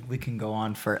definitely we can go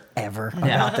on forever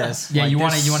Yeah. about this. Yeah, you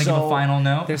wanna there's give a final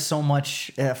note? There's so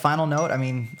much final note. I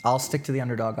mean, I'll stick to the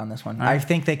underdog on this one. I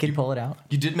think they can pull it out.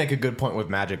 You did make a good point with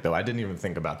magic, though. I didn't even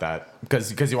think about that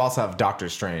because you also have Doctor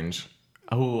Strange,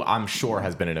 who I'm sure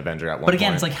has been an Avenger at one point. But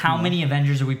again, it's like how many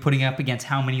Avengers are we putting up against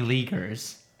how many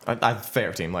Leaguers? a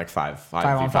fair team, like 5v5,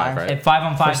 on five. right? At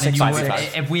 5-on-5, then six you on would,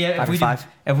 six. if we Five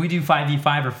do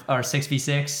 5v5 or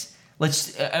 6v6,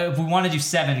 let's if we want to do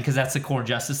 7 because that's the core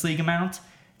Justice League amount,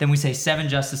 then we say 7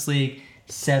 Justice League,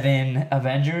 7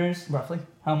 Avengers. Roughly.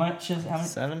 How much is how many?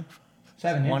 7,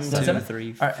 7. 1, 2, Seven?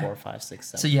 3, All right. 4, 5, 6,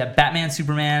 7. So you have Batman,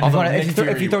 Superman. Although If Nick you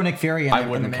Fury- throw Nick Fury in, I in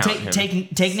the wouldn't mix. count him. Take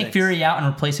Nick Six. Fury out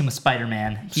and replace him with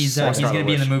Spider-Man. He's going to Scarlet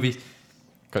be in the Witch. movies.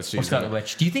 Because Or she's Scarlet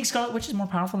Witch. Do you think Scarlet Witch is more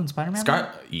powerful than Spider-Man?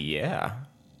 Yeah.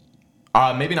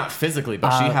 Maybe not physically,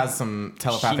 but she has some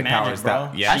telepathic magic, powers. bro.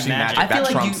 That yeah, She's she magic. magic. That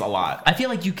like trumps you, a lot. I feel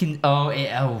like you can.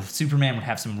 Superman would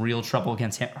have some real trouble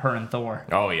against her and Thor.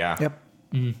 Oh yeah. Yep.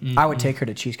 I would take her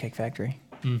to Cheesecake Factory.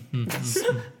 Okay.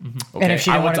 And if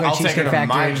she didn't wanna go to I'll take her Cheesecake to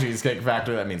my Factory- Cheesecake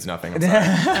Factory. That means nothing. I'm sorry.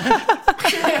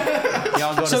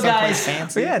 Y'all go to So, someplace guys-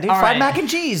 fancy. Yeah, dude. All Fried right. mac and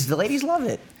cheese. The ladies love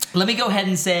it. Let me go ahead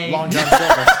and say. Long John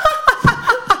Silver.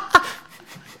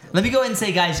 Let me go ahead and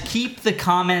say, guys, keep the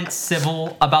comments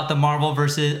civil about the Marvel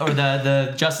versus or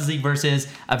the Justice League versus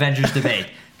Avengers debate.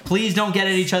 Please don't get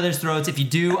at each other's throats. If you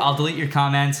do, I'll delete your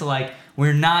comments. Like,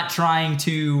 we're not trying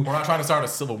to start a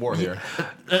civil war here.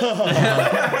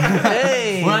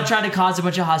 Hey. We're not trying to cause a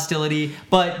bunch of hostility,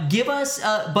 but give us.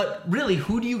 But really,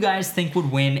 who do you guys think would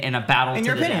win in a battle? In to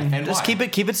your the opinion, death? And just why?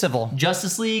 keep it civil.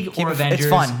 Justice League or Avengers? It's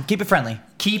fun. Keep it friendly.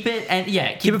 Keep it and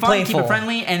keep Keep it it fun, keep playful. it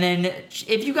friendly, and then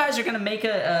if you guys are gonna make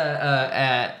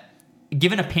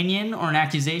give an opinion or an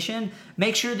accusation,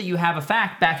 make sure that you have a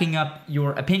fact backing up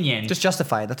your opinion. Just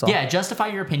justify it. That's all. Yeah, justify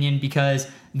your opinion, because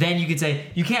then you could say,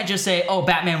 you can't just say, oh,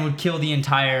 Batman would kill the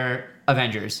entire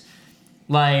Avengers.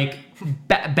 Like,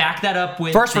 back that up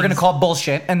with. First, we're things- gonna call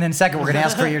bullshit, and then second, we're gonna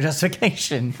ask for your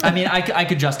justification. I mean, I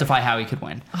could justify how he could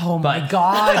win. Oh my But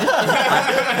god!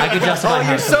 I could justify.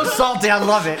 how You're he so salty. I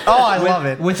love it. Oh, I love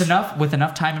it. with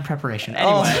enough time and preparation.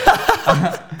 Anyway.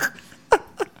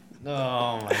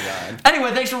 Oh my god.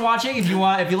 Anyway, thanks for watching. If you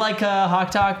like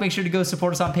Hawk Talk, make sure to go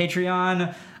support us on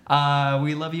Patreon.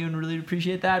 We love you and really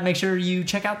appreciate that. Make sure you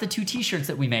check out the 2 t-shirts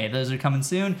that we made. Those are coming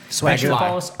soon. Swag Make sure to it.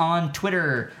 follow us on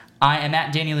Twitter. I am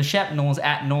at Danny LeChef. Noel's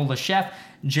at Noel LeChef.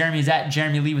 Jeremy is at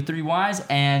Jeremy Lee with 3 Ys,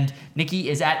 and Nikki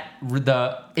is at real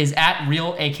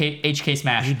HK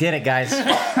Smash. You did it, guys. You did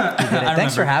it.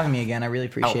 Thanks for remember. having me again. I really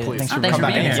appreciate it. please. Thanks for Thanks for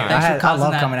Come being back here. anytime. Thanks for I causing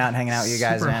love that coming out and hanging out with you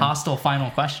guys, super man. hostile final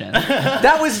question.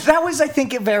 That was I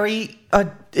think a very it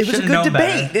was Should've a good known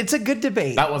debate. better. It's a good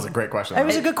debate. That was a great question. It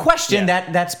was a good question Yeah.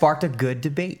 that sparked a good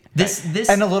debate. This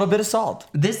And a little bit of salt.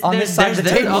 On this side of the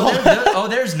table.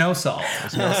 There's no salt.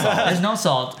 There's no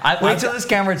salt. Wait till this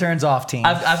camera turns off, team.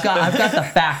 I've got the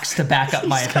facts to back up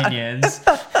my opinions.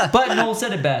 But Noel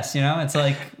said it best, you know? It's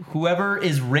like whoever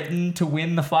is written to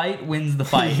win the fight wins the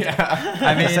fight.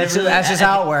 I mean, that's just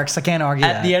how it works. I can't argue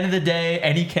at that. the end of the day,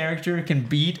 any character can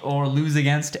beat or lose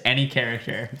against any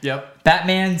character. Yep.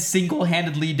 Batman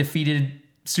single-handedly defeated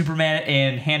Superman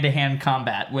in hand-to-hand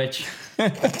combat, which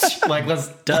Like,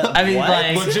 let's. I mean,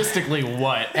 like, Logistically,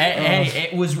 what? hey,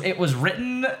 it was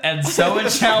written, and so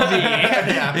it shall be.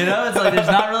 You know, it's like there's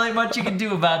not really much you can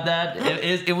do about that.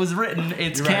 It was written.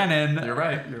 It's You're canon. Right. You're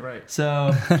right. You're right.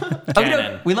 So, okay,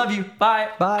 Canon. we love you. Bye.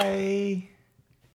 Bye.